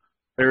bottom.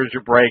 There's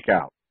your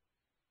breakout.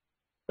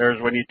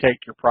 There's when you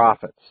take your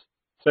profits.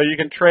 So you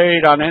can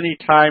trade on any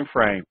time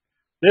frame.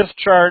 This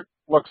chart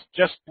looks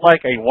just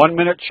like a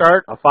 1-minute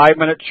chart, a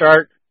 5-minute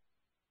chart,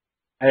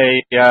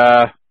 a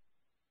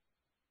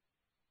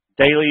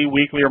daily,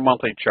 weekly, or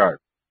monthly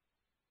chart.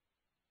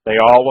 They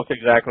all look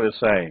exactly the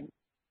same.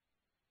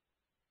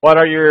 What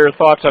are your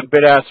thoughts on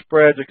bid-ask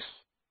spreads,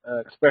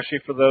 especially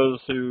for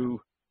those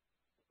who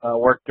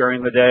work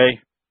during the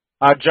day?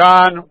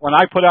 John, when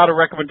I put out a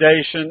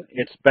recommendation,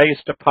 it's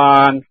based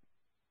upon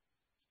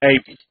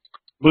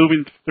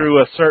moving through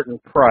a certain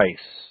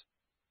price.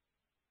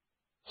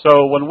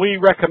 So when we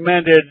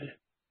recommended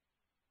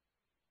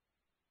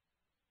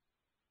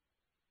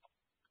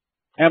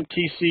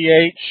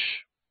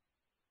MTCH,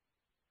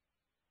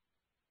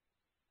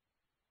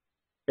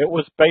 it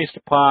was based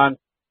upon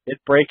it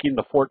breaking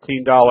the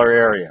 $14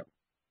 area.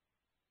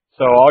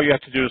 So all you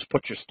have to do is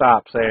put your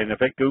stop saying,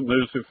 if it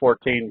moves through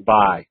 14,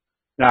 buy.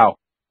 Now,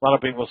 a lot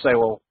of people say,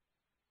 well,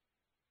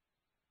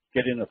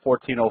 get into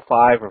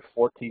 1405 or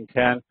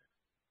 1410.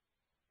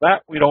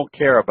 That we don't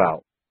care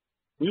about.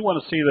 We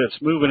want to see that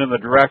it's moving in the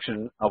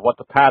direction of what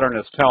the pattern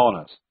is telling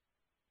us.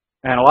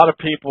 And a lot of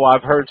people,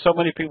 I've heard so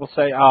many people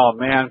say, oh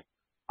man,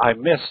 I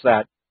missed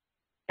that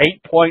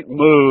 8-point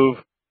move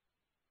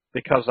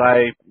because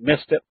I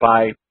missed it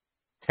by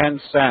 10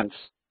 cents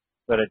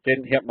that it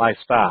didn't hit my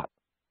stop.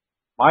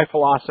 My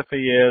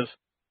philosophy is,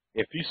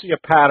 if you see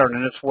a pattern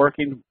and it's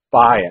working,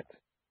 buy it.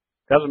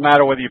 Doesn't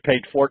matter whether you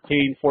paid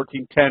 14,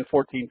 14.10,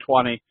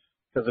 14.20,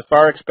 because if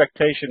our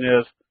expectation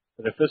is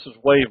that if this is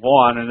wave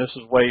 1 and this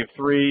is wave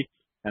 3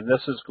 and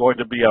this is going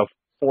to be a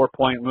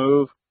 4-point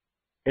move,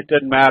 it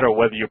doesn't matter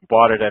whether you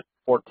bought it at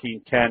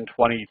 14, 10,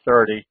 20,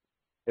 30,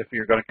 if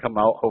you're going to come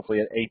out hopefully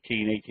at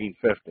 18,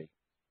 18.50.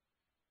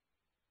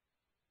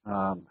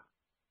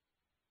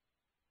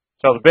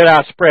 So the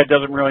bid-ask spread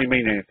doesn't really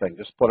mean anything.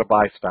 Just put a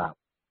buy stop.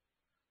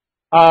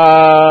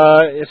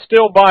 It's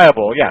still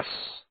buyable, yes.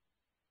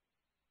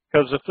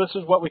 Because if this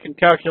is what we can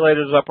calculate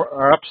as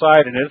our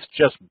upside and it's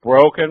just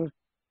broken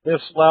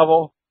this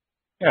level,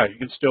 yeah, you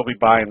can still be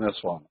buying this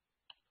one.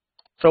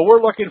 So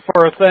we're looking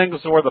for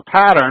things where the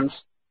patterns,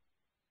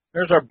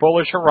 there's our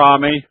bullish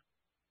Harami,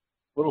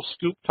 little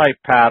scoop type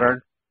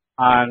pattern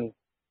on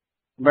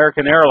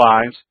American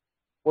Airlines.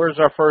 Where's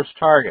our first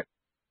target?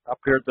 Up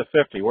here at the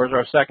 50. Where's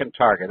our second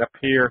target? Up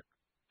here,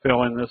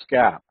 fill in this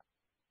gap.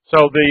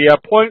 So the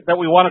point that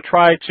we want to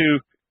try to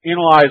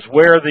analyze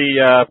where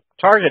the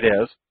target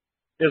is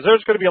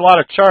there's going to be a lot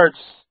of charts.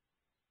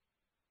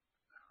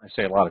 I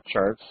say a lot of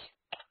charts.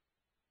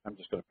 I'm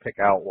just going to pick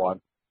out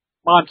one.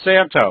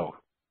 Monsanto.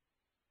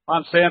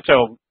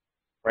 Monsanto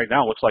right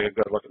now looks like a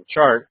good looking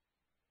chart,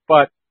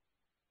 but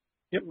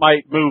it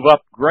might move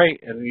up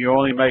great and you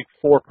only make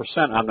 4%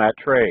 on that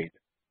trade.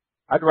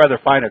 I'd rather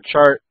find a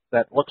chart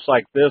that looks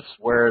like this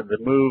where the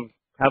move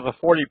has a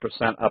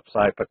 40%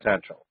 upside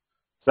potential.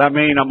 Does that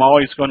mean I'm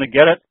always going to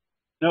get it?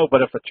 No,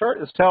 but if the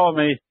chart is telling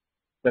me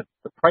that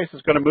the price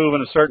is going to move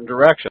in a certain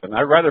direction,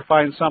 I'd rather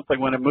find something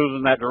when it moves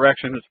in that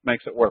direction which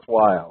makes it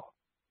worthwhile.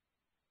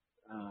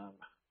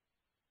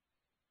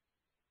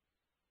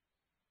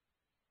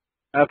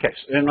 Okay,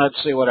 and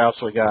let's see what else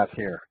we got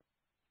here.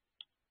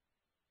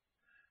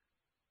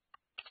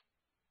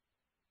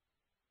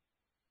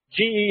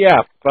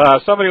 GEF.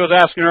 Somebody was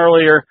asking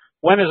earlier,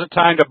 when is it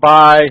time to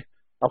buy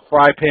a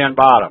fry pan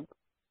bottom?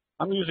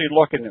 I'm usually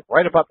looking at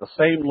right about the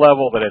same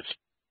level that it's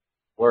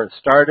where it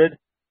started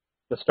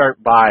to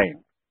start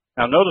buying.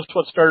 Now notice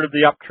what started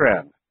the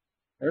uptrend.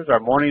 There's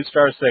our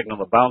Morningstar signal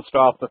that bounced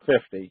off the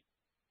 50,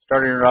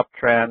 starting an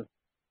uptrend.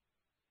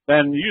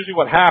 Then usually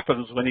what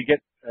happens when you get,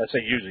 I say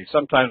usually,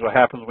 sometimes what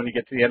happens when you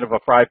get to the end of a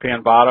fry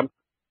pan bottom,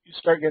 you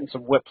start getting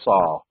some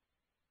whipsaw.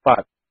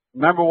 But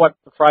remember what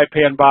the fry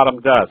pan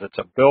bottom does. It's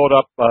a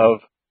buildup of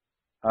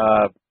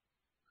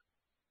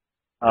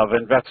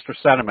investor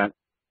sentiment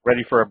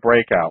ready for a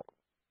breakout.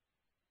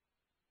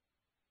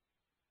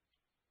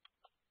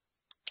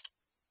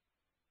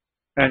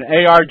 And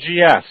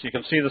ARGS, you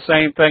can see the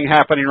same thing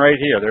happening right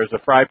here. There's the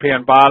fry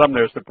pan bottom,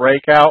 there's the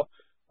breakout.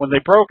 When they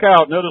broke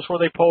out, notice where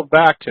they pulled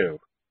back to.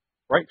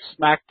 Right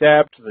smack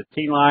dab to the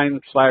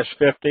T-line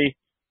 /50.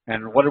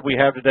 And what did we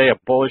have today? A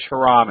bullish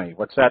Harami.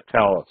 What's that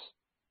tell us?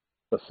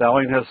 The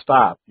selling has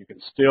stopped. You can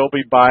still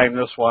be buying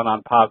this one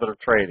on positive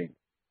trading.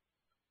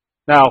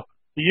 Now,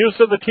 the use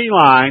of the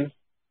T-line,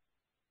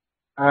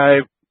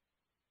 I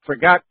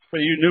forgot for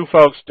you new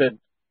folks to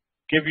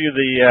give you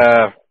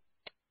the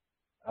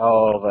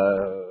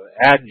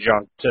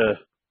adjunct to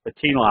the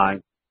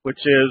T-line, which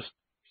is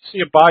you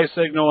see a buy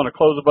signal and a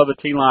close above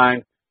the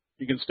T-line.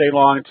 You can stay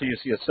long until you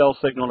see a sell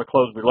signal and a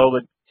close below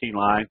the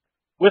T-line,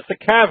 with the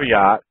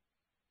caveat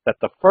that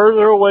the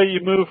further away you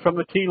move from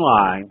the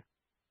T-line,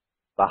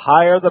 the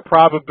higher the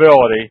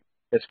probability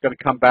it's going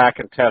to come back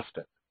and test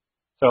it.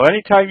 So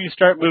anytime you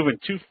start moving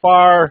too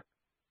far,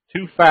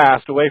 too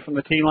fast away from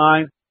the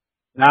T-line,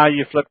 now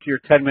you flip to your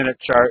 10-minute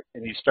chart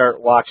and you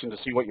start watching to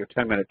see what your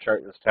 10-minute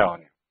chart is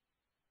telling you.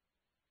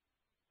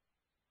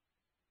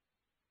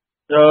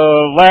 So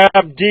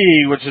Lab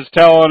D, which is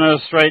telling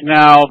us right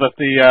now that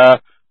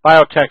the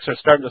biotechs are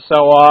starting to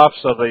sell off,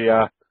 so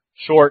the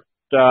short,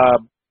 the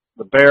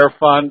bear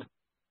fund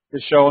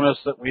is showing us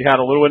that we had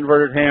a little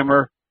inverted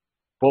hammer,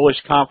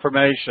 bullish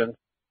confirmation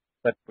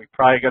that we're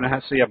probably going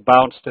to see a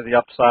bounce to the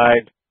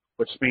upside,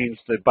 which means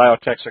the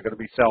biotechs are going to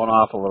be selling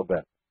off a little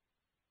bit.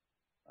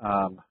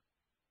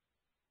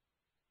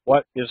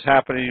 What is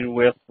happening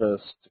with the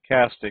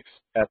stochastics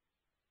at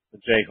the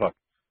J-hook?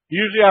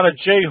 Usually on a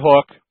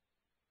J-hook,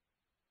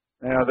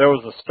 there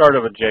was the start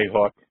of a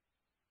J-hook.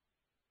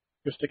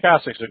 Your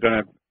stochastics are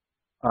going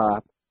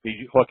to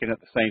be hooking at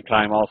the same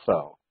time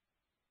also.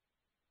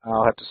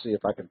 I'll have to see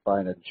if I can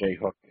find a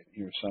J-hook in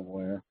here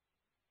somewhere.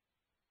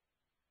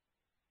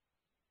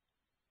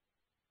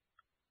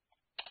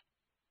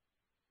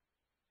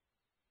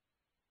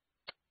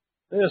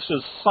 This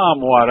is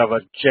somewhat of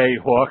a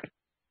J-hook,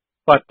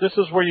 but this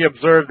is where you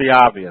observe the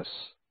obvious.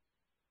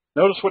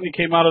 Notice when you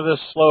came out of this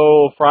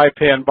slow fry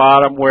pan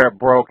bottom where it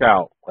broke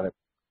out, when it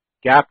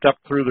gapped up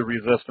through the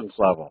resistance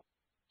level.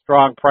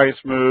 Strong price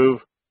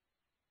move,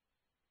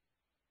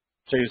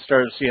 So you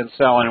started seeing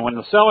selling. And when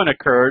the selling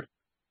occurred,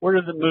 where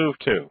did it move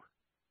to?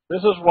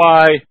 This is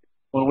why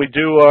when we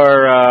do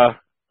our,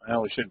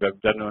 well, we should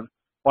have done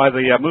why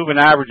the moving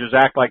averages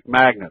act like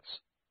magnets.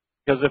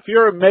 Because if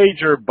you're a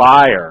major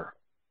buyer,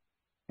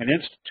 an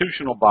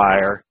institutional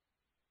buyer,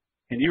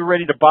 and you're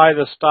ready to buy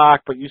the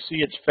stock, but you see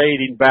it's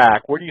fading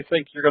back, where do you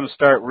think you're going to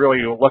start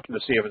really looking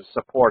to see if it's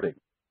supporting?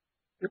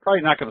 You're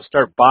probably not going to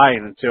start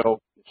buying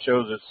until it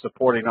shows it's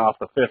supporting off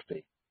the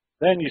 50.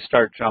 Then you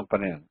start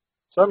jumping in.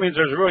 So that means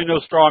there's really no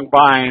strong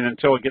buying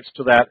until it gets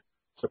to that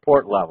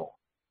support level.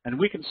 And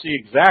we can see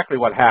exactly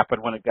what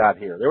happened when it got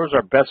here. There was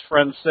our best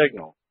friend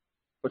signal,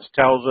 which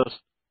tells us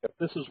if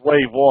this is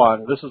wave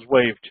 1, this is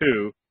wave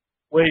 2,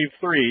 wave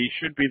 3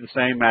 should be the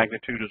same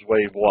magnitude as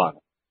wave 1.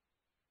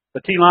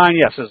 The T-line,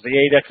 yes, is the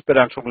 8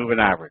 exponential moving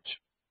average.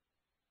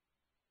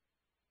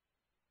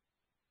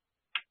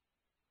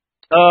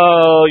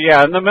 Oh,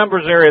 yeah, in the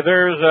members area,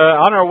 there's,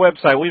 on our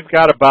website, we've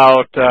got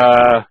about,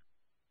 I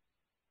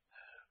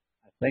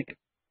think,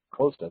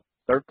 close to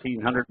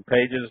 1,300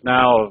 pages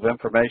now of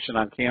information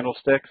on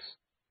candlesticks.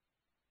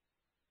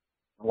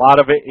 A lot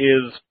of it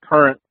is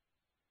current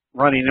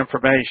running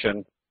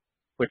information,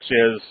 which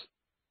is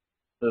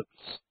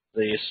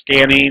the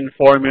scanning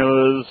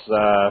formulas,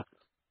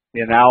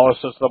 the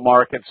analysis of the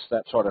markets,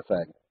 that sort of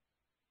thing.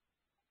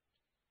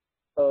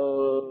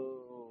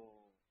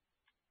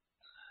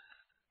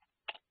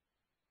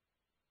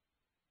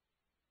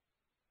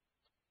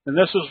 And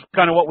this is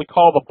kind of what we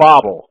call the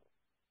bobble.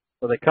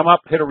 So they come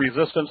up, hit a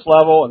resistance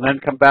level, and then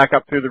come back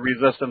up through the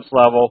resistance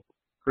level,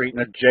 creating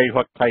a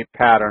J-hook type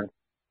pattern,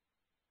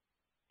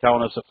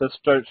 telling us if this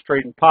starts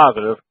trading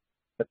positive,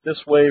 that this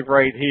wave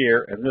right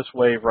here and this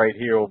wave right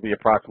here will be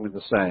approximately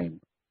the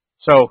same.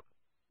 So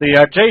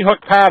the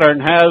J-hook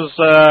pattern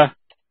has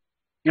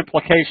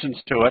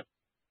implications to it,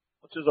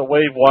 which is a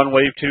wave 1,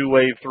 wave 2,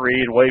 wave 3,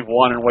 and wave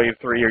 1 and wave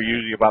 3 are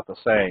usually about the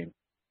same.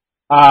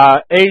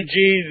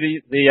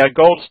 AG, the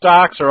gold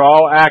stocks are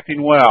all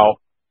acting well.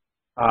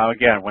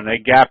 Again, when they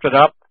gapped it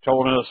up,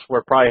 told us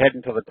we're probably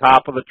heading to the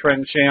top of the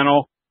trend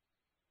channel.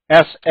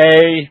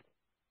 SA,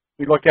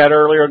 we looked at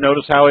earlier,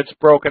 notice how it's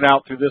broken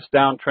out through this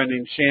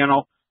downtrending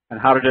channel. And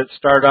how did it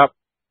start up?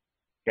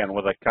 Again,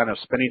 with a kind of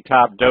spinning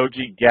top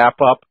doji gap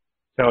up,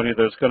 telling you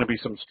there's going to be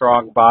some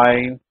strong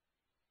buying.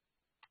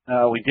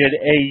 We did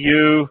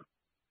AU.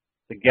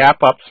 The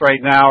gap ups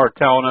right now are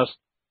telling us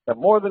that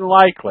more than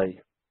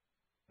likely,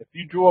 if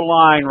you drew a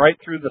line right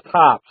through the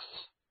tops,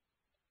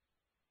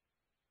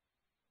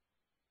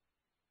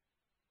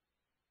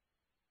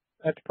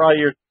 that's probably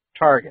your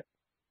target.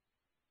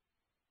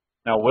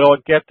 Now, will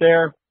it get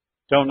there?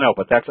 Don't know,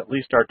 but that's at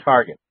least our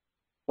target.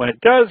 When it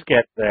does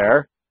get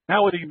there,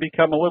 now we can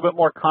become a little bit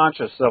more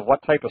conscious of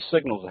what type of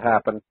signals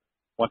happen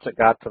once it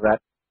got to that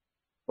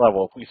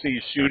level. If we see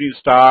a shooting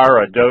star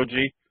or a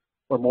doji,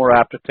 we're more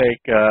apt to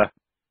take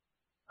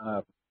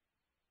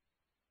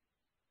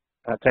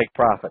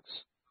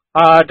profits.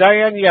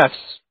 Diane, yes,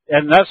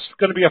 and that's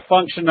going to be a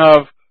function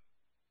of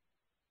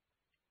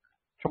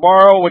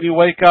tomorrow when you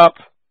wake up,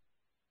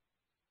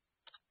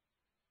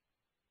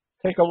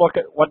 take a look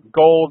at what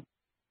gold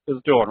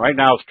is doing. Right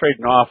now it's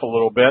trading off a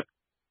little bit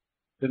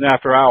in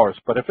after hours,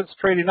 but if it's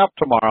trading up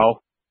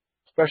tomorrow,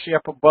 especially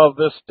up above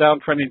this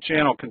downtrending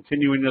channel,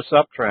 continuing this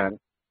uptrend,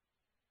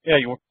 yeah,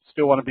 you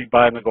still want to be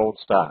buying the gold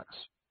stocks.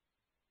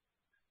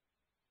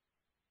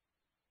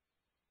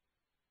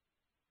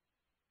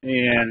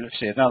 And let's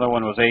see, another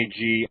one was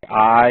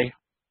AGI,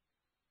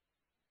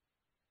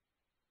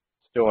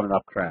 still in an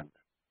uptrend.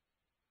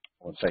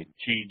 I would say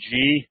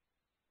GG.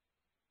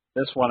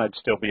 This one I'd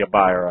still be a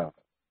buyer of.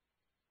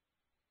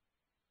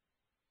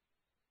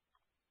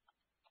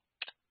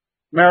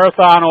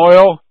 Marathon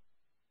Oil,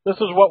 this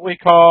is what we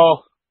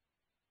call,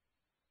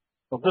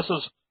 well, this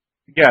is,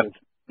 again,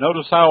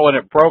 notice how when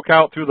it broke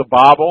out through the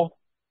bobble,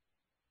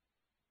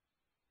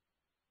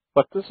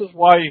 but this is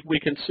why we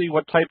can see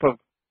what type of,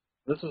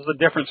 this is the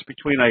difference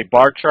between a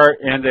bar chart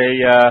and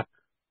a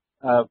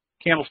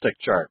candlestick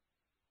chart.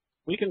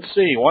 We can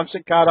see once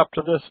it got up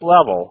to this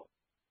level,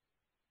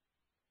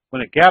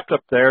 when it gapped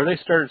up there, they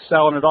started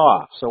selling it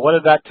off. So what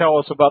did that tell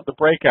us about the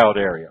breakout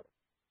area?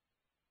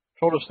 It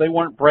told us they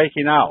weren't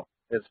breaking out.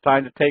 It's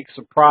time to take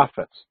some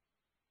profits.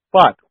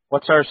 But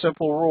what's our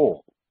simple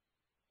rule?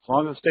 As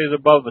long as it stays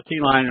above the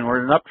T-line and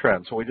we're in an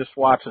uptrend, so we just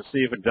watch and see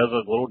if it does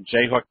a little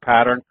J-hook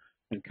pattern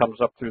and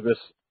comes up through this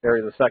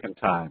area the second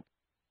time.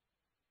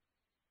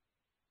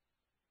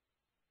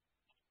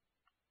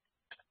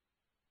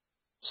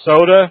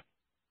 Soda.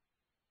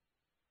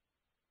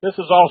 This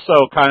is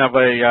also kind of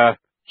a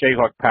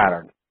J-hook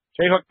pattern.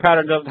 J-hook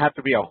pattern doesn't have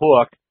to be a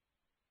hook.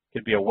 It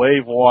could be a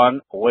wave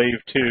 1, a wave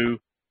 2,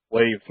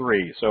 wave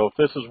 3. So if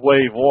this is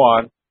wave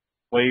 1,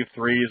 wave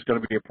 3 is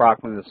going to be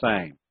approximately the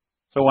same.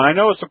 So when I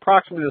know it's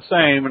approximately the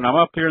same, and I'm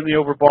up here in the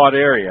overbought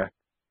area,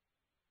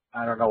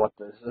 I don't know what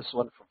this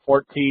went from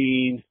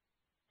 14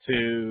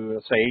 to,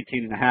 let's say,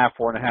 18.5,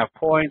 4.5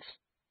 points.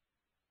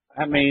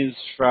 That means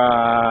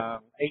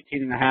from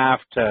 18.5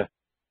 to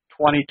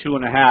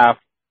 22.5,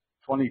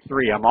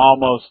 23. I'm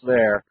almost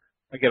there.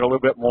 I get a little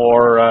bit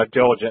more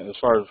diligent as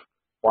far as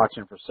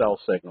watching for sell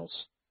signals.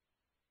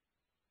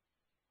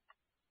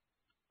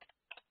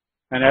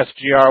 And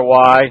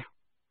SGRY,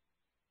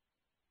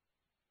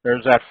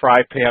 there's that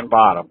fry pan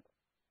bottom.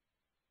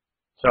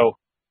 So,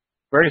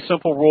 very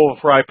simple rule of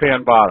fry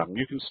pan bottom.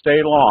 You can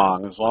stay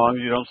long as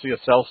you don't see a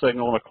sell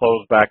signal and a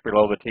close back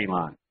below the T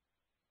line.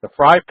 The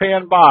fry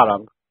pan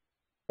bottom,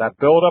 that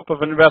buildup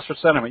of investor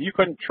sentiment, you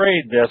couldn't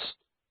trade this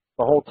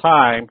the whole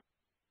time,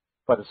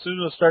 but as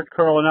soon as it started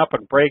curling up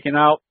and breaking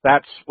out,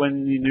 that's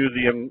when you knew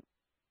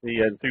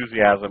the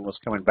enthusiasm was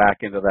coming back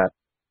into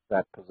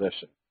that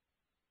position.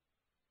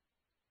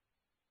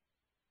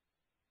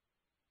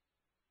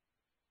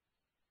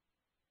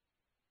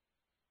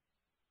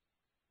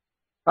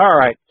 All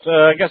right, so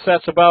I guess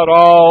that's about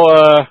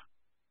all.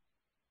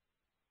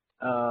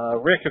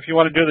 Rick, if you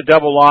want to do the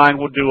double line,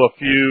 we'll do a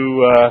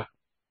few,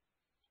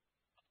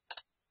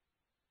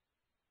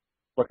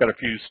 look at a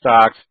few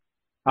stocks.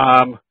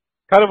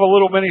 Kind of a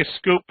little mini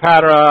scoop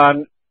pattern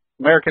on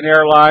American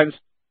Airlines.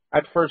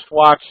 I'd first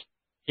watch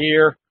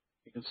here.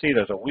 You can see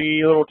there's a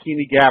wee little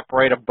teeny gap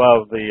right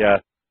above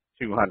the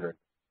 200.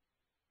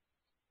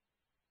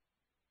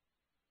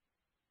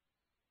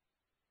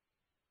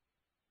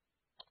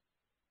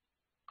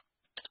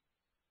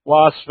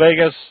 Las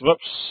Vegas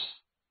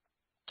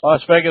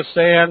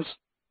Sands,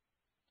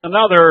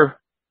 another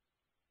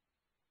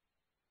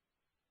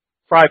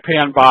fry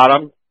pan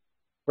bottom.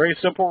 Very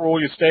simple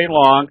rule, you stay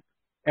long.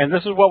 And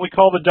this is what we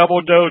call the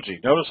double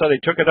doji. Notice how they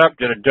took it up,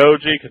 did a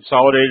doji,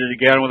 consolidated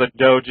again with a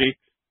doji.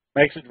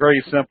 Makes it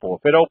very simple.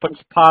 If it opens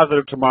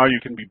positive tomorrow, you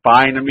can be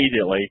buying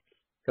immediately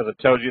because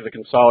it tells you the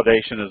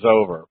consolidation is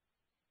over.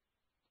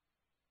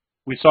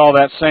 We saw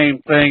that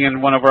same thing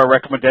in one of our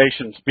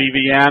recommendations,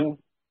 BVN,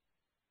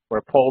 where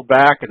it pulled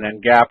back and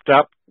then gapped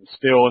up, and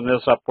still in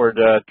this upward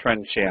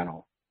trend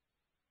channel.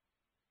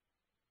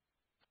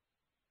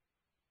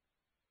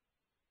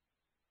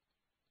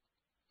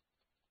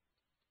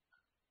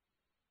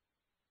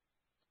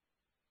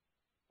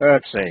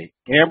 Let's see.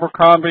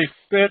 Abercrombie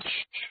Fitch,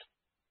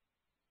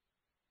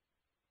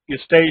 you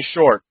stay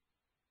short.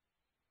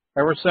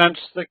 Ever since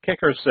the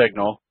kicker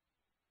signal,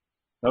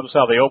 notice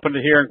how they opened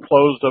it here and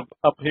closed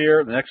up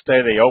here. The next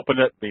day they opened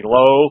it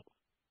below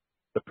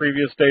the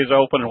previous day's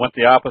open and went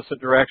the opposite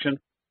direction.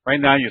 Right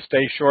now you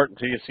stay short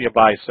until you see a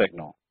buy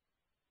signal.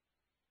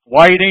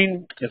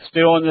 Whiting is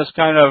still in this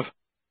kind of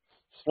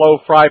slow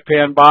fry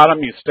pan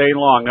bottom. You stay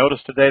long. Notice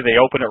today they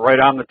opened it right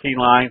on the T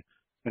line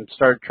and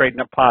started trading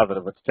it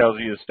positive, which tells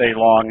you to stay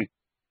long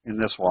in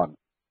this one.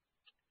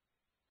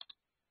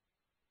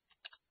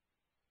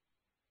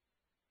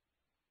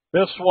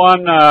 This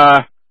one,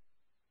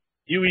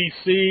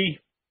 UEC,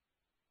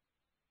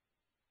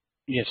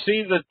 you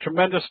see the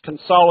tremendous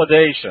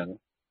consolidation,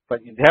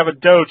 but you have a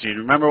doji.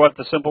 Remember what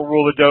the simple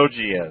rule of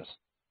doji is.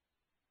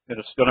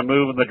 It's going to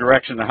move in the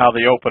direction of how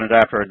they open it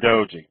after a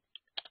doji.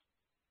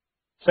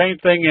 Same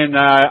thing in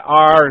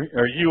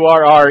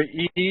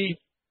URRE.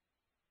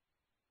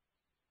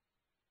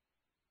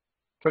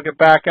 Took it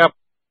back up,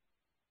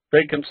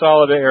 big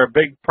consolidate or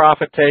big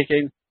profit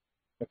taking.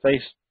 If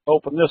they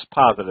open this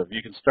positive,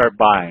 you can start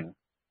buying.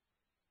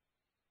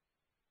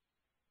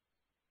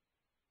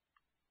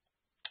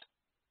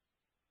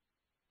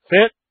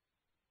 Fit,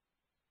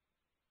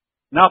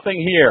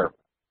 nothing here.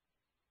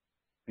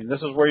 And this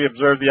is where you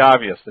observe the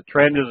obvious. The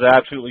trend is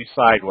absolutely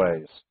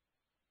sideways.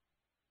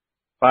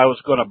 If I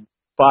was going to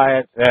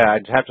buy it,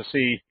 I'd have to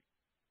see,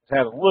 it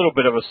had a little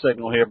bit of a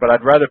signal here, but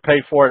I'd rather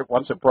pay for it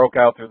once it broke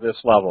out through this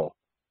level.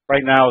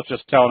 Right now it's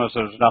just telling us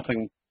there's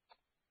nothing,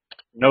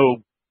 no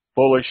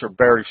bullish or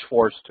bearish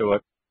force to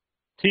it.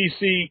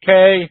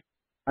 TCK,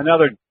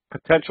 another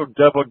potential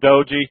double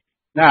doji.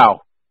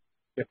 Now,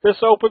 if this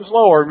opens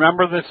lower,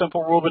 remember the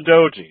simple rule of the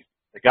doji.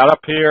 They got up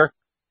here.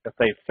 If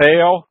they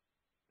fail,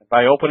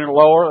 by opening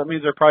lower, that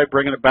means they're probably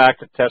bringing it back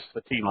to test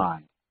the T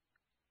line.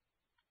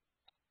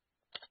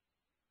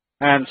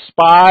 And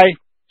SPY,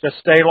 just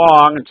stay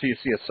long until you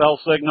see a sell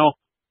signal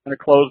and a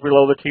close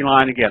below the T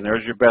line again.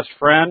 There's your best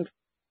friend.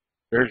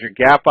 There's your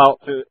gap out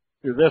through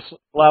this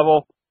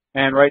level.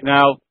 And right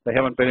now, they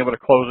haven't been able to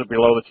close it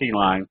below the T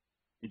line.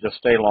 You just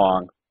stay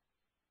long.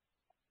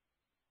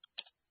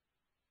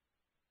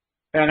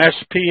 And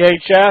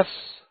SPHS,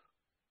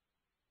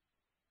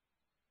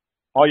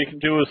 all you can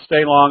do is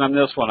stay long on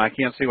this one. I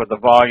can't see what the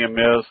volume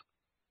is,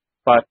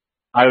 but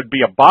I would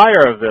be a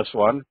buyer of this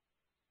one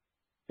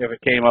if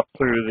it came up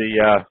through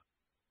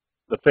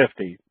the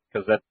 50,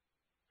 because that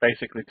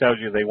basically tells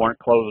you they weren't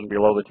closing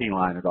below the T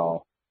line at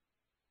all.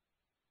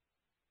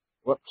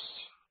 Whoops,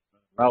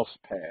 mouse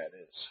pad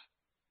is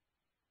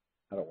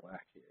out of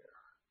whack here.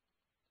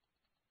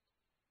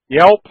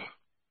 Yelp.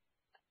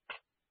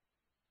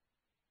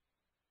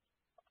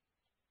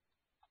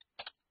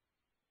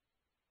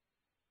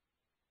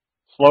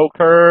 Slow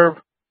curve,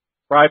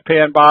 fry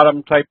pan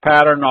bottom type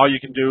pattern. All you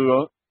can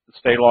do is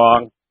stay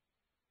long.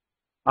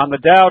 On the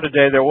Dow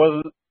today, there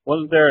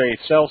wasn't there a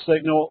sell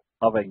signal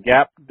of a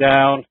gap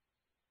down,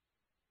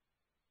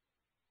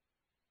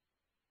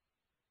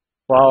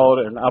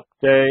 followed an up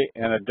day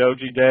and a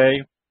doji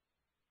day.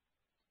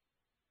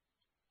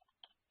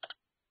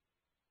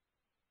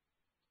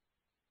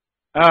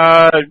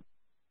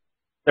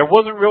 There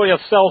wasn't really a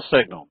sell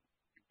signal,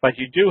 but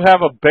you do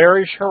have a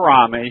bearish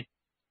Harami,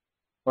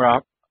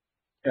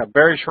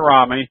 bearish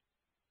Harami,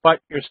 but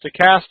your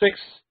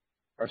stochastics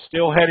are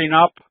still heading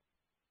up.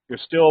 You're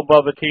still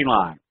above the T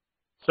line.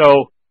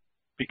 So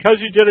because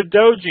you did a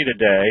doji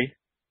today,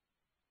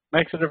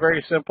 makes it a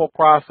very simple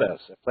process.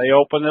 If they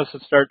open this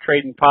and start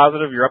trading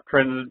positive, your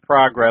uptrend is in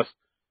progress.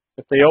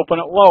 If they open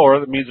it lower,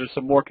 that means there's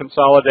some more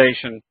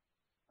consolidation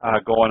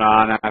going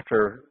on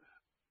after,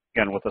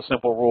 again, with a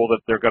simple rule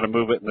that they're going to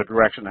move it in the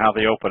direction how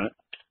they open it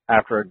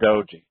after a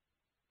doji.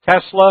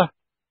 Tesla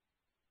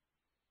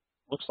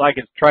looks like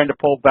it's trying to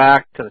pull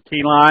back to the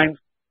T line.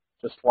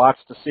 Just watch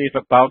to see if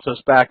it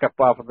bounces back up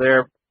off of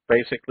there.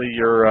 Basically,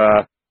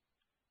 your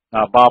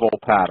bobble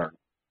pattern.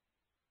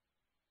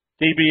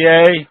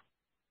 DBA,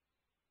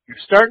 you're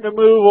starting to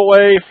move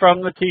away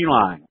from the T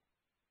line.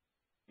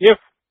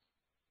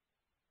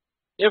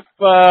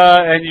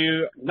 And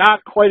you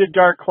not quite a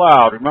dark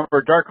cloud. Remember,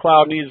 a dark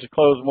cloud needs to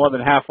close more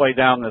than halfway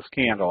down this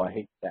candle. I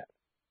hate that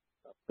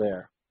up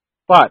there.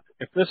 But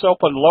if this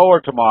opened lower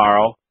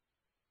tomorrow,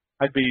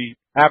 I'd be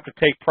have to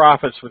take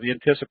profits with the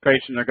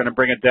anticipation they're going to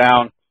bring it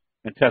down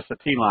and test the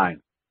T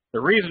line.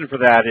 The reason for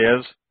that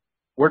is,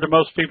 where do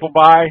most people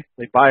buy?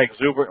 They buy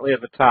exuberantly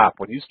at the top.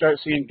 When you start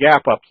seeing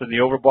gap ups in the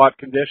overbought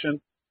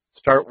condition,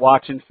 start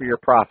watching for your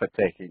profit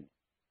taking.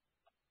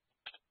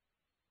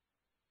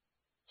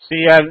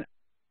 CNX,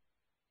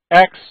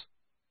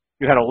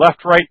 you had a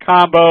left-right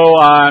combo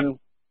on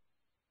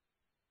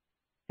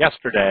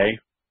yesterday.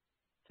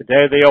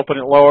 Today they opened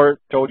it lower.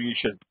 Told you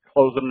should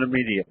close it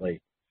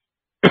immediately.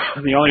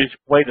 The only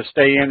way to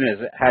stay in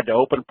is it had to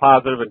open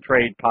positive and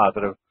trade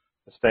positive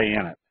to stay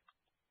in it.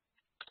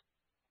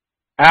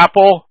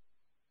 Apple,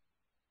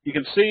 you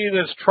can see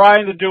that it's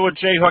trying to do a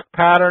J-hook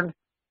pattern,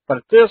 but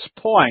at this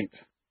point,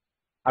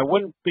 I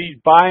wouldn't be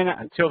buying it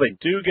until they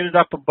do get it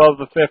up above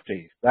the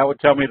 50. That would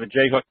tell me the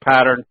J-hook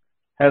pattern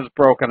has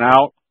broken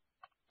out.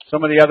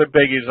 Some of the other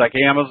biggies like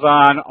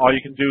Amazon, all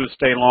you can do is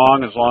stay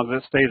long as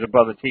it stays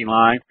above the T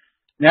line.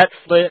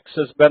 Netflix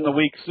has been the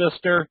weak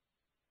sister.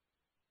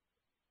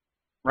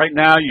 Right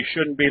now, you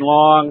shouldn't be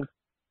long,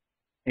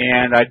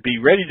 and I'd be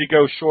ready to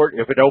go short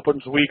if it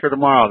opens weaker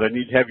tomorrow. Then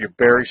you'd have your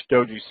bearish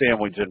doji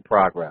sandwich in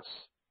progress.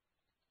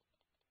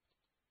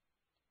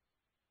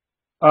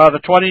 The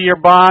 20-year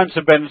bonds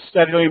have been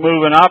steadily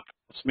moving up.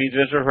 This means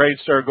interest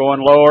rates are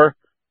going lower.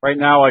 Right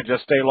now, I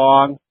just stay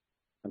long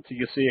until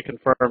you see a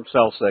confirmed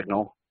sell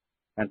signal.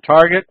 And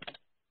Target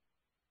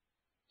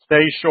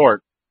stays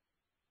short.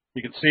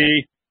 You can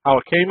see how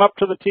it came up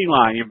to the T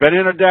line. You've been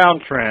in a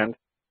downtrend.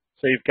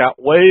 So you've got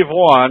wave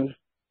 1,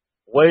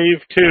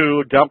 wave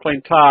 2,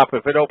 dumpling top.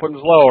 If it opens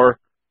lower,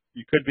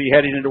 you could be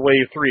heading into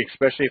wave 3,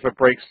 especially if it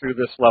breaks through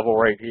this level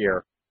right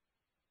here.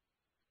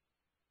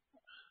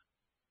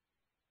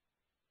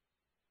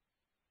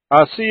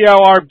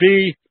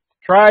 CLRB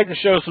tried to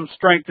show some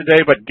strength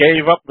today, but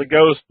gave up the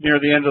ghost near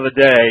the end of the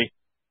day.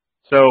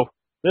 So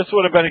this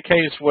would have been a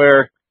case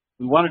where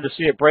we wanted to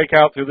see it break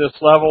out through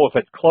this level. If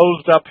it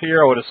closed up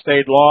here, I would have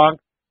stayed long.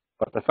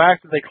 But the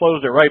fact that they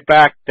closed it right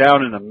back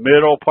down in the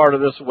middle part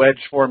of this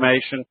wedge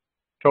formation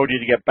told you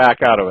to get back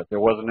out of it. There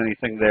wasn't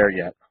anything there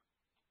yet.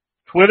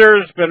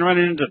 Twitter's been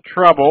running into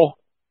trouble.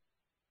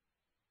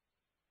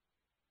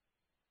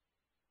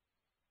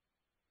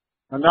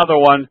 Another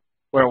one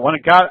where when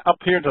it got up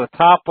here to the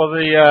top of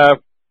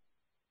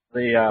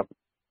the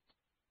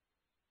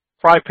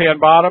fry pan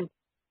bottom,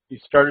 you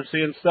started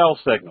seeing sell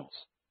signals.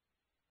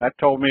 That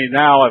told me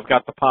now I've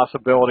got the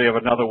possibility of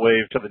another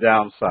wave to the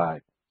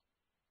downside.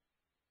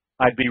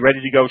 I'd be ready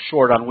to go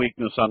short on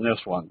weakness on this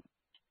one.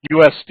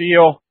 U.S.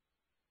 Steel,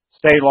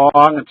 stay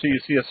long until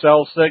you see a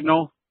sell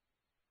signal.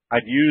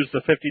 I'd use the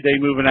 50-day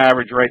moving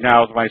average right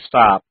now as my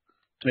stop.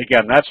 And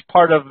again, that's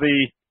part of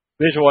the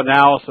visual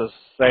analysis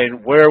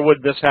saying where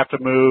would this have to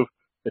move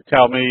to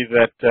tell me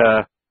that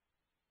the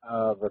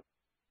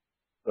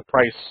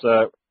price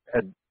or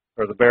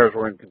the bears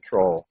were in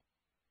control.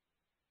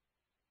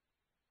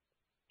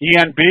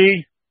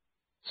 ENB,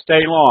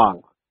 stay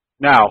long.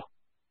 Now,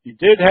 you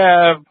did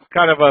have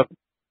kind of a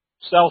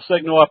sell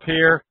signal up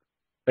here.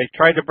 They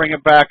tried to bring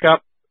it back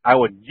up. I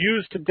would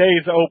use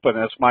today's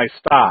open as my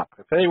stop.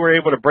 If they were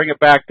able to bring it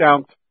back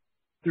down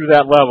through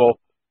that level,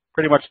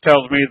 pretty much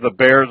tells me the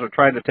bears are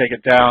trying to take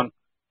it down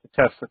to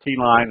test the T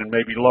line and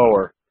maybe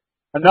lower.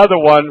 Another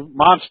one,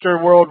 Monster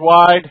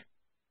Worldwide.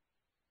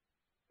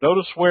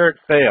 Notice where it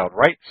failed,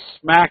 right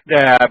smack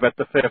dab at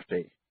the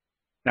 50.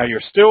 Now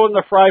you're still in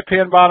the fry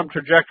pan bottom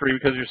trajectory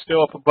because you're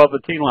still up above the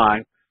T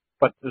line.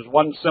 But there's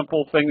one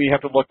simple thing you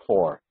have to look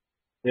for.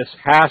 This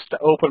has to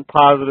open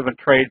positive and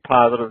trade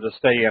positive to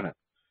stay in it.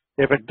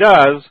 If it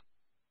does,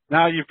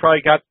 now you've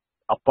probably got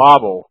a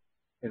bobble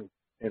in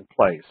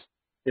place.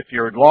 If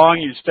you're long,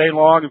 you stay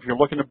long. If you're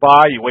looking to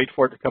buy, you wait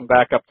for it to come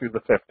back up through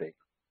the 50.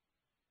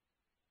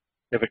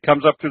 If it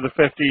comes up through the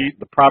 50,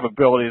 the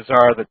probabilities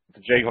are that the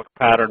J-hook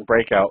pattern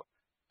breakout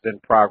is in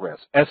progress.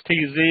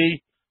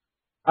 STZ,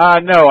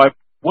 no, I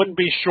wouldn't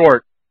be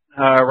short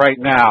right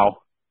now.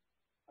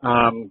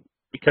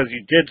 because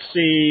you did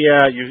see,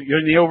 you're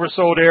in the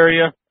oversold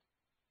area.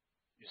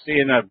 You're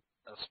seeing a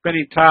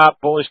spinning top,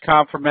 bullish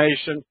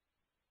confirmation.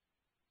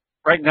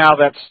 Right now,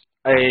 that's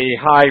a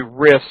high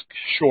risk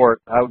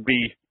short.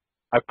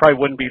 I probably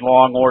wouldn't be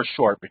long or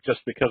short, but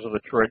just because of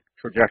the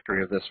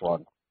trajectory of this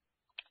one.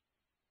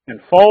 And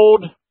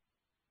fold,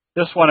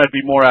 this one I'd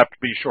be more apt to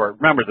be short.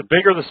 Remember, the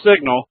bigger the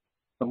signal,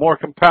 the more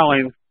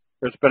compelling.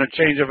 There's been a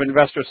change of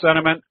investor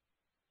sentiment.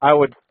 I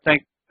would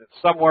think that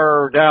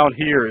somewhere down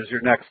here is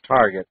your next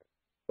target,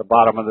 the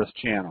bottom of this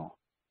channel.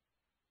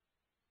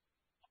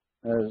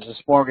 There's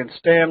this Morgan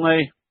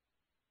Stanley.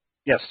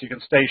 Yes, you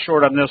can stay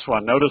short on this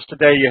one. Notice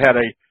today you had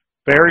a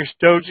bearish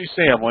doji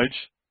sandwich.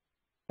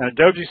 And a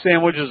doji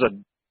sandwich is a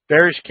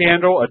bearish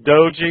candle, a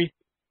doji.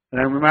 And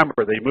then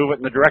remember, they move it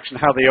in the direction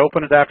how they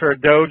open it after a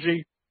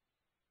doji.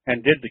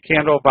 And did the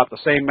candle about the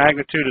same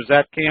magnitude as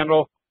that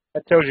candle?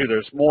 That tells you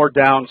there's more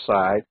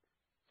downside.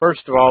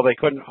 First of all, they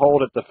couldn't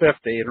hold at the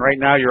 50. And right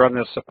now you're on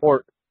this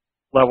support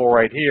level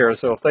right here.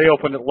 So if they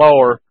open it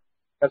lower,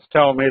 that's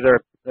telling me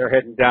they're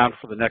heading down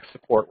for the next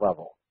support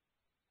level.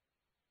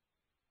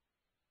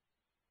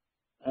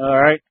 All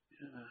right.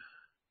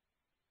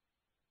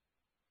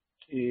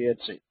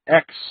 Let's see.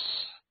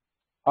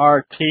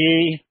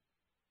 XRT.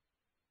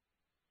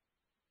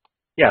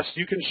 Yes,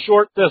 you can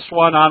short this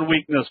one on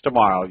weakness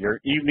tomorrow. Your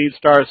evening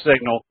star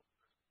signal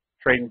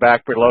trading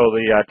back below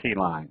the T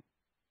line.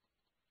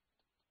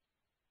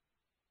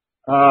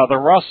 The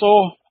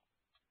Russell.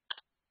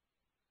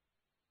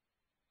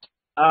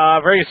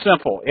 Very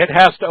simple. It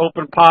has to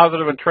open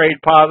positive and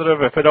trade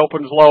positive. If it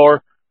opens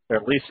lower, they're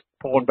at least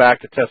pulling back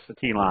to test the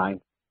T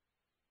line.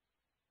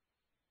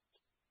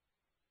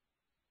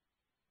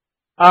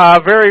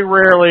 Very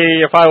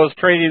rarely, if I was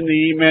trading the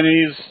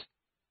E-minis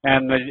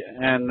and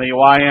the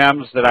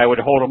YMs, that I would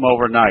hold them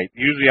overnight.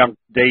 Usually I'm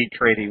day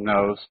trading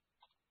those.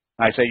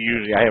 I say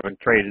usually, I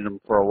haven't traded them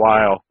for a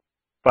while.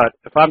 But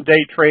if I'm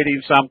day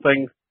trading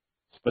something,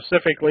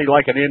 specifically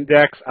like an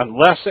index,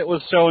 unless it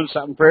was showing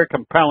something very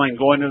compelling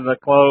going into the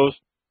close,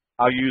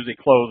 I'll usually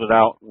close it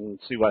out and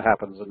see what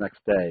happens the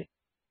next day.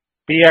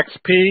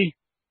 BXP,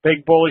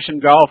 big bullish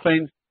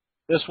engulfing.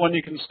 This one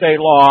you can stay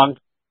long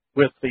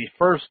with the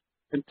first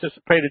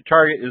anticipated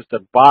target is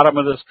the bottom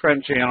of this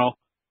trend channel.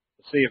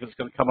 See if it's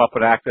going to come up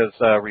and act as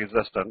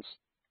resistance.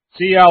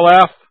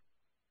 CLF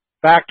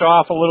backed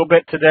off a little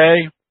bit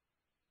today.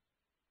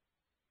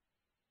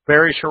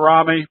 Bearish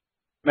Harami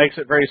makes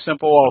it very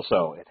simple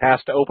also. It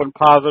has to open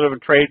positive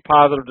and trade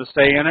positive to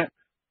stay in it.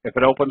 If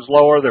it opens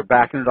lower, they're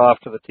backing it off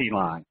to the T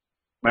line.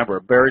 Remember,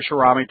 bearish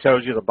Harami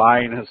tells you the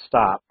buying has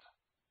stopped.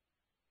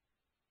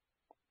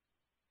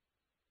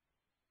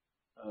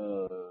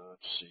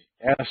 Let's see.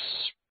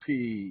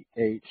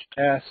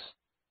 SPHS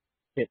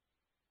hit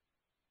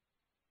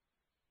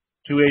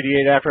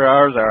 288 after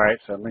hours. All right,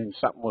 so that means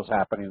something was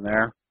happening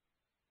there.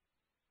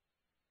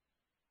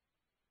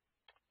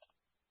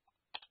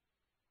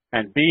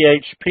 And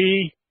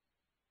BHP,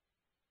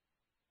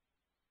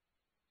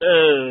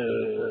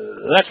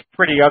 that's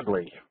pretty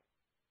ugly.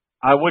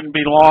 I wouldn't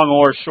be long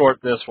or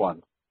short this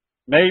one.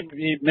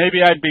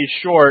 Maybe I'd be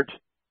short,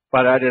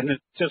 but I didn't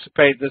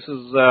anticipate this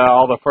is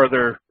all the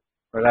further,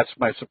 or that's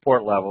my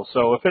support level.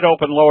 So if it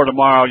opened lower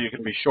tomorrow, you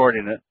can be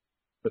shorting it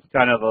with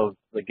kind of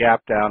the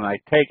gap down. I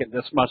take it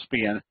this must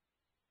be an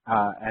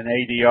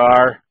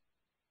ADR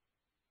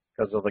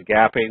because of the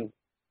gapping.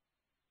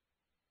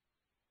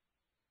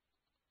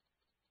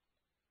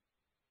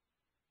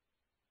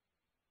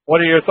 What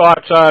are your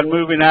thoughts on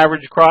moving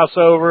average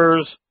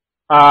crossovers?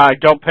 I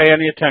don't pay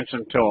any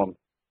attention to them.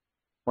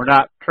 We're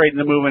not trading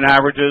the moving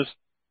averages.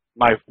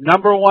 My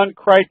number one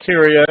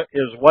criteria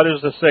is what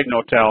is the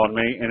signal telling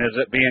me, and is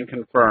it being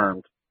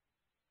confirmed?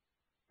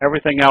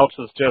 Everything else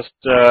is just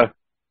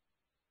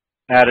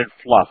added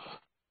fluff.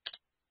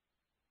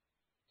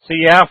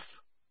 CF,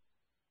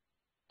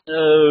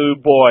 oh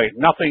boy,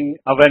 nothing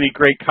of any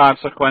great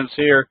consequence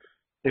here.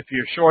 If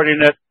you're shorting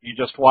it, you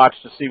just watch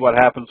to see what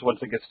happens once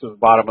it gets to the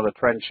bottom of the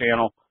trend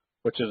channel,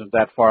 which isn't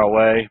that far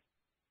away.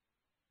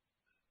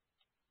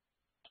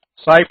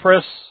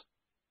 Cypress,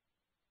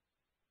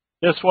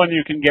 this one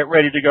you can get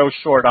ready to go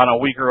short on a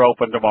weaker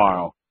open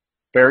tomorrow.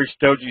 Bearish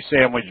doji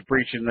sandwich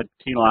breaching the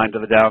T-line to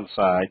the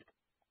downside.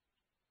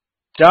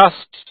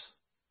 Dust.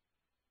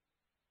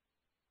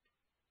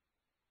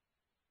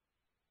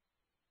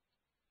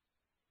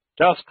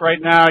 Dust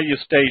right now, you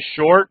stay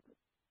short.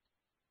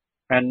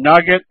 And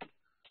Nugget,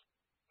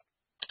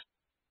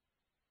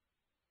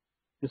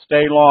 you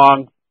stay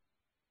long.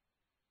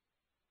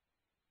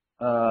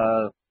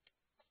 I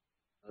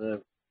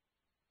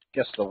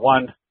guess the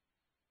one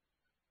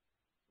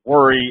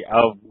worry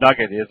of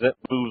Nugget is it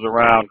moves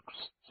around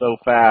so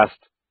fast.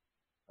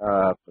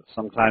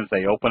 Sometimes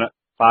they open it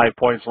 5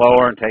 points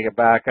lower and take it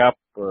back up,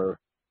 or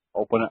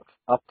open it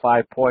up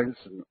 5 points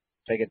and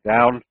take it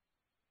down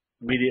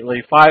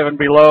immediately. 5 and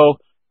below,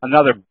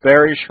 another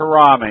bearish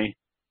Harami.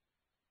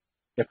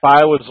 If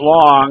I was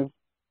long,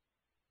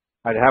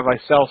 I'd have my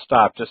sell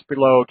stop just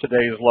below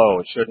today's low.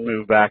 It shouldn't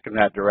move back in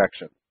that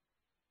direction.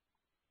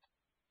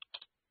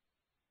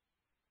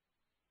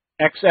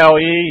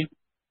 XLE,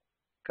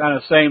 kind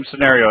of same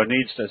scenario. It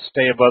needs to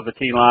stay above the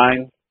T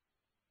line.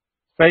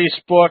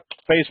 Facebook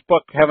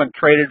haven't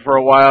traded for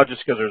a while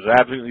just because there's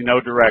absolutely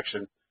no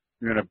direction.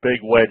 You're in a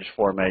big wedge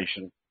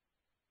formation.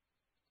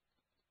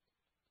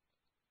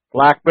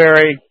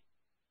 BlackBerry.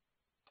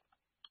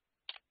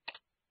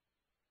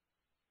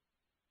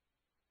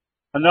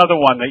 Another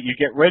one that you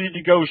get ready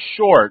to go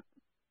short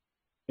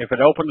if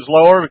it opens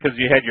lower because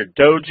you had your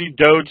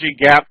doji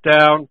gap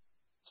down,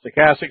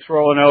 stochastics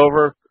rolling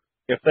over.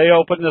 If they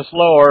open this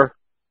lower,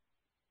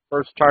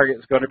 first target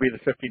is going to be the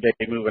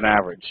 50-day moving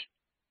average.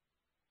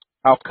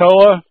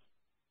 Alcoa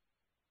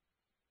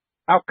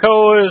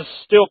is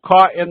still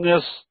caught in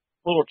this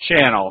little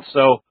channel.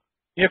 So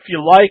if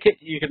you like it,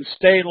 you can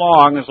stay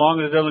long as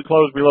it doesn't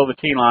close below the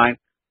T line.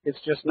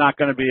 It's just not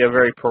going to be a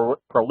very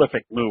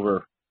prolific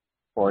mover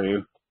for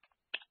you.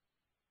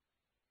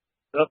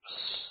 Oops.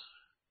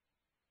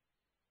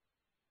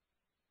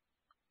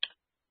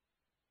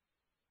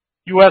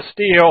 U.S.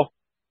 Steel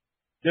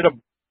did a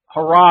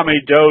Harami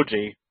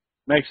doji.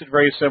 Makes it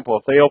very simple.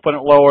 If they open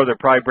it lower, they're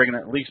probably bringing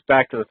it at least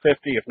back to the 50,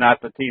 if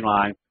not the T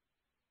line.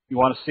 You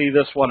want to see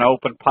this one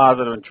open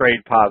positive and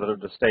trade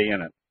positive to stay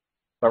in it.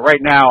 But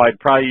right now, I'd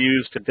probably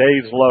use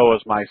today's low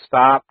as my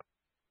stop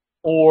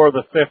or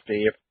the 50.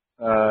 If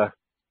I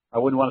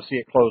wouldn't want to see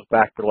it close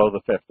back below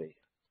the 50.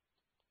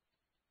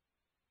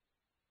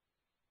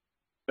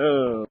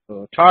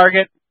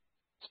 Target,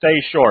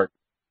 stay short.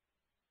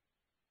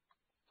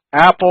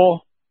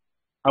 Apple,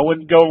 I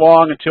wouldn't go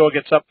long until it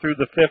gets up through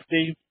the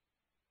 50.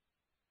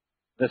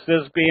 This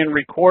is being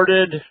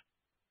recorded.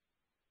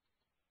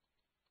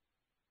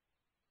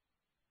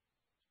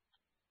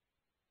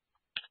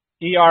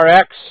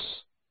 ERX,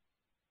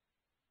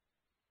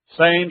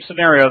 same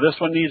scenario. This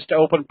one needs to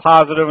open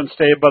positive and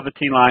stay above the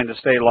T line to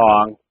stay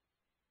long.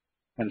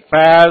 And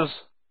FAS,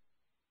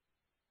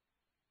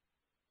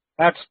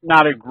 that's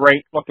not a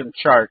great looking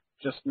chart.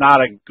 Just not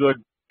a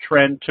good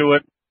trend to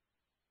it.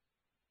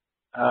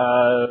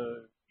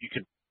 You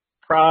could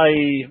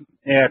probably,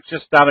 it's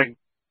just not a,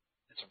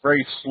 it's a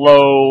very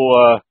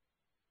slow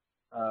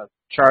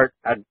chart.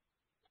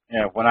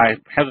 When I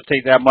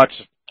hesitate that much,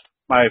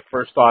 my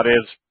first thought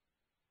is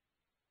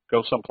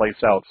go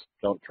someplace else.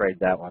 Don't trade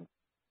that one.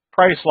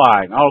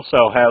 Priceline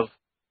also has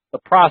the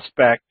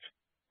prospect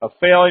of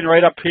failing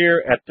right up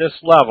here at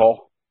this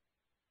level,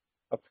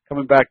 of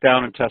coming back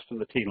down and testing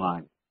the T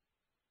line.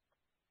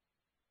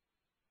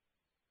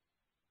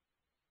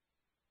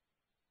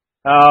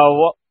 I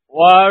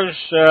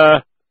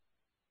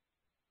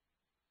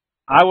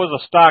was a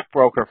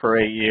stockbroker for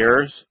 8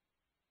 years,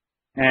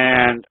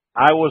 and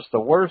I was the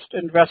worst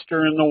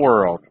investor in the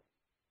world.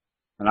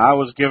 And I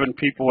was giving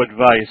people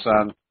advice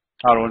on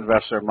how to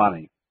invest their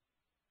money.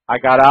 I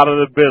got out of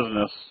the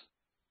business.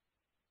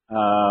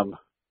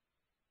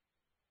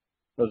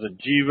 Was it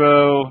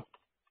Gevo?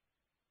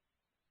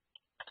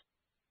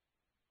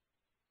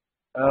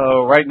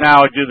 Oh, right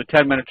now I do the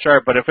 10-minute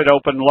chart, but if it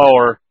opened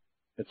lower,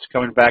 it's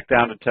coming back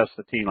down to test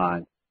the T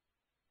line.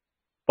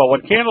 But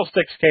when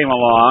candlesticks came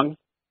along,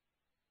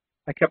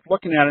 I kept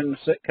looking at it and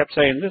kept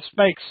saying, this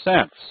makes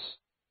sense.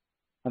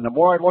 And the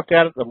more I looked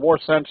at it, the more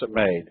sense it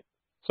made.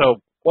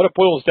 So what it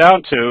boils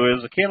down to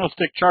is the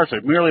candlestick charts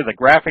are merely the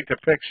graphic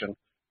depiction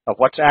of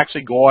what's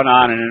actually going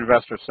on in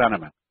investor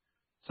sentiment.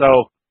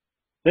 So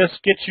this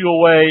gets you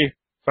away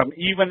from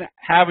even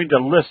having to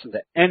listen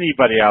to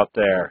anybody out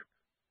there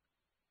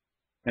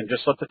and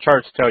just let the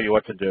charts tell you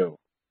what to do.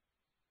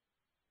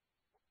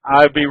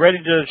 I'd be ready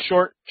to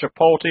short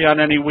Chipotle on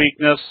any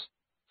weakness,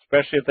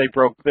 especially if they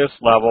broke this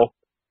level,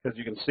 because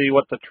you can see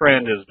what the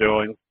trend is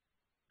doing.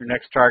 Your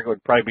next target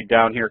would probably be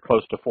down here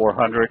close to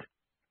 400.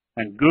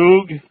 And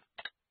Goog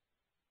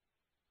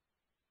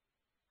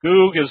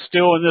is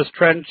still in this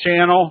trend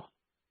channel.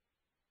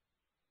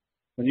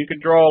 And you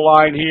can draw a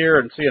line here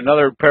and see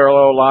another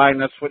parallel line.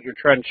 That's what your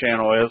trend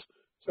channel is.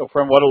 So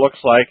from what it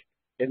looks like,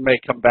 it may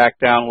come back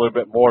down a little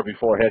bit more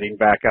before heading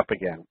back up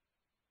again.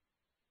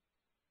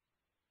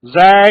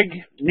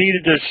 ZAG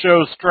needed to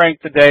show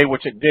strength today,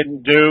 which it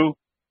didn't do.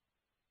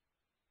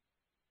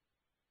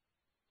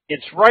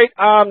 It's right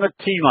on the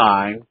T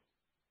line.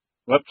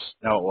 Whoops,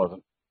 no it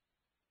wasn't.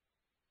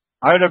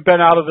 I would have been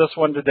out of this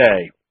one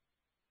today.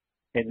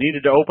 It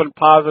needed to open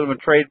positive and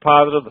trade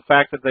positive. The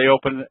fact that they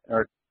opened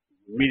or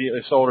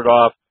immediately sold it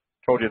off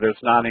told you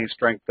there's not any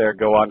strength there.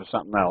 Go on to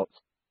something else.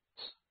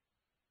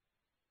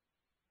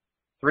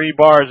 3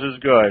 bars is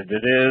good.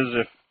 It is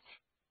if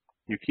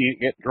you can't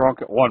get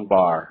drunk at 1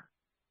 bar.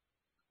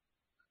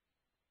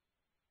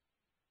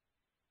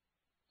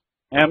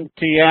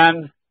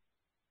 MTN.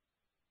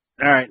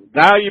 All right,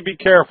 now you be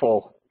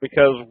careful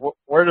because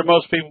where do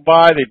most people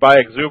buy? They buy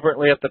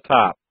exuberantly at the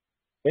top.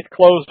 It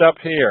closed up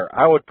here.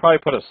 I would probably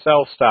put a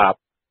sell stop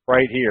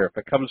right here. If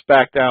it comes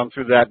back down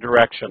through that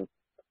direction,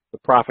 the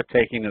profit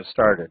taking has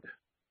started.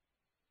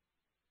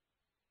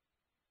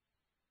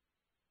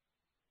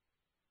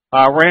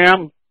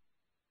 RAM,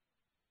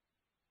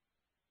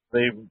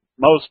 the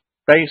most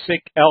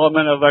basic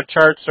element of our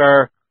charts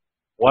are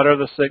what are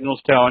the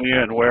signals telling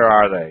you and where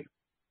are they?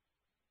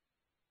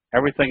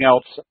 Everything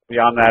else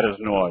beyond that is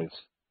noise.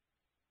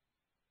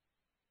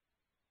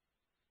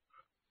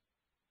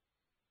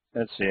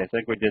 let's see, I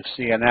think we did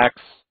CNX.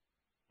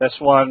 This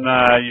one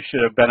you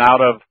should have been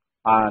out of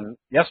on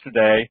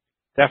yesterday.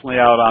 Definitely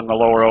out on the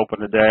lower open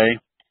today.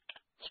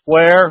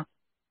 Square,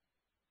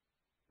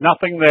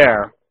 nothing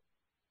there.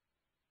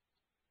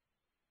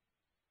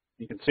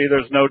 You can see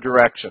there's no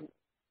direction.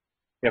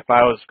 If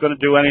I was going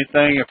to do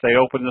anything, if they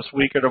open this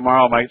week or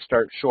tomorrow, I might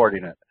start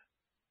shorting it.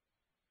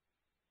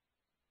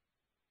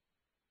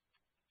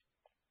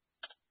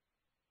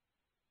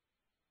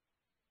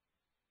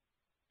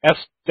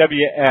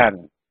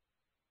 SWN.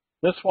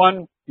 This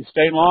one, you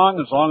stay long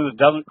as it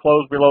doesn't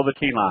close below the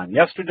T-line.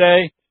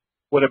 Yesterday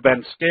would have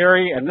been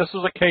scary, and this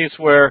is a case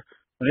where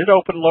when it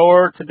opened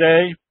lower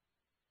today,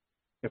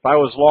 if I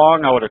was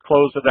long, I would have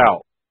closed it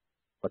out.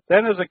 But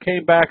then as it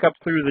came back up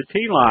through the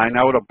T-line,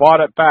 I would have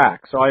bought it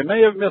back. So I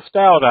may have missed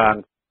out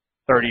on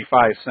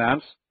 35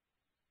 cents,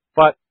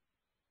 but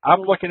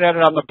I'm looking at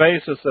it on the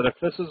basis that if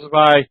this is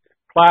my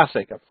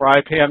classic, a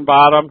fry pan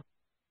bottom,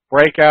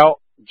 breakout,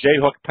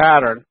 J-hook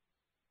pattern,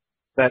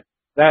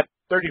 that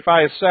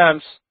 35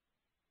 cents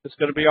is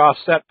going to be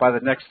offset by the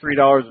next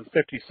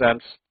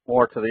 $3.50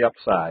 more to the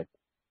upside.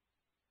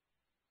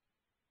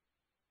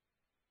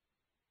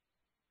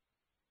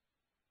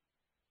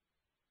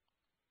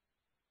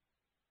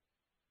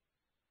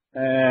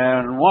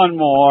 And one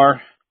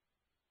more.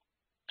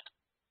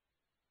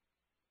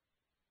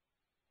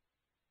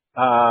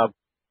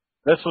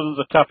 This one's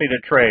a toughie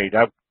to trade.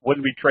 I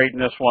wouldn't be trading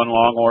this one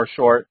long or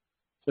short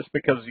just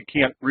because you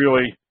can't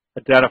really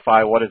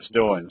identify what it's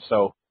doing.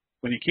 So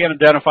when you can't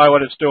identify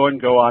what it's doing,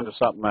 go on to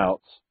something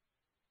else.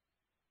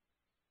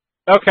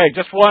 Okay,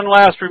 just one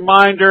last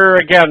reminder.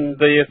 Again,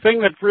 the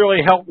thing that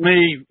really helped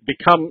me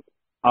become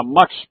a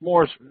much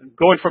more,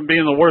 going from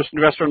being the worst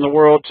investor in the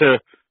world to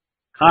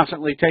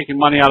constantly taking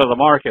money out of the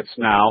markets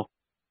now,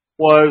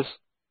 was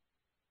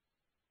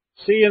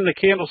seeing the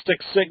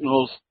candlestick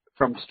signals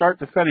from start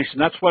to finish.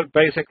 And that's what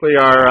basically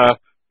our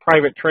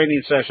private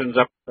training sessions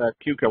up at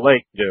Keuka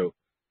Lake do.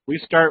 We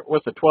start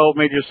with the 12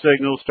 major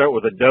signals, start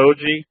with a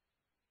doji,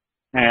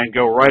 and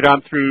go right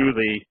on through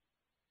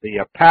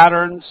the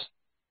patterns,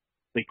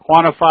 the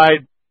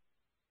quantified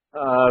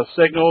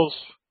signals,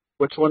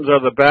 which ones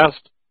are the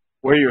best,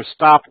 where your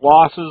stop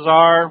losses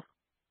are,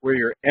 where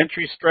your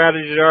entry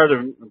strategies are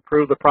to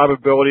improve the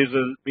probabilities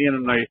of being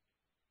in the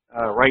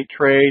right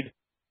trade,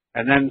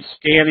 and then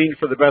scanning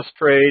for the best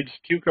trades.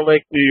 Keuka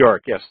Lake, New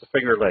York, yes, the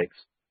Finger Lakes.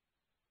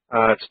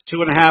 It's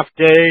 2.5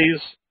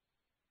 days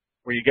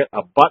where you get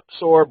a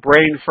butt-sore,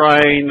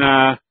 brain-frying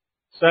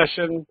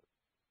session.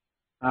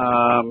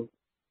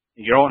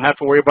 You don't have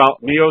to worry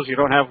about meals. You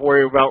don't have to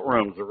worry about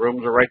rooms. The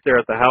rooms are right there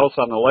at the house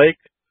on the lake.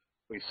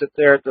 We sit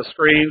there at the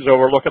screens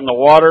overlooking the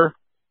water.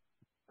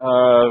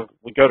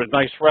 We go to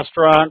nice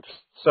restaurants.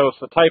 So it's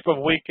the type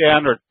of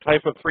weekend or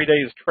type of 3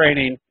 days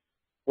training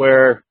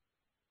where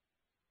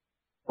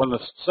when the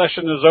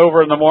session is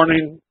over in the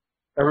morning,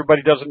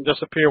 everybody doesn't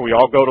disappear. We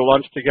all go to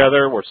lunch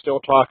together. We're still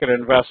talking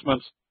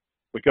investments.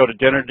 We go to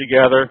dinner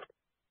together.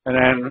 And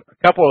then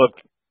a couple of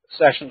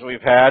sessions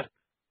we've had,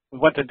 we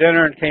went to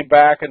dinner and came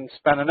back and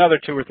spent another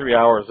 2 or 3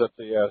 hours at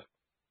the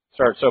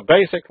start. So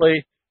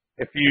basically,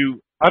 if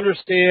you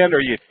understand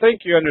or you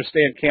think you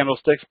understand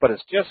candlesticks, but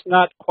it's just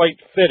not quite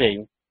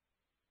fitting,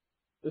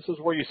 this is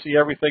where you see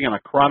everything in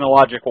a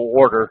chronological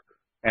order.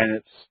 And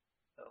it's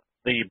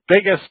the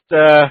biggest,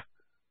 I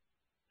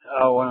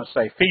want to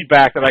say,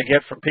 feedback that I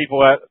get from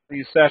people at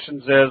these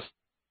sessions is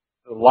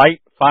the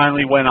light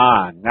finally went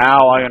on.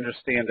 Now I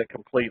understand it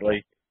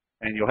completely,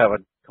 and you'll have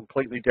a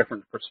completely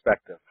different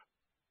perspective.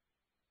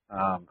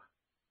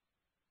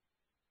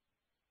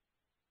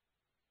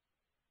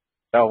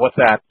 So with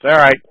that, all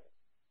right.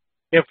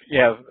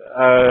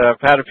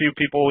 I've had a few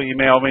people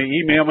email me.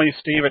 Email me,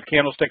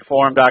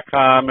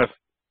 Steve@candlestickforum.com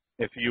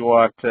if you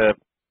want to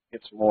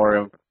get some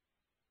more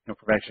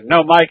information.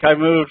 No, Mike, I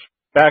moved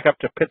back up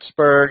to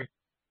Pittsburgh,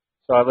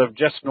 so I live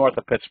just north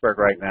of Pittsburgh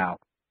right now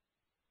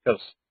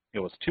because it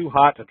was too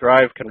hot to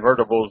drive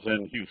convertibles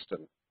in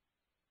Houston.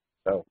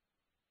 So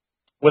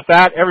with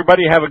that,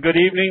 everybody have a good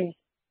evening.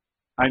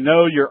 I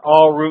know you're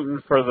all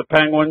rooting for the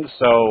Penguins,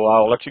 so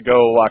I'll let you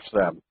go watch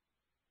them.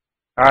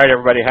 All right,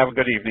 everybody, have a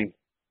good evening.